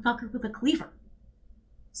some fucker with a cleaver.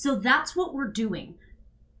 So that's what we're doing.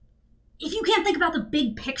 If you can't think about the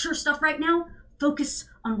big picture stuff right now, focus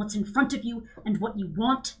on what's in front of you and what you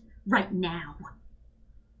want right now.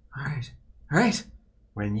 All right.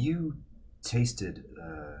 When you tasted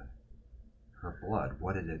her blood,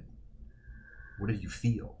 what did you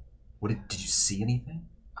feel? Did you see anything?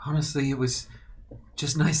 Honestly, it was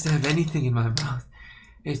just nice to have anything in my mouth.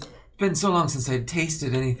 It's been so long since I'd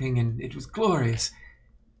tasted anything, and it was glorious.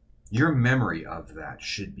 Your memory of that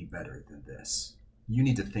should be better than this. You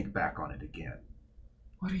need to think back on it again.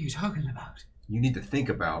 What are you talking about? You need to think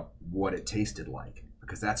about what it tasted like,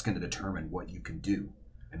 because that's going to determine what you can do.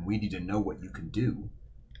 And we need to know what you can do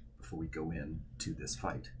before we go into this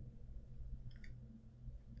fight.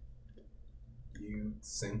 You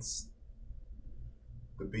sense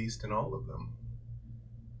the beast in all of them.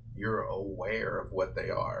 You're aware of what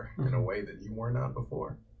they are in a way that you were not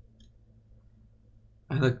before.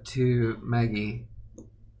 I look to Maggie.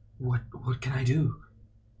 What can I do?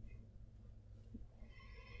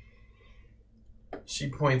 She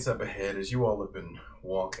points up ahead as you all have been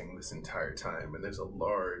walking this entire time, and there's a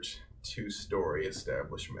large 2-story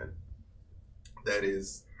establishment that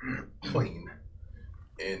is clean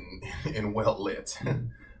and well lit.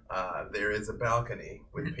 There is a balcony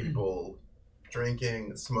with people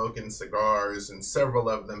drinking, smoking cigars, and several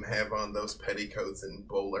of them have on those petticoats and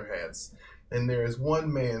bowler hats. And there is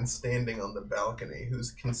one man standing on the balcony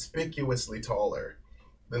who's conspicuously taller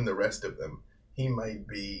than the rest of them. He might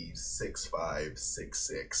be 6'5",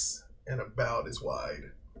 6'6", and about as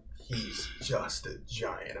wide. He's just a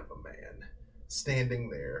giant of a man, standing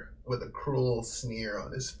there with a cruel sneer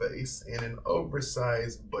on his face and an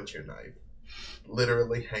oversized butcher knife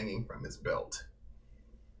literally hanging from his belt.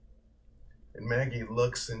 And Maggie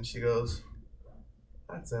looks and she goes,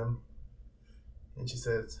 "That's him." And she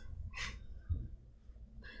says,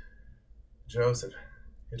 "Joseph,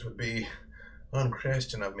 it would be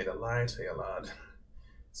unchristian of me to lie to you, lad.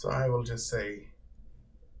 So I will just say,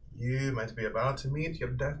 you might be about to meet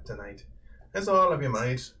your death tonight, as all of you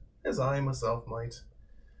might, as I myself might.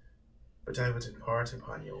 But I would impart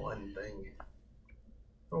upon you one thing.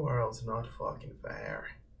 The world's not fucking fair.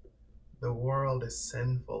 The world is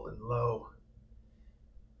sinful and low.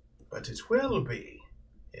 But it will be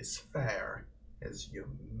as fair as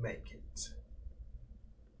you make it."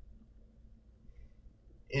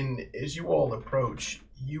 And as you all approach,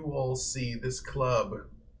 you all see this club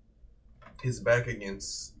is back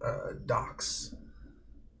against docks,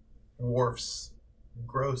 wharfs,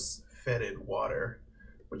 gross, fetid water.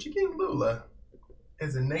 Which again, Lula,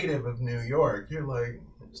 as a native of New York, you're like,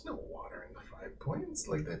 there's no water in the Five Points.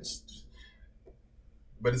 Like, that's...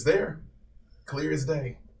 But it's there, clear as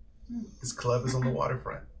day. This club is on the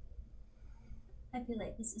waterfront. I feel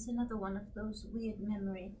like this is another one of those weird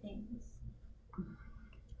memory things.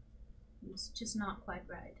 It's just not quite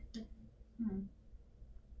right. But,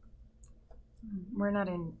 We're not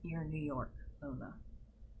in your New York, Lola.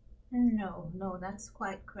 No, that's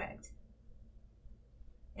quite correct.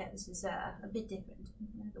 Yeah, this is a bit different.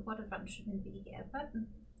 The waterfront shouldn't be here, but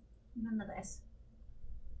nonetheless.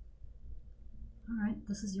 Alright,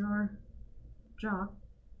 this is your job.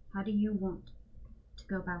 How do you want to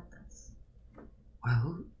go about this?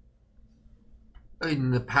 Well,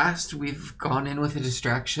 in the past, we've gone in with a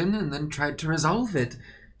distraction and then tried to resolve it,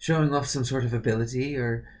 showing off some sort of ability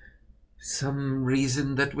or some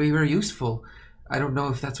reason that we were useful. I don't know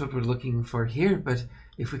if that's what we're looking for here, but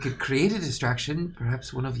if we could create a distraction,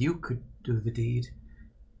 perhaps one of you could do the deed,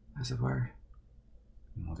 as it were.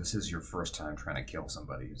 Well, this is your first time trying to kill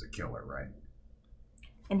somebody who's a killer, right?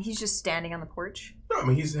 And he's just standing on the porch? No, I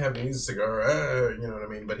mean, he's having a cigar, you know what I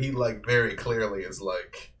mean? But he, like, very clearly is,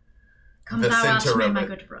 like, Come thou out to me, my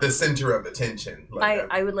good brother. the center of attention. Like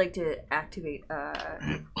I would like to activate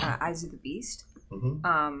Eyes of the Beast.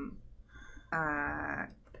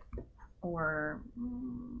 Or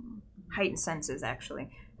heightened senses,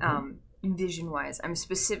 actually. Vision-wise, I'm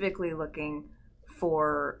specifically looking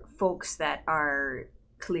for folks that are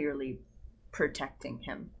clearly protecting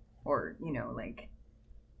him, or like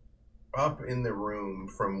up in the room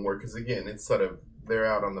from where, because again, it's sort of, they're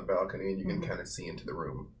out on the balcony and you can kind of see into the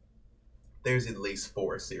room. There's at least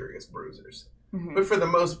 4 serious bruisers. But for the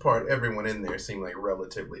most part, everyone in there seem like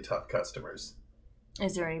relatively tough customers.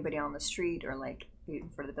 Is there anybody on the street or like in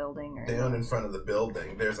front of the building? Or down in front of the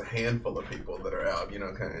building, there's a handful of people that are out,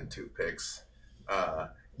 kind of toothpicks.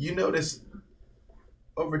 You notice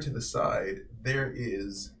over to the side, there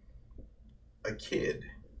is a kid.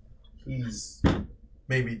 He's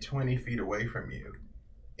maybe 20 feet away from you,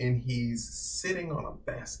 and he's sitting on a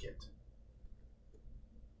basket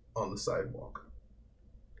on the sidewalk.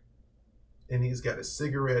 And he's got a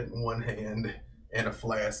cigarette in one hand and a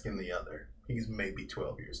flask in the other. He's maybe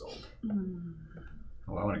 12 years old.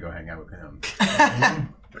 Well, I want to go hang out with him.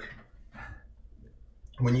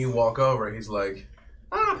 When you walk over, he's like,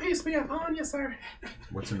 peace be upon you, sir.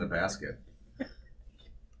 What's in the basket? Are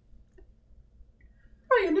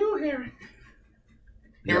you new here?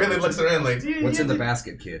 He really looks around like, what's in the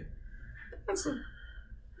basket, kid? It's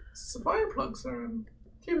a fire plug, sir. I'm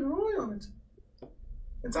keeping an eye on it.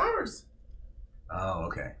 It's ours. Oh,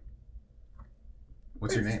 okay.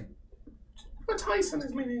 What's your name? Tyson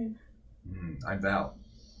is my name. I'm Val.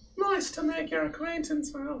 Nice to make your acquaintance,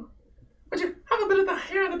 Val. Would you have a bit of the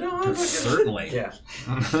hair of the dog? Certainly. Yeah.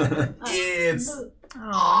 It's Oh,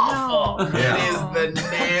 awful. no. Yeah. It is the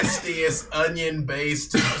nastiest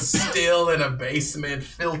onion-based still in a basement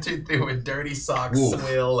filtered through a dirty sock Oof.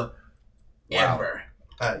 swill ever.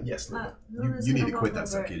 Yes, Luna. You need to quit that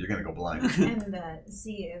stuff, kid. You're gonna go blind. And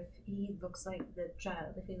see if he looks like the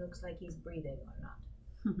child, if he looks like he's breathing or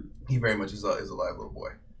not. He very much is a live little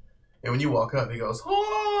boy. And when you walk up, he goes,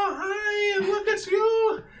 "Oh, hi, look at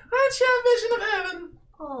you. Aren't you a vision of heaven?"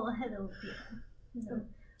 Oh, hello, dear. Hello.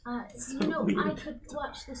 I could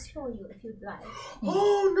watch this for you if you'd like.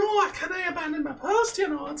 "Oh, no, can I abandon my post? You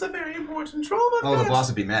know, it's a very important trauma. Oh, the boss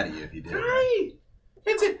would be mad at you if you did. Hi.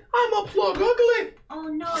 I'm a plug ugly." Oh,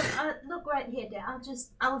 no, look right here, dear.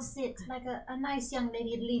 I'll sit like a nice young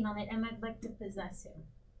lady would lean on it, and I'd like to possess him.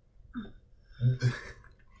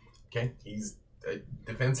 Okay, he's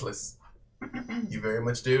defenseless. You very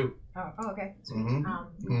much do. Oh, okay.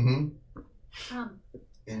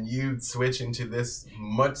 And you switch into this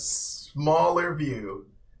much smaller view,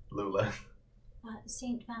 Lula.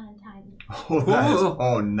 Saint Valentine,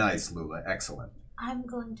 Oh, nice, Lula. Excellent. I'm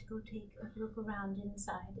going to go take a look around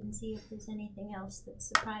inside and see if there's anything else that's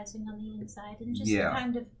surprising on the inside, and just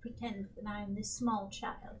kind of pretend that I'm this small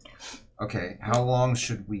child. Okay, how long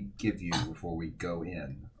should we give you before we go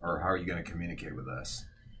in? Or how are you going to communicate with us?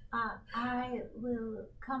 I will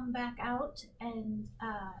come back out and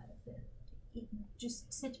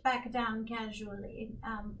just sit back down casually.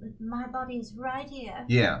 My body's right here.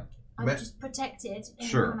 Yeah. I'm just protected, and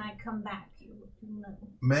Sure. when I come back, you'll know.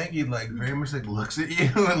 Maggie very much looks at you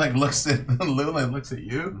and looks at Lula and looks at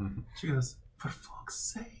you. Mm-hmm. She goes, "For fuck's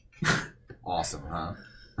sake." Awesome, huh?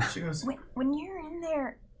 She goes, When you're in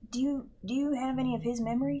there, do you have any of his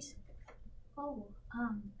memories? Oh,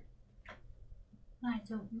 I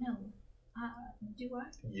don't know. Do I?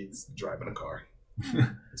 "It's driving a car."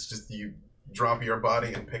 It's just you drop your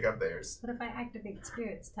body and pick up theirs. What if I activate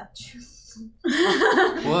Spirit's Touch?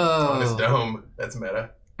 Whoa. On his dome. That's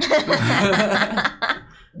meta.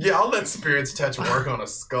 Yeah, I'll let Spirit's Touch work on a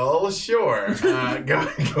skull. Sure. Go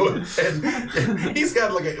ahead. He's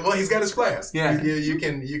got he's got his flask. Yeah. You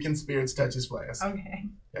can Spirit's Touch his flask. Okay.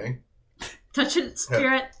 Okay. Touch it,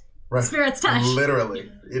 spirit. Right. Spirit's touch. Literally.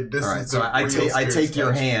 All right, so I take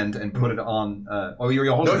your hand and put it on. You're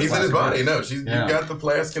holding. No, he's in his body. No, you Yeah. got the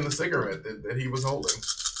flask and the cigarette that he was holding.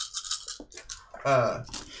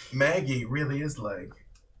 Maggie really is like,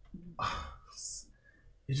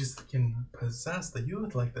 you just can possess the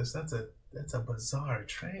youth like this. That's a bizarre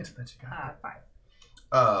trait that you got. 5.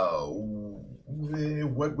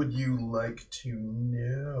 What would you like to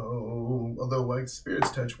know? Although, like,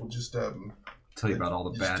 Spirit's Touch will just Tell you about all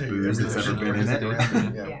the just bad tell you booze that's ever everything been in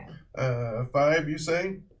around it. it. Yeah. 5, you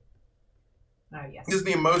say? Yes. Just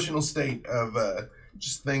the emotional state of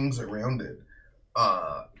just things around it.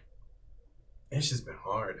 It's just been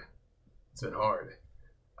hard. It's been hard.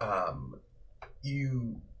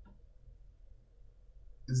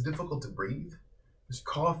 It's difficult to breathe. There's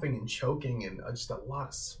coughing and choking and just a lot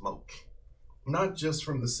of smoke. Not just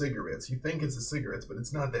from the cigarettes. You think it's the cigarettes, but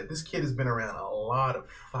it's not that. This kid has been around a lot of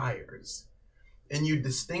fires. And you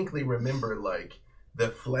distinctly remember, like, the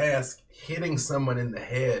flask hitting someone in the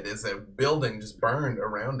head as a building just burned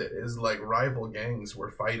around it. It's like rival gangs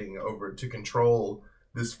were fighting over to control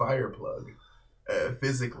this fire plug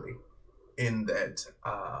physically. In that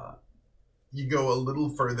you go a little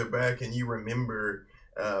further back and you remember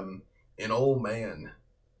an old man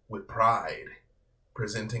with pride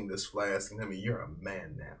presenting this flask and telling me, "You're a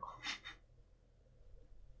man now."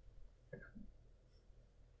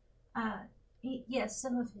 Yes,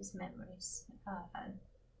 some of his memories,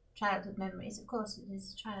 childhood memories. Of course, it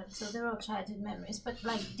is a child, so they're all childhood memories. But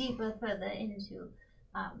like deeper, further into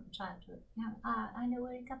childhood. Yeah, I know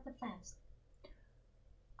where he got the flask.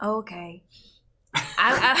 Okay.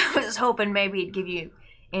 I was hoping maybe he'd give you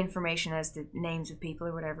information as to names of people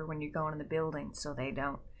or whatever when you're going in the building, so they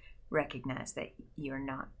don't recognize that you're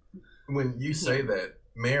not. When you say that,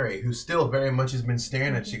 Mary, who still very much has been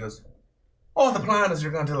staring at, she goes, "Oh, the plan is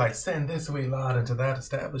you're going to like send this wee lad into that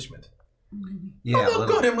establishment." Yeah. Oh, they'll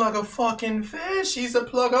gut him like a fucking fish. He's a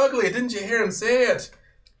plug ugly. Didn't you hear him say it?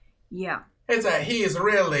 Yeah. It's that he is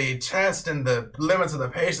really testing the limits of the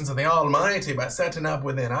patience of the Almighty by setting up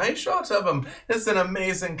within eyeshot of him. It's an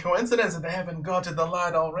amazing coincidence that they haven't gutted the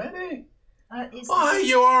lad already. Why,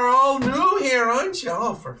 you are all new here, aren't you?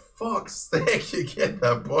 Oh, for fuck's sake, you get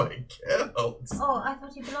that boy killed. Oh, I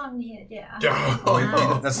thought he belonged here, yeah.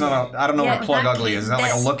 Oh, That's not. I don't know Yeah, what plug that ugly kid- is. Is that like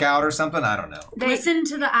a that's- lookout or something? I don't know. Listen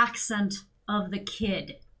to the accent of the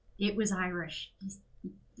kid. It was Irish.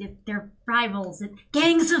 They're rivals.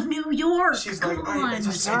 Gangs of New York. She's Come like, on.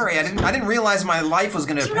 Sorry, I didn't realize my life was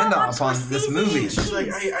going to Do you depend not watch upon this Scorsese? movie. She's like,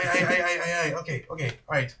 okay, all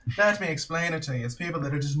right. Let me explain it to you. It's people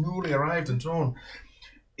that are just newly arrived in town.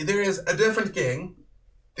 There is a different gang.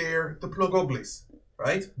 They're the Plug Uglies,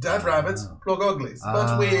 right? Dead rabbits, Plug Uglies.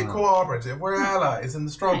 But we're cooperative. We're allies in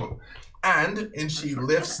the struggle. And she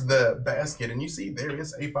lifts the basket, and you see there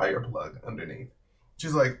is a fire plug underneath.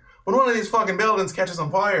 She's like, when one of these fucking buildings catches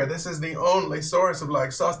on fire, this is the only source of,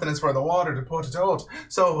 like, sustenance for the water to put it out.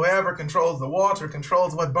 So whoever controls the water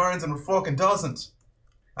controls what burns and what fucking doesn't.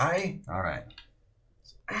 Aye? All right.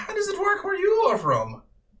 How does it work where you are from?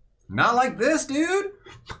 Not like this, dude.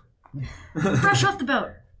 Fresh off the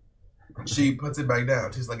boat. She puts it back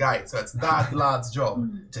down. She's like, alright, so it's that lad's job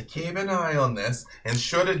to keep an eye on this, and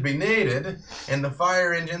should it be needed, and the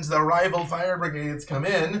fire engines, the rival fire brigades come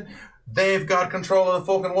in, they've got control of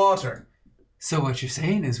the fucking water. So what you're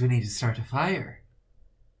saying is we need to start a fire.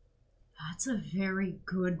 That's a very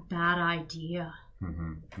good, bad idea.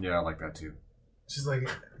 Mm-hmm. Yeah, I like that too. She's like,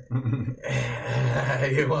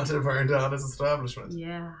 you want to burn down his establishment?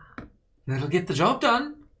 Yeah. That'll get the job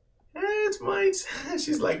done. It might.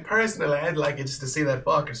 She's like, personally, I'd like it just to see that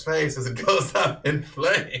fucker's face as it goes up in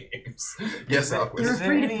flames. Yes, Alquist. Is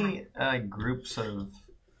there any groups of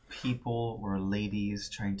people or ladies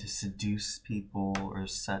trying to seduce people or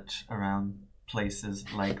such around places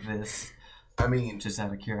like this? I mean, just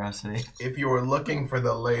out of curiosity. If you're looking for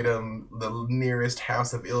the nearest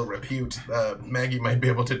house of ill repute, Maggie might be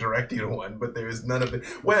able to direct you to one, but there's none of it.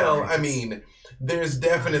 Well, I mean, there's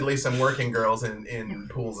definitely some working girls in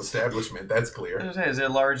Poole's establishment. That's clear. Is there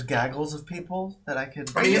large gaggles of people that I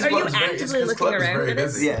could? Are you actively looking around for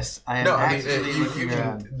this? Yes, I am. No, I mean, actively you looking can.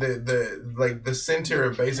 around. The center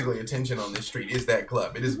of basically attention on this street is that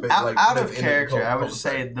club. It is Out of character. I would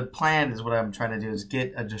say the plan is what I'm trying to do is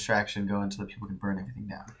get a distraction going so that people can burn everything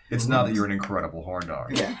down. It's not that you're an incredible horn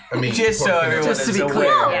dog. Yeah, I mean, just so everyone just to is be aware. clear.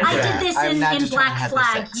 No, Yeah. I did this I'm not in just trying to Black have the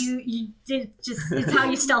Flag. sex. You just it's how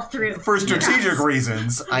you stealth through. For strategic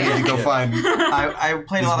reasons, I need to go find. I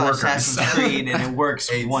played a These lot workers. of Assassin's Creed, and it works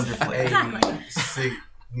wonderfully. A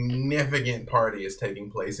significant party is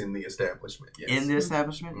taking place in the establishment. Yes. In the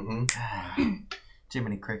establishment? Mm-hmm.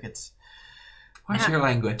 Jiminy Crickets. What's your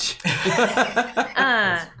language?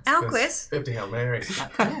 Alquist, 50 Hail Marys.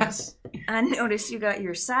 Yes. I noticed you got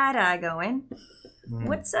your side eye going.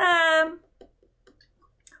 What's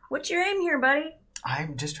your aim here, buddy?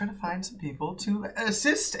 I'm just trying to find some people to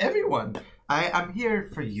assist everyone. I'm here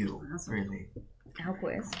for you, really.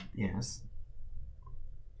 Alquist. Yes.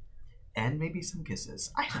 And maybe some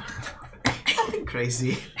kisses. I don't know. Nothing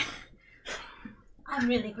crazy. I'm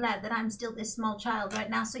really glad that I'm still this small child right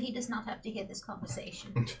now, so he does not have to hear this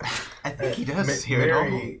conversation. I think he does hear it all.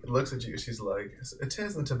 Mary looks at you. She's like, it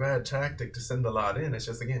isn't a bad tactic to send the lad in. It's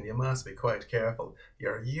just, again, you must be quite careful.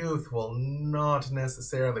 Your youth will not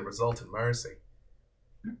necessarily result in mercy.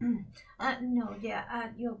 No, dear,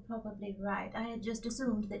 you're probably right. I had just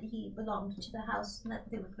assumed that he belonged to the house and that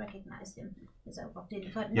they would recognize him as I walked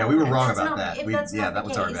in. But Yeah, no, we were if wrong that's about not- that. If We- that's yeah, not that the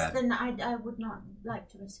was our case, bad. then I would not like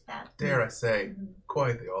to risk that. Dare I say,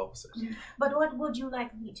 quite the opposite. But what would you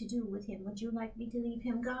like me to do with him? Would you like me to leave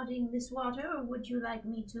him guarding this water, or would you like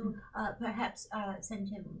me to perhaps send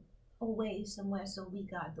him away somewhere so we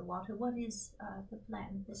guard the water? What is the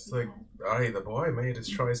plan that It's you like, have? the boy made his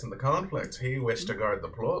choice in the conflict. He wished to guard the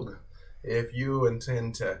plug. If you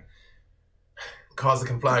intend to cause a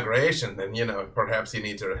conflagration, then, perhaps you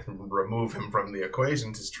need to remove him from the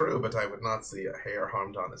equation. 'Tis true, but I would not see a hair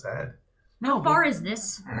harmed on his head. How far is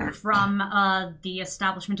this from the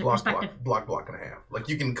establishment perspective? Block and a half. Like,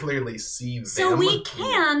 you can clearly see them. So we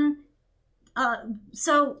can.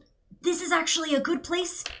 So this is actually a good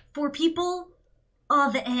place for people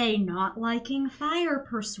of a not liking fire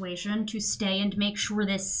persuasion to stay and make sure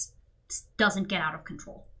this doesn't get out of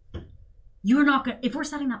control. You're not gonna. If we're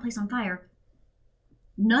setting that place on fire,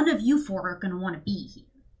 none of you four are gonna want to be here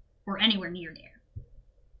or anywhere near there.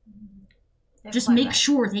 They're Just quite make right.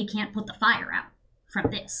 sure they can't put the fire out from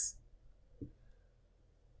this.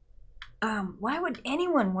 Why would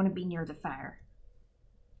anyone want to be near the fire?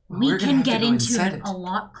 Well, We we're gonna can have to get go and into set it a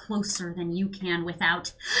lot closer than you can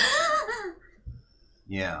without.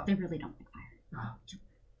 Yeah. They really don't like fire.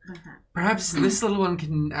 Like that. Perhaps this little one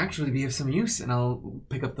can actually be of some use, and I'll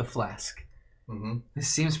pick up the flask. Mm-hmm. This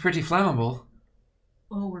seems pretty flammable.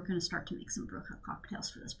 Oh, we're gonna start to make some brocha cocktails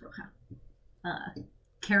for this brocha.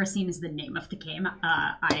 Kerosene is the name of the game.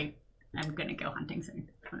 I'm gonna go hunting soon.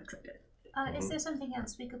 I'm excited. Is there something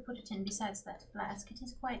else we could put it in besides that flask? It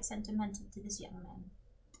is quite sentimental to this young man.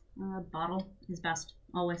 Bottle is best,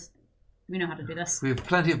 always. We know how to do this. We have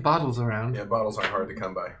plenty of bottles around. Yeah, bottles aren't hard to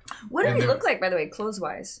come by. What do we look like, by the way,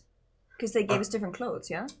 clothes-wise? Because they gave us different clothes,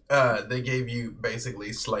 yeah? They gave you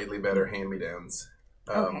basically slightly better hand-me-downs.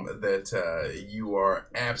 That you are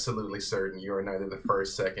absolutely certain you are neither the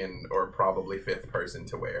first, second, or probably fifth person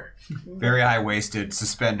to wear. Very high-waisted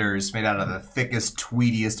suspenders made out of the thickest,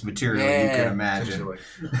 tweediest material you can imagine.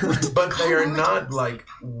 But they are not like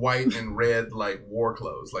white and red like war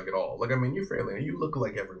clothes, like at all. Like, I mean, you look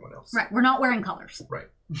like everyone else. Right, we're not wearing colors. Right.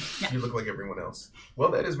 Yeah. You look like everyone else.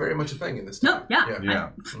 Well, that is very much a thing in this time. No, Yeah.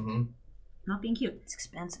 Mm-hmm. Not being cute. It's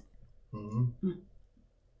expensive. Mm-hmm.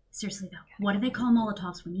 Seriously, though, what do they call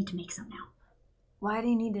Molotovs? We need to make some now. Why do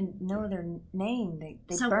you need to know their name? They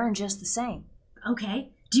burn just the same. Okay.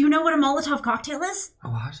 Do you know what a Molotov cocktail is? A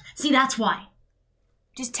what? See, that's why.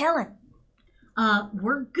 Just tell him.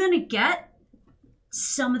 We're gonna get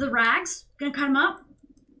some of the rags. Gonna cut them up.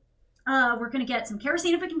 We're gonna get some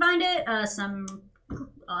kerosene if we can find it. Some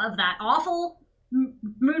of that awful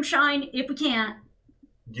moonshine if we can't.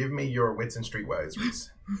 Give me your wits and streetwise.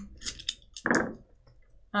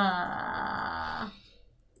 9.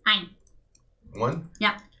 1?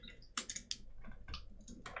 Yeah.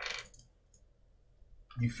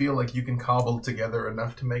 You feel like you can cobble together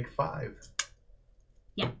enough to make 5.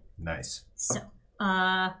 Yeah. Nice. So,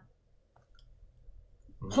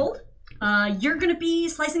 hold. You're gonna be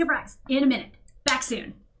slicing up rags in a minute. Back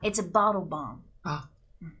soon. It's a bottle bomb. Oh,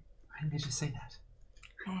 I didn't just say that.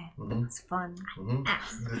 It's fun.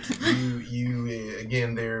 You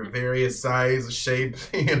again, they're various size,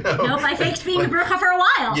 shapes, you know. Nope, I faked being a Brooka for a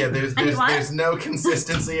while. Yeah, there's no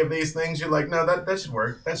consistency of these things. You're like, no, that should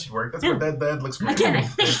work. That should work. That's what that looks good. Again, I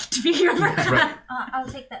faked being a Brooka. Right. I'll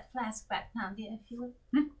take that flask back now, dear, if you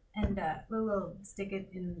would. And Lulu stick it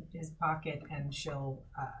in his pocket, and she'll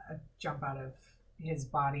jump out of his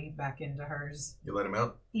body back into hers. You let him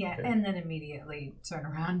out? Yeah, Okay. and then immediately turn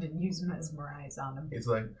around and use Mesmerize on him. He's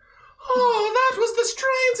like, oh, that was the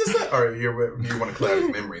strangest. Or you want to cloud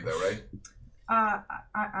his memory, though, right?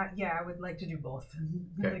 Yeah, I would like to do both.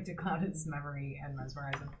 I'd Okay. like to cloud his memory and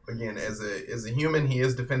mesmerize him. Again, as a human, he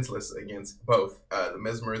is defenseless against both. The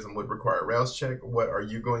mesmerism would require a rouse check. What are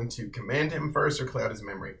you going to command him first, or cloud his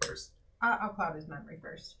memory first? I'll cloud his memory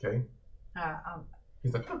first. Okay.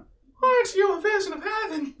 He's like, aren't you a vision of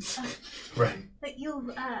heaven? Right. But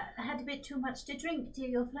you've had a bit too much to drink, dear.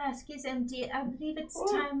 Your flask is empty. I believe it's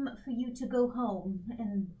time for you to go home.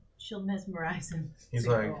 And she'll mesmerize him. He's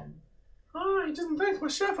like, I didn't think my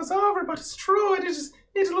chef was over, but it's true. I just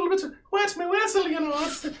need a little bit to wet my whistle, you know.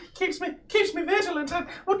 It keeps me vigilant.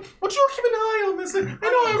 Would you keep an eye on this? I know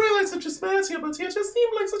I realize I just met you, but you just seem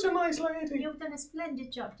like such a nice lady. You've done a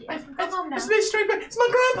splendid job, dear. Go home now. It's me straight back. It's my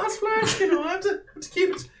grandpa's flask, you know. I have to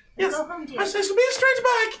keep it. Yes. Go home, dear. I shall be straight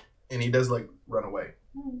back. And he does run away.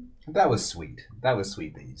 That was sweet. That was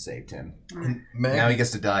sweet that you saved him. Now he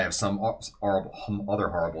gets to die of some other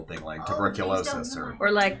horrible thing like tuberculosis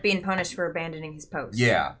or like being punished for abandoning his post.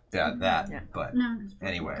 Yeah, that. Yeah. But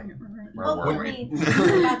anyway, we're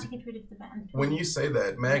about to get rid of the band. When you say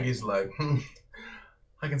that, Maggie's like,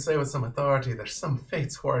 I can say with some authority there's some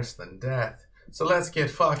fates worse than death. So let's get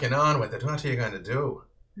fucking on with it. What are you going to do?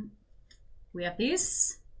 We have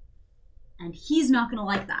these, and he's not going to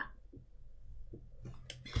like that.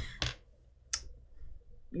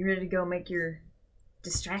 You ready to go make your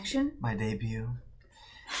distraction? My debut?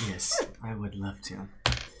 Yes, I would love to.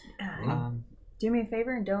 Do me a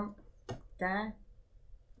favor and don't die.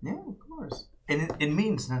 Yeah, of course. And it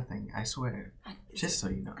means nothing, I swear. Just so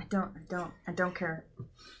you know. I don't care.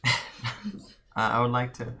 I would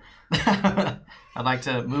like to I'd like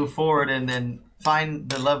to move forward and then find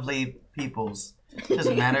the lovely peoples.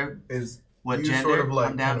 Doesn't matter what gender, sort of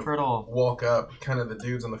I'm down for it all. Walk up, kind of the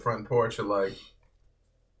dudes on the front porch are like,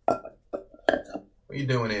 what are you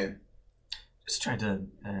doing here? Just trying to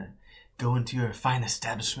go into your fine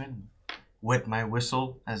establishment, wet my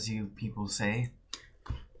whistle, as you people say.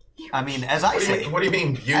 I mean, as I say. What do you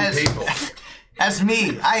mean, people? As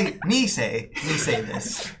me say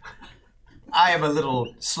this. I am a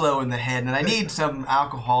little slow in the head, and I need some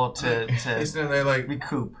alcohol to they're like,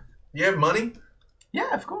 recoup. You have money?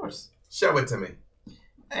 Yeah, of course. Show it to me.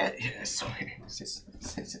 Sorry, it's just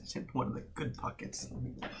one of the good pockets.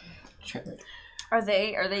 Are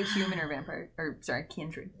they human or vampire? Or sorry,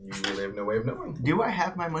 kindred? You really have no way of knowing. Do I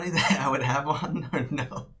have my money that I would have on, or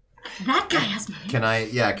no? That guy has money. Can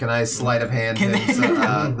I sleight of hand the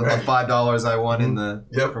 $5 I won in the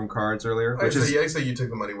from cards earlier? I say you took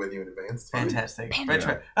the money with you in advance. Fantastic.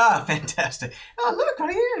 Fantastic. Oh, look,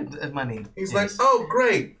 right here, money. He's like, oh,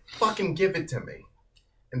 great. Fucking give it to me.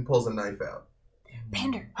 And pulls a knife out.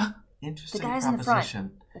 Pander. Interesting The guys in the front.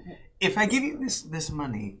 proposition. If I give you this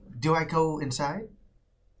money, do I go inside?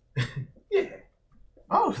 Yeah.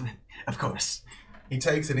 Oh, of course. He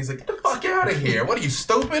takes it. He's like, "Get the fuck out of here! What are you,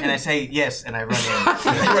 stupid?" And I say yes, and I run in.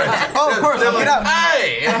 Right. Oh, of course. They're Get like, up.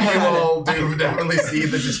 "Hey!" And you all do definitely see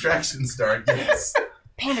the distraction start. Yes.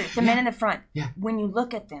 Pander, the men in the front. Yeah. When you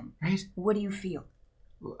look at them, Right? what do you feel?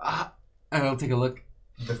 I'll take a look.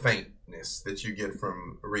 The faintness that you get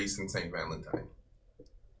from Reese and Saint Valentine.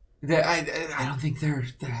 I don't think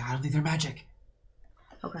they're magic.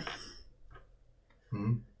 Okay.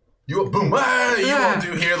 You boom! You all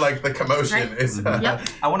do hear like the commotion. Right. It's Yep.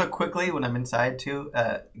 I want to quickly, when I'm inside too,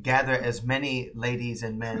 gather as many ladies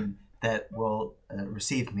and men that will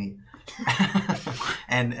receive me,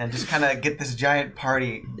 and just kind of get this giant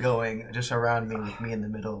party going just around me with me in the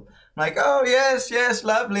middle. I'm like, oh yes,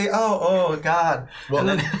 lovely. Oh God. Well,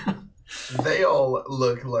 And then, they all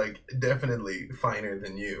look like definitely finer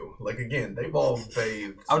than you. Like again, they've all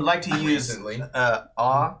bathed. I would like to use recently.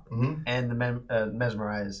 awe Mhm. and the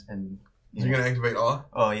mesmerize and. You're gonna activate awe.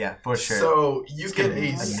 Oh yeah, for sure. So you It's get gonna be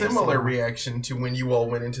a amazing. similar reaction to when you all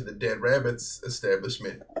went into the Dead Rabbits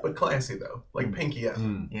establishment, but classy though, like pinky up.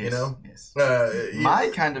 yes, you know? yes. My My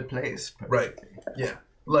kind of place. right, yeah.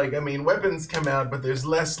 Like I mean, weapons come out, but there's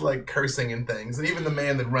less like cursing and things. And even the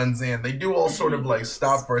man that runs in, they do all sort of like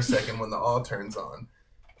stop for a second when the awe turns on,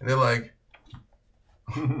 and they're like,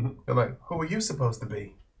 "Who are you supposed to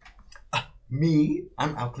be?" Me?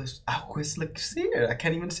 I'm Alquist Lixir. I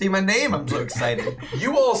can't even say my name. I'm so excited.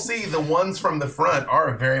 You all see the ones from the front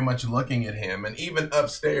are very much looking at him, and even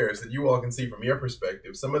upstairs that you all can see from your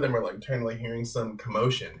perspective, some of them are like turning, like hearing some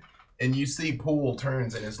commotion, and you see Poole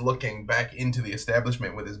turns and is looking back into the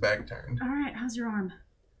establishment with his back turned. All right, how's your arm?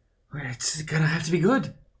 Well, it's gonna have to be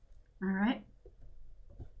good. All right.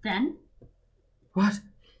 Then, What?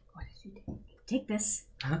 what did you take this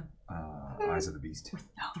Eyes of the Beast.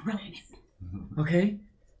 without running it, Okay.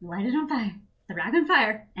 light it on fire, the rag on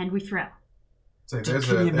fire, and we throw. So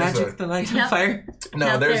Can you magic the light on Yep. fire? no,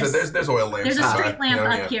 No, there's oil lamps. there's a nearby, street lamp you know,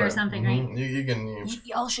 up yeah, here or but- something, mhm. right? You can.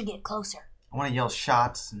 Y'all should get closer. I want to yell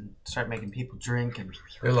shots and start making people drink and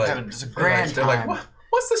They're like, having just a grand they're like, time.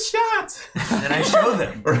 what's the shot? And I show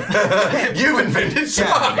them. You've invented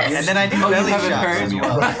shots. Yeah, and then I do Oh, you belly haven't shots heard? as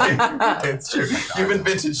well. Right. It's true. You've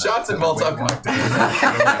invented shots and Molotov cocktails.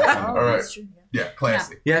 All right. That's true. Yeah,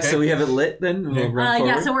 classy. Yeah, Okay. so we have it lit then? We'll run forward?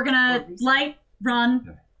 Yeah, so we're gonna light,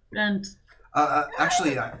 run, and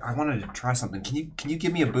Actually, I wanted to try something. Can you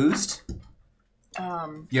give me a boost?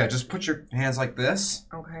 Yeah, just put your hands like this.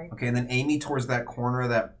 Okay. Okay, and then aim me towards that corner of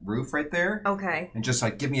that roof right there. Okay. And just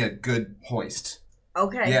like give me a good hoist.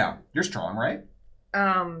 Okay. Yeah, you're strong, right?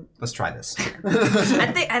 Let's try this.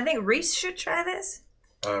 I think Reese should try this.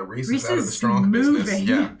 Reese Reese is out of the is strong business. moving.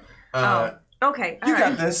 Yeah. Okay. You all got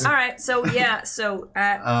right. this. All right. So yeah. So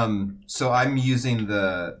So I'm using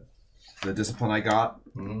the discipline I got.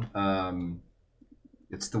 Mhm.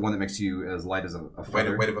 It's the one that makes you as light as a Weight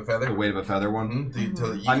feather. of a feather. The weight of a feather one.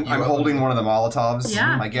 I'm I'm holding one of the Molotovs,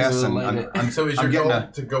 Yeah. I guess, and Light it. I'm So is I'm your getting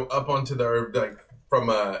goal to go up onto the like from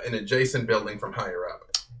an adjacent building from higher up?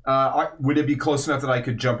 would it be close enough that I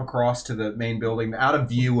could jump across to the main building, out of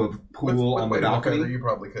view of Poole With on the weight of a balcony? feather, you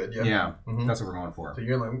probably could. Yeah. Yeah, Mhm. that's what we're going for. So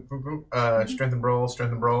you're like strength and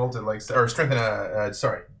brawl to like or strength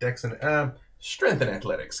and dex and strength and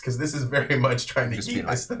athletics because this is very much trying to Just keep be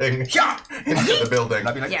this thing into the building.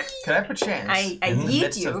 I'd be like, yeah. Could I perchance? I in the yeet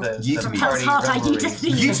midst you. of the Yeet me. party Hot, I revelry, yeet us to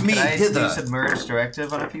you. yeet me Could I hither. do submerge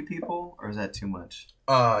directive on a few people, or is that too much?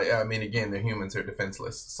 Yeah, I mean, again, the humans are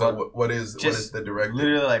defenseless. So Well, what is the directive?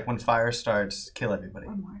 Literally, like when fire starts, kill everybody.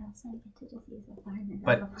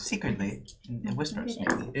 But secretly, in whispers,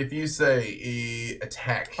 maybe. If you say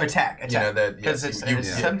attack, Or attack. you know that Because yes,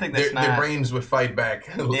 it's something that's their not... brains would fight back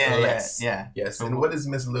less. Yeah. Yes, and what is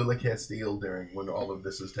Miss Lula Castile doing when all of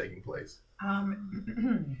this is taking place?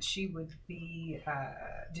 She would be.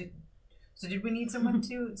 Did we need someone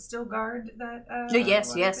to still guard that?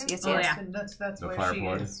 Yes. Oh, yeah. And that's The where she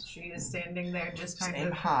fireboard. is. She is standing there, just Just kind aim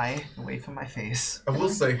of. high, away from my face. I will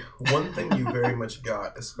say one thing you very much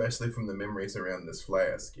got, especially from the memories around this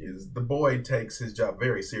flask, is the boy takes his job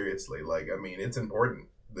very seriously. Like, I mean, it's important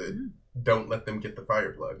that don't let them get the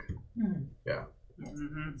fire plug. Yeah.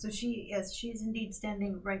 So she's indeed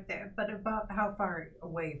standing right there. But about how far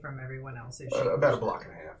away from everyone else is she? About a block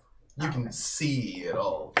and a half. You can see it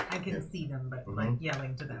all. I can see them, but like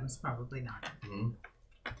yelling to them is probably not. Mhm.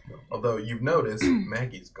 Although you've noticed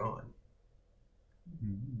Maggie's gone.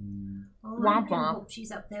 Oh, Womp I womp. hope she's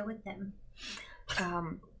up there with them.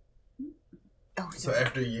 So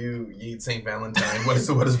after you eat St. Valentine, what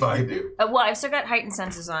does Vi do? Well, I've still got heightened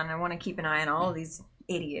senses on. I want to keep an eye on all of these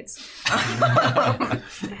idiots. But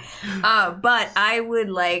I would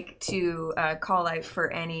like to call out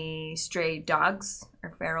for any stray dogs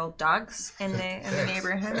or feral dogs in the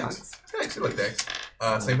neighborhood. Dex, you like Dex.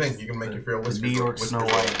 Same thing. You can make your feral whiskers. New York Snow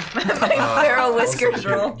White. Feral whiskers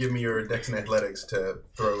roll. Give me your Dex and Athletics to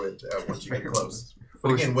throw it once you get close.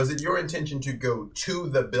 But again, was it your intention to go to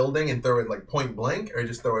the building and throw it like point blank, or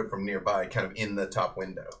just throw it from nearby, kind of in the top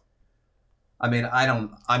window? I mean, I'm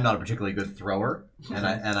not a particularly good thrower, and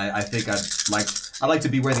I think I'd like to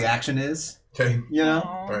be where the action is. Okay. You know?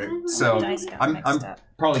 All right. So I'm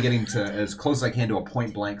probably getting to as close as I can to a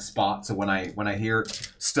point blank spot. So when I hear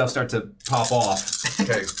stuff start to pop off,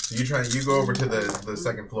 okay. So you go over to the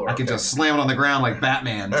second floor. I can just slam it on the ground like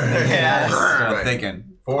Batman. Right. Yes. I'm thinking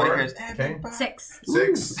 4. Okay. 6.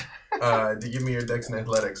 6. To give me your Dex and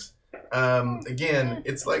Athletics. Again,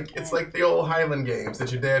 it's like the old Highland games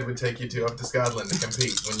that your dad would take you to up to Scotland to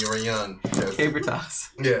compete when you were young. Caber toss.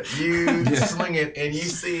 Yeah, you swing it and you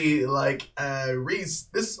see like Reese,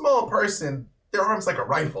 this small person, their arm's like a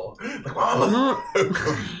rifle. Like, wow.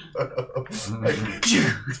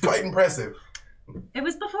 It's quite impressive. It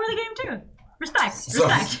was before the game too. Respect. So,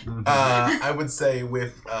 Respect. I would say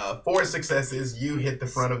with 4 successes, you hit the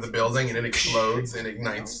front of the building and it explodes and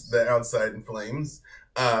ignites the outside in flames.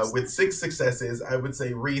 With 6 successes, I would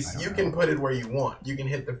say, Reese, you can put it where you want. You can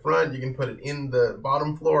hit the front, you can put it in the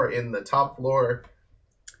bottom floor, in the top floor.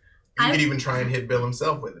 You could even try and hit Bill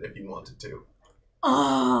himself with it if you wanted to.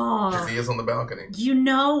 Oh. Because he is on the balcony. You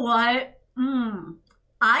know what?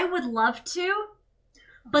 I would love to,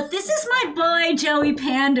 but this is my boy Joey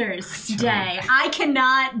Pander's day. I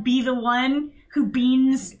cannot be the one who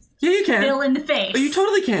beans you can. Bill in the face. Oh, you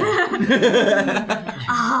totally can.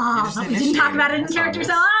 But we didn't talk about it in character,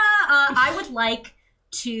 so I would like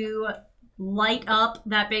to light up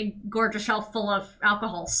that big gorgeous shelf full of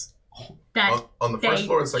alcohols that on the first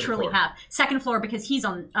floor or second truly floor? have. Second floor, because He's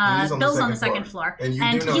on Bill's the on the second second floor. And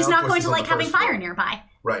he's not going to like like having fire nearby.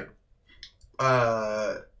 Right.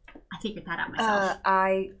 I figured that out myself.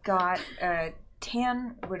 I got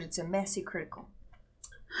 10, but it's a messy critical.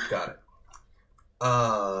 Got it.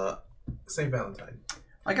 St. Valentine.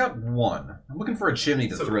 I got 1. I'm looking for a chimney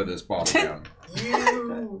to throw this bottle down.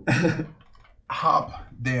 You hop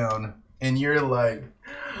down and you're like,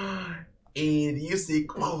 and you see,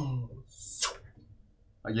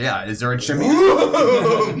 Yeah, is there a chimney?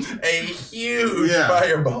 a huge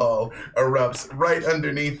fireball erupts right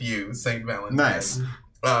underneath you, St. Valentine. Nice.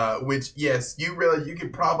 Which, yes, you realize you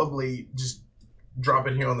could probably just drop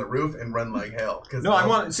it here on the roof and run like hell. No, I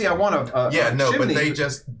want a but chimney. they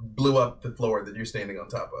just blew up the floor that you're standing on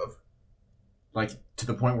top of. Like, to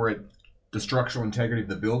the point where the structural integrity of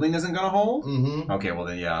the building isn't going to hold? Mm-hmm. Okay, well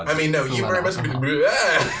then, yeah. I mean, no, you very much... then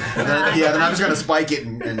I'm just going to spike it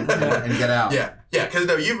and get out. Yeah, because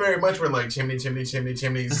no, you very much were like chimneys.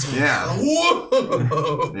 Yeah. Whoa.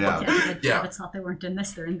 The rabbits thought they weren't in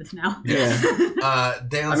this, they're in this now. Yeah.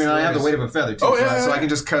 Downstairs. I mean, I have the weight of a feather, too, so I can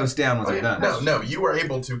just coast down once I'm done. No, you were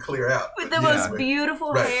able to clear out. With the most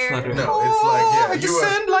beautiful hair. No, it's like, I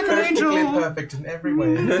descend like an angel. Perfect in every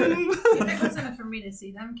way. If it wasn't enough for me to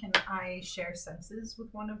see them, can I share senses with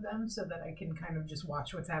one of them so that I can kind of just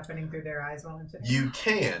watch what's happening through their eyes while I'm sitting? You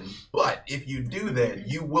can, but if you do that,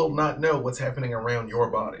 you will not know what's happening around your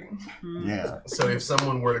body. Yeah. So if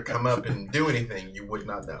someone were to come up and do anything, you would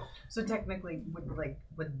not know. So technically,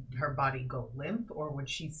 would her body go limp, or would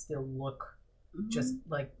she still look just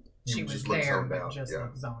like she was there, but just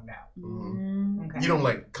look zoned out? Mm-hmm. Okay. You don't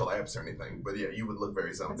like collapse or anything, but yeah, you would look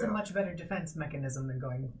very zoned That's out. a much better defense mechanism than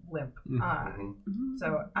going limp.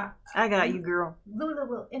 So I got you, girl. Lula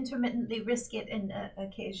will intermittently risk it, and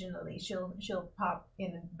occasionally she'll pop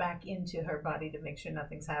in and back into her body to make sure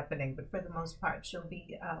nothing's happening. But for the most part, she'll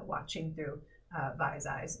be watching through Vi's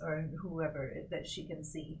eyes or whoever that she can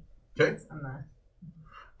see. Okay.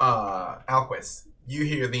 Alquist, you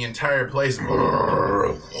hear the entire place and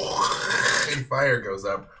fire goes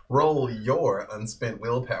up. Roll your unspent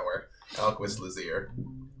willpower, Alquist Lazier,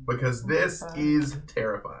 because this is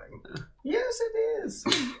terrifying. Yes, it is.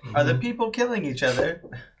 Are the people killing each other?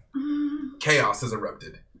 Chaos has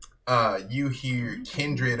erupted. You hear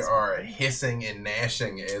kindred are hissing and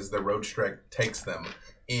gnashing as the roach strike takes them.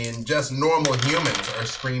 And just normal humans are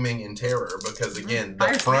screaming in terror because, again,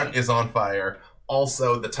 the front is on fire.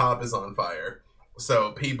 Also, the top is on fire.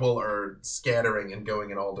 So people are scattering and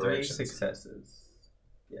going in all directions. 3 successes.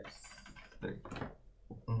 Yes. 3.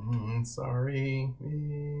 Sorry.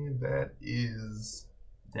 That is...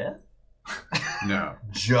 Death? No.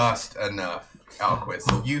 Just enough,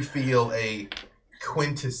 Alquist. You feel a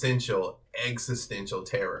quintessential existential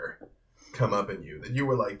terror come up in you. That you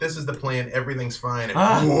were like, this is the plan, everything's fine,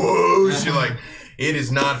 and whoosh, you're like, it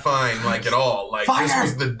is not fine, like, at all. Like, this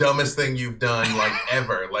was the dumbest thing you've done, like,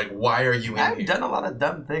 ever. Like, why are you in here? I've done a lot of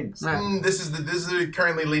dumb things. This is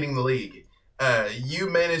currently leading the league. You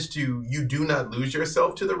managed to, you do not lose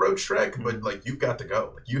yourself to the road Shrek, but, like, you've got to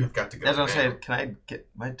go. Like, you have got to go. As I was saying, can I get,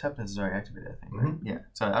 my toughness is already activated, I think, right? Yeah.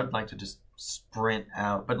 So I would like to just sprint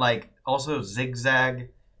out, but, like, also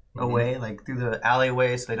zigzag away, like through the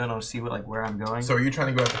alleyway, so they don't see what, like, where I'm going. So are you trying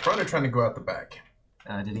to go out the front or trying to go out the back?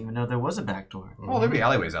 I didn't even know there was a back door. Well, there'd be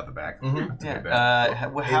alleyways out the back. Yeah.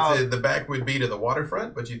 How the back would be to the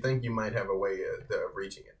waterfront, but you think you might have a way of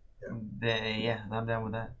reaching it. Yeah, I'm down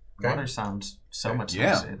with that. Okay. Water sounds so much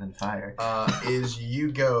nicer than fire. As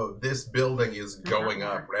you go, this building is going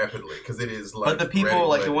up rapidly because it is like. But the people,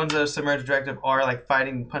 like the ones that are submerged directive, are like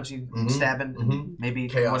fighting, punching, stabbing, maybe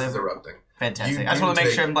chaos is erupting. Fantastic. I just want to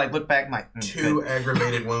make sure I'm like look back, I'm like 2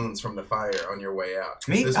 aggravated wounds from the fire on your way out.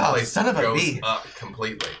 Me? This place son of a goes bee. up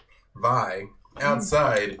completely. Vi,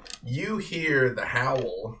 outside, you hear the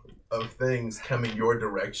howl of things coming your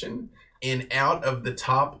direction, and out of the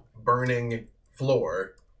top burning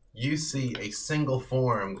floor, you see a single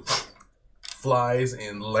form flies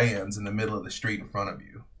and lands in the middle of the street in front of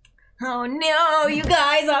you. Oh no, you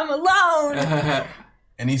guys, I'm alone.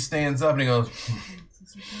 And he stands up and he goes,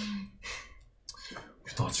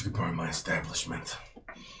 "You thought you could burn my establishment.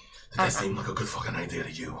 Did that seem like a good fucking idea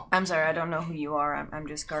to you?" I'm sorry, I don't know who you are. I'm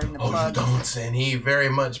just guarding the plug. plug. You don't? And he very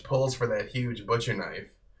much pulls for that huge butcher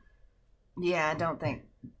knife. Yeah, I don't think...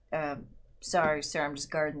 sorry, sir, I'm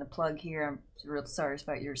just guarding the plug here. I'm real sorry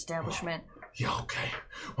about your establishment. Yeah, okay.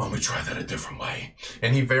 Why don't we try that a different way?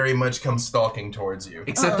 And he very much comes stalking towards you.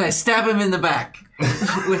 Except I stab him in the back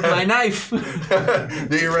with my knife.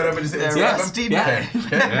 Do you run up and just stab him? Yeah.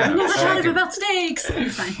 We never talked about snakes.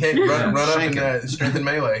 It's fine. Hey, run up and strengthen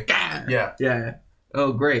melee. Yeah. Yeah.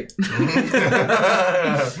 Oh, great.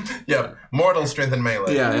 Yeah, mortal strength and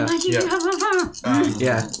melee. Yeah.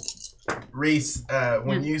 Yeah. Reese,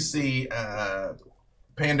 when you see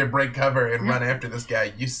Panda break cover and run after this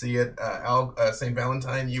guy, you see it. St.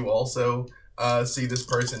 Valentine, you also see this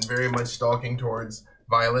person very much stalking towards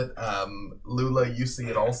Violet. Lula, you see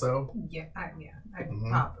it also. Yeah, I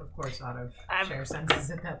pop, of course, out of share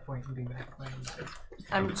senses at that point and be back playing.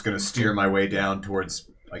 I'm just going to steer my way down towards,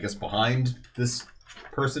 I guess, behind this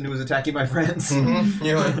person who was attacking my friends.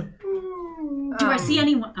 You're like, do I see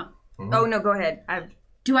anyone? Oh, no, go ahead.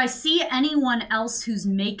 Do I see anyone else who's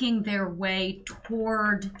making their way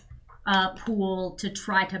toward Pool to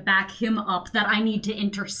try to back him up that I need to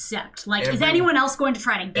intercept? Like, is anyone else going to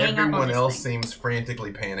try to gang up on everyone this else thing? seems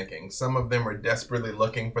frantically panicking. Some of them are desperately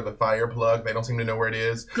looking for the fire plug. They don't seem to know where it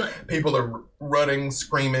is. Good. People are running,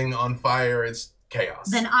 screaming on fire. It's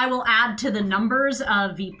chaos. Then I will add to the numbers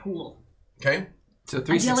of the Pool. Okay. So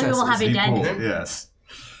 3 Ideally, successes. we will have a dead. Pool, yes.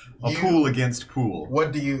 A pool against pool.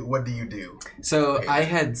 What do you do? So I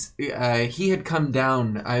had, he had come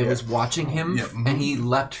down. I was watching him, and he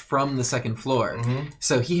leapt from the second floor.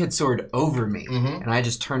 So he had soared over me, and I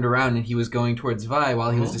just turned around, and he was going towards Vi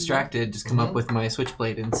while he was distracted. Just come up with my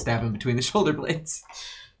switchblade and stab him between the shoulder blades.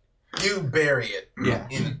 You bury it. Yeah.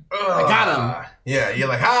 I got him. Yeah, you're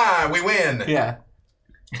like, ha, we win. Yeah.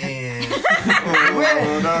 And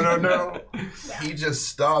no. He just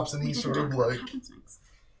stops and he sort of like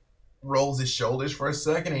rolls his shoulders for a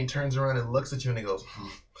second and he turns around and looks at you and he goes,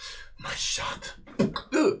 "Nice shot."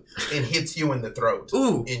 And hits you in the throat.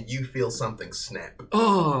 Ooh. And you feel something snap.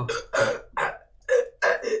 Oh.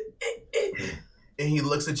 And he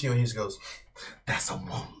looks at you and he just goes, "That's a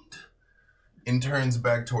wound." And turns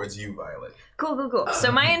back towards you, Violet. Cool.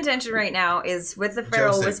 So my intention right now is with the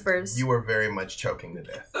feral Joseph, whispers. You are very much choking to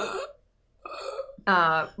death.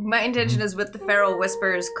 My intention is with the feral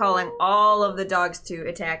whispers calling all of the dogs to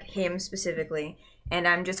attack him specifically. And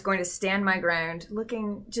I'm just going to stand my ground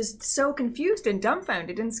looking just so confused and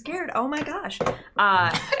dumbfounded and scared. Oh my gosh.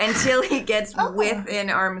 Until he gets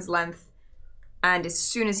within arm's length. And as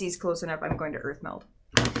soon as he's close enough, I'm going to earth meld.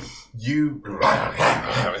 He's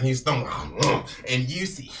and you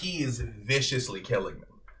see he is viciously killing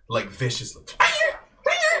them, like viciously,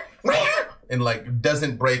 and like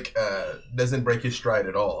doesn't break his stride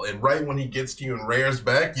at all. And right when he gets to you and rears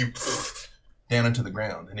back, you down into the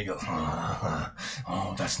ground, and he goes,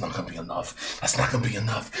 "Oh, that's not gonna be enough. That's not gonna be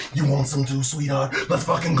enough. You want some too, sweetheart? Let's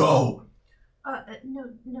fucking go."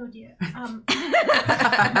 No, dear.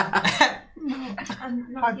 No,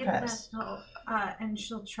 I'm not here for that at all. And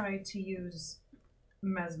she'll try to use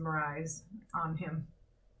mesmerize on him.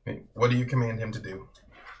 What do you command him to do?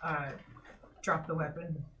 Drop the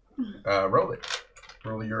weapon. Roll it.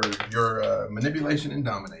 Roll your manipulation and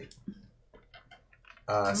dominate.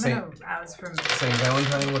 I'm gonna rouse from St.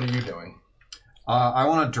 Valentine, what are you doing? I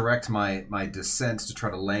want to direct my descent to try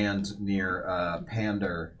to land near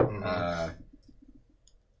Pander.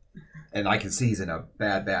 And I can see he's in a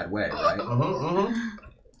bad way, right?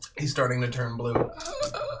 He's starting to turn blue.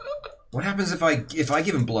 What happens if I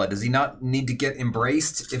give him blood? Does he not need to get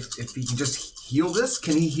embraced? If he can just heal this?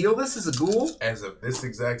 Can he heal this as a ghoul? As of this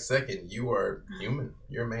exact second, you are human.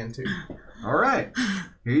 You're a man too. All right,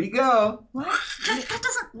 here you go. What? That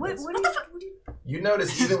doesn't. What do you? You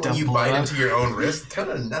notice even when you bite into your own wrist, kind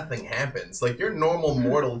of nothing happens. Like your normal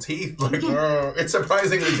mortal teeth, like it's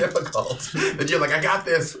surprisingly difficult. That you're like, I got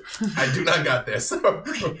this. I do not got this.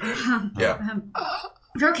 Yeah.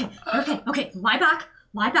 Okay. Lie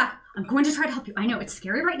back. I'm going to try to help you. I know it's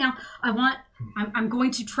scary right now. I'm going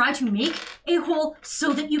to try to make a hole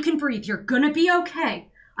so that you can breathe. You're gonna be okay.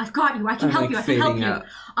 I've got you. I can help you. I can help you.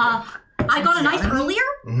 I got a knife earlier.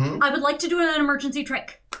 I would like to do an emergency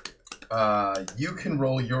trick. You can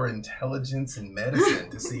roll your intelligence and medicine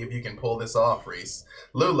to see if you can pull this off, Reese.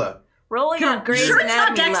 Lula. Roll your Grey's Sure, it's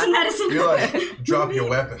not Anatomy Dex and medicine. You're like, drop your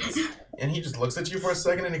weapons. And he just looks at you for a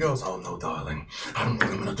second and he goes, oh no, darling, I don't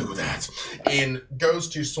think I'm gonna do that. And goes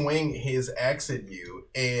to swing his axe at you,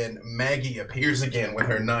 and Maggie appears again with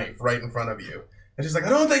her knife right in front of you. And she's like, I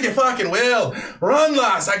don't think you fucking will. Run,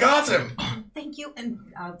 lass, I got him. Thank you. And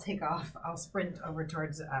I'll take off. I'll sprint over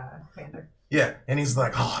towards Vander. Yeah, and he's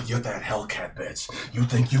like, oh, you're that Hellcat bitch. You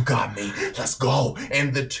think you got me. Let's go.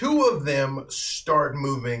 And the two of them start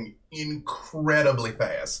moving incredibly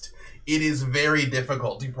fast. It is very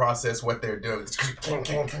difficult to process what they're doing.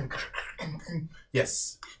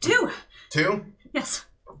 Yes. Two? Yes.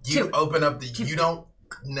 You open up the... You don't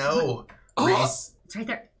know, Reese. It's right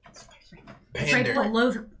there. Pander. It's right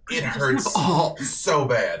below the... It hurts so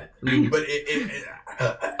bad. But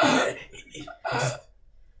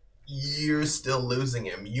you're still losing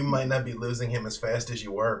him. You might not be losing him as fast as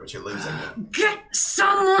you were, but you're losing him. Get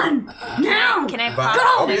someone now! Can I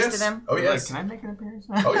pop next to them? Oh, yes. Can I make an appearance?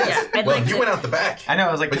 Oh, yes. Yeah, well, you went out the back. I know.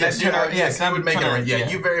 I was like, But can I would make it. Yeah,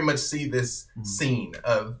 you very much see this scene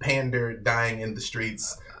of Pander dying in the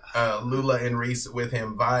streets, Lula and Reese with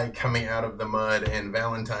him, Vi coming out of the mud, and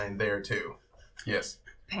Valentine there too. Yes.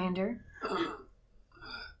 Pander,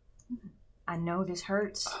 I know this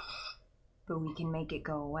hurts, but we can make it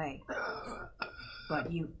go away.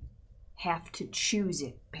 But you have to choose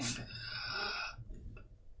it, Pander.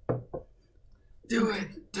 Do it.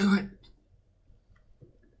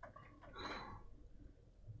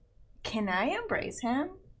 Can I embrace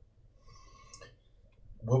him?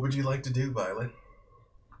 What would you like to do, Violet?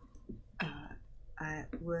 I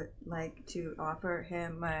would like to offer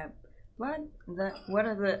him my blood.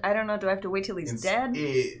 I don't know. Do I have to wait till he's dead?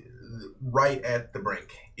 Right at the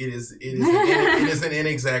brink. It is an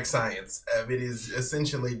inexact science. It is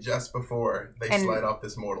essentially just before they slide off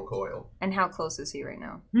this mortal coil. And how close is he right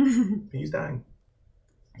now? He's dying.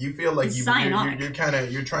 You feel like you're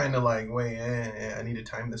trying to like, wait, I need to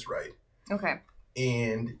time this right. Okay.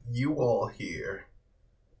 And you all hear,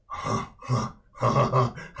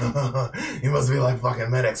 you must be like fucking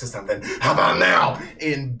medics or something. How about now?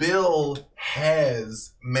 And Bill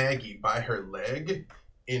has Maggie by her leg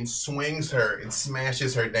and swings her and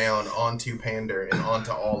smashes her down onto Pander and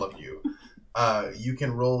onto all of you. You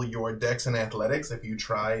can roll your dex and athletics if you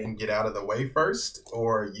try and get out of the way first,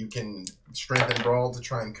 or you can strength and brawl to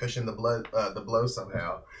try and cushion the blow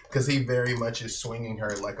somehow, because he very much is swinging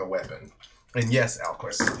her like a weapon. And yes,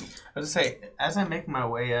 Alquist. I was gonna say, as I make my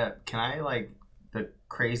way up, can I like the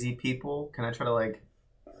crazy people? Can I try to like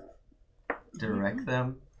direct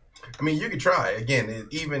them? I mean, you could try. Again,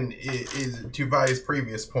 to Vi's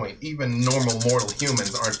previous point, even normal mortal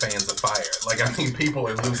humans aren't fans of fire. Like, I mean, people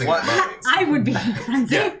are losing their minds. I would be.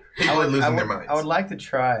 Yeah, people are losing their minds. I would like to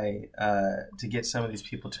try to get some of these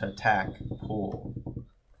people to attack Pool,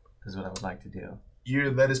 is what I would like to do.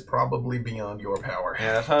 That is probably beyond your power.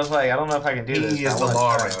 Yeah, that's what I was like. I don't know if I can do this. He is the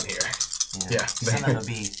law around here. Yeah. Son of a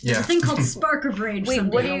bee. Yeah. There's a thing called Spark of Rage. Wait,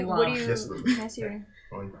 what do you... Yes, can I see your...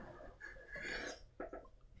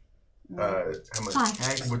 How much?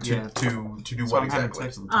 5. To do what exactly?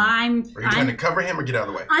 Are you trying to cover him or get out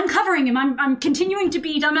of the way? I'm covering him. I'm continuing to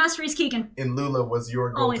be dumbass Reese Keegan. And Lula, was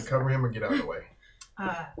your goal Always. to cover him or get out of the way?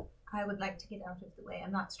 I would like to get out of the way.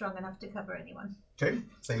 I'm not strong enough to cover anyone. Okay,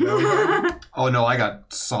 same value. Oh no, I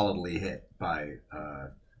got solidly hit by.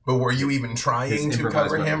 But were you even trying to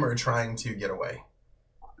cover weapon. him or trying to get away?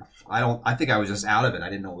 I think I was just out of it. I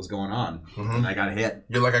didn't know what was going on. And I got hit.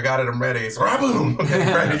 You're like, I got it, I'm ready. It's boom. Okay,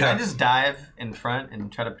 ready. Can I just dive in front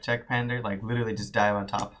and try to protect Pander? Like literally just dive on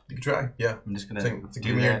top. You can try, yeah. I'm just gonna to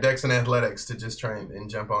give me your dex and athletics to just try and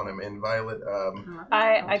jump on him. And Violet,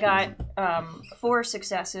 I got 4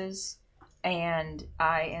 successes, and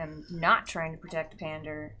I am not trying to protect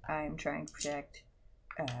Pander. I am trying to protect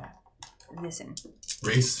Listen.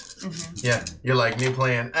 Reese? Mm-hmm. Yeah, you're like, new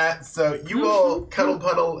plan. So you all cuddle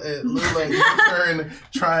puddle, Lula, your turn,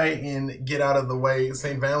 try and get out of the way.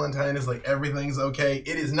 St. Valentine is like, everything's okay.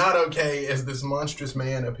 It is not okay as this monstrous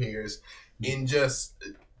man appears. And just,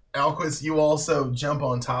 Alquist, you also jump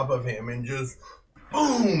on top of him and just,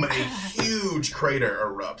 boom, a huge crater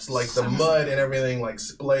erupts. Like the mud and everything like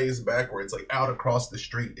splays backwards, like out across the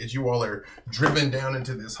street as you all are driven down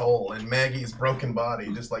into this hole. And Maggie's broken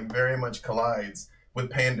body just like very much collides with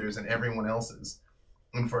Pander's and everyone else's.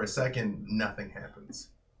 And for a second, nothing happens.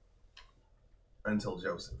 Until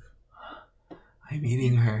Joseph. I'm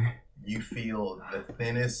eating her. You feel the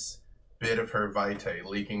thinnest bit of her vitae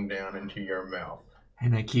leaking down into your mouth.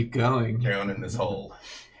 And I keep going. Down in this hole.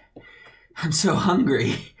 I'm so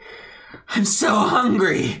hungry. I'm so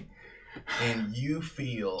hungry. And you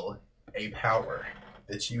feel a power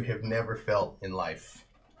that you have never felt in life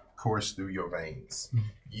course through your veins.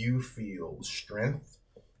 You feel strength.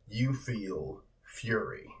 You feel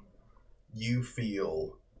fury. You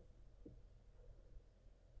feel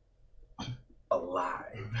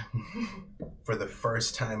alive for the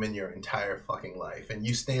first time in your entire fucking life. And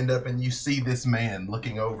you stand up and you see this man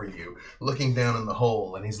looking over you, looking down in the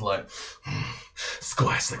hole, and he's like,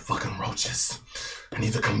 scholastic fucking roaches. I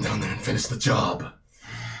need to come down there and finish the job.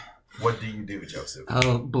 What do you do, Joseph?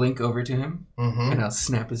 I'll blink over to him, and I'll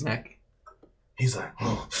snap his neck. He's like,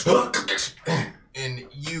 and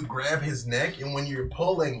you grab his neck, and when you're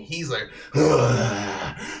pulling, he's like,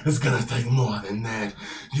 it's gonna take more than that,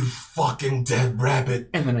 you fucking dead rabbit.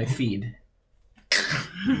 And then I feed.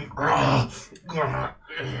 And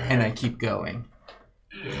I keep going.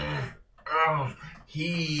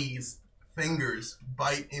 His fingers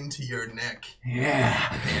bite into your neck. Yeah.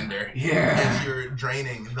 Pander. Yeah. As you're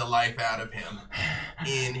draining the life out of him.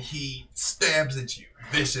 And he stabs at you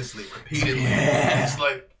viciously, repeatedly. Yeah. He's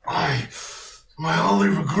like, my only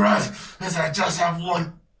regret is I just have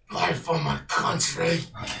one life for my country.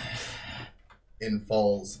 And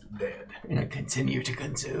falls dead. And I continue to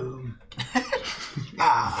consume.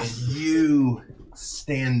 And you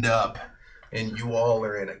stand up, and you all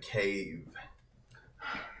are in a cave,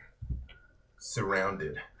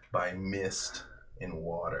 surrounded by mist and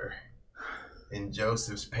water. And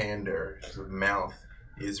Joseph's Pander's mouth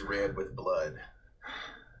is red with blood,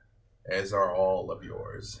 as are all of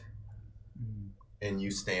yours. And you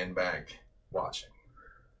stand back watching.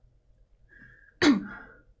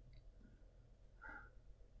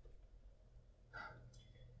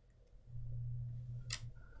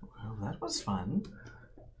 Well, that was fun.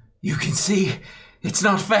 You can see it's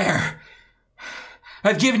not fair.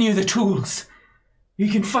 I've given you the tools. You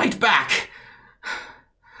can fight back.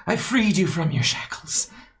 I freed you from your shackles.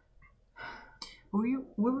 What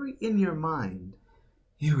were in your mind?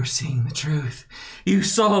 You were seeing the truth. You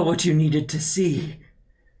saw what you needed to see.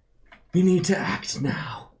 You need to act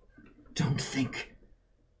now. Don't think.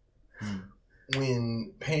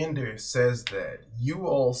 When Pander says that, you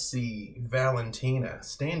all see Valentina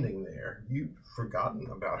standing there. You've forgotten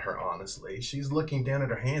about her, honestly. She's looking down at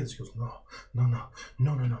her hands. She goes, no.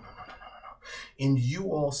 And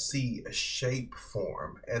you all see a shape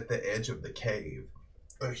form at the edge of the cave.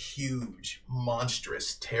 A huge,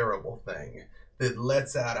 monstrous, terrible thing that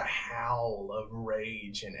lets out a howl of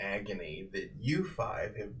rage and agony that you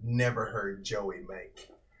five have never heard Joey make.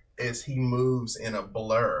 As he moves in a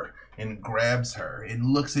blur and grabs her and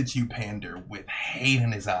looks at you, Pander, with hate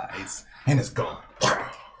in his eyes, and is gone.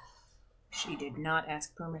 She did not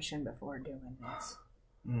ask permission before doing this.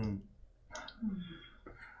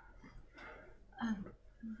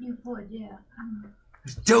 You poor dear.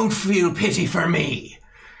 Don't feel pity for me.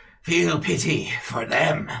 Feel pity for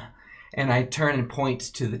them. And I turn and point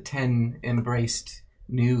to the 10 embraced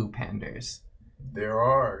new Panders. There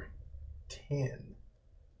are 10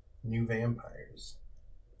 new vampires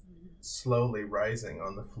slowly rising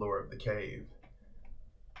on the floor of the cave,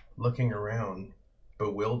 looking around,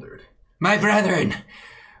 bewildered. My brethren,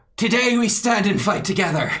 today we stand and fight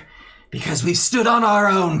together because we've stood on our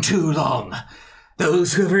own too long.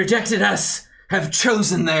 Those who have rejected us have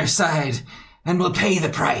chosen their side and will pay the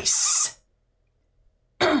price.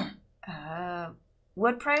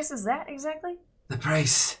 What price is that exactly? The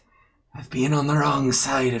price of being on the wrong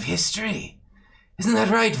side of history. Isn't that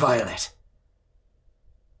right, Violet?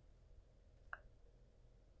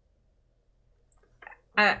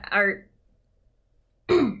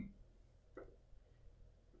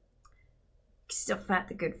 Still fight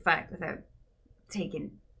the good fight without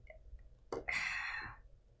taking.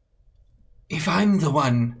 If I'm the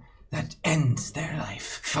one that ends their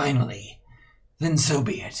life, finally, then so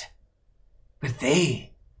be it. But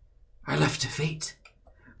they are left to fate.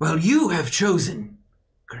 Well, you have chosen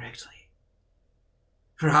correctly.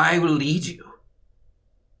 For I will lead you,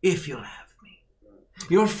 if you'll have me.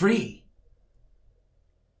 You're free.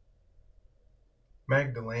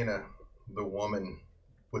 Magdalena, the woman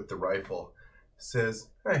with the rifle, says,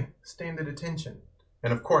 "Hey, stand at attention."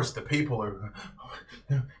 And of course the people are,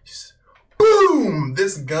 just, boom!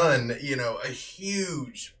 This gun, a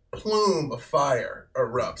huge plume of fire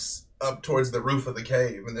erupts up towards the roof of the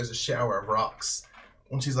cave, and there's a shower of rocks.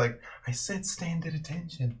 And she's like, "I said stand at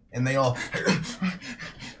attention." And they all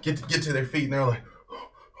get to their feet, and they're like,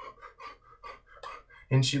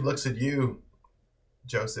 and she looks at you,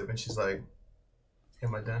 Joseph, and she's like,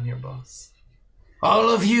 "Am I done here, boss?" All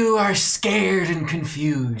of you are scared and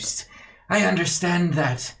confused. I understand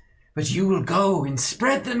that. But you will go and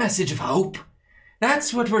spread the message of hope.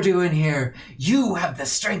 That's what we're doing here. You have the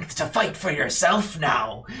strength to fight for yourself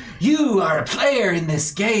now. You are a player in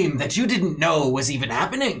this game that you didn't know was even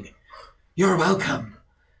happening. You're welcome.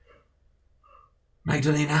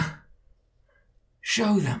 Magdalena,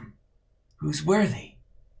 show them who's worthy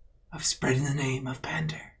of spreading the name of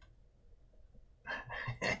Pander.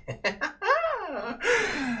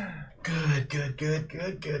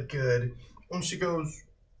 Good. And she goes,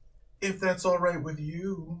 "If that's all right with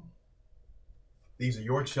you, these are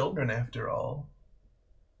your children after all."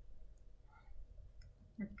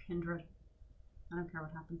 They're kindred. I don't care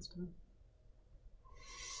what happens to them.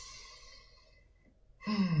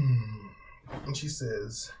 And she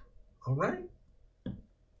says, "All right,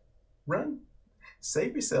 run,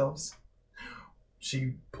 save yourselves."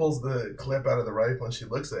 She pulls the clip out of the rifle and she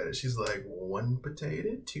looks at it. She's like, 1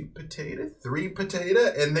 potato, 2 potato, 3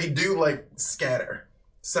 potato. And they do scatter.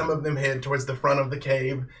 Some of them head towards the front of the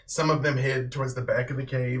cave. Some of them head towards the back of the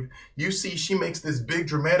cave. You see she makes this big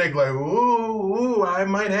dramatic ooh, I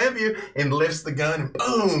might have you. And lifts the gun and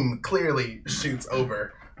boom, clearly shoots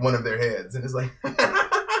over one of their heads. And it's like,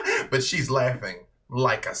 but she's laughing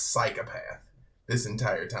like a psychopath this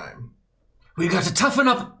entire time. We've got to toughen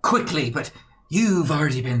up quickly, but you've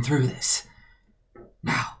already been through this.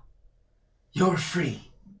 Now, you're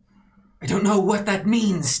free. I don't know what that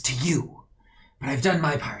means to you, but I've done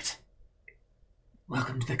my part.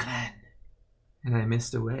 Welcome to the clan. And I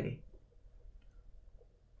missed away.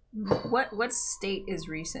 What state is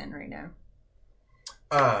Reese in right now?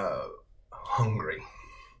 Hungry.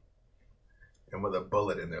 And with a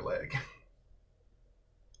bullet in their leg.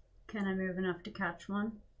 Can I move enough to catch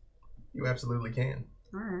one? You absolutely can.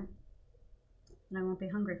 All right. And I won't be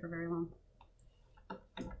hungry for very long.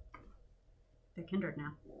 They're kindred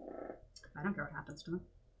now. I don't care what happens to them.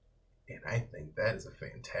 And I think that is a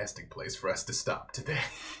fantastic place for us to stop today.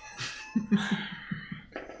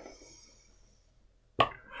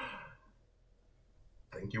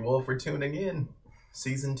 Thank you all for tuning in.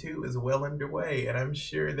 Season 2 is well underway, and I'm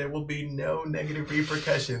sure there will be no negative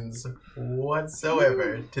repercussions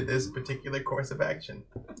whatsoever to this particular course of action.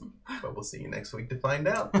 But we'll see you next week to find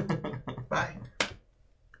out. Bye.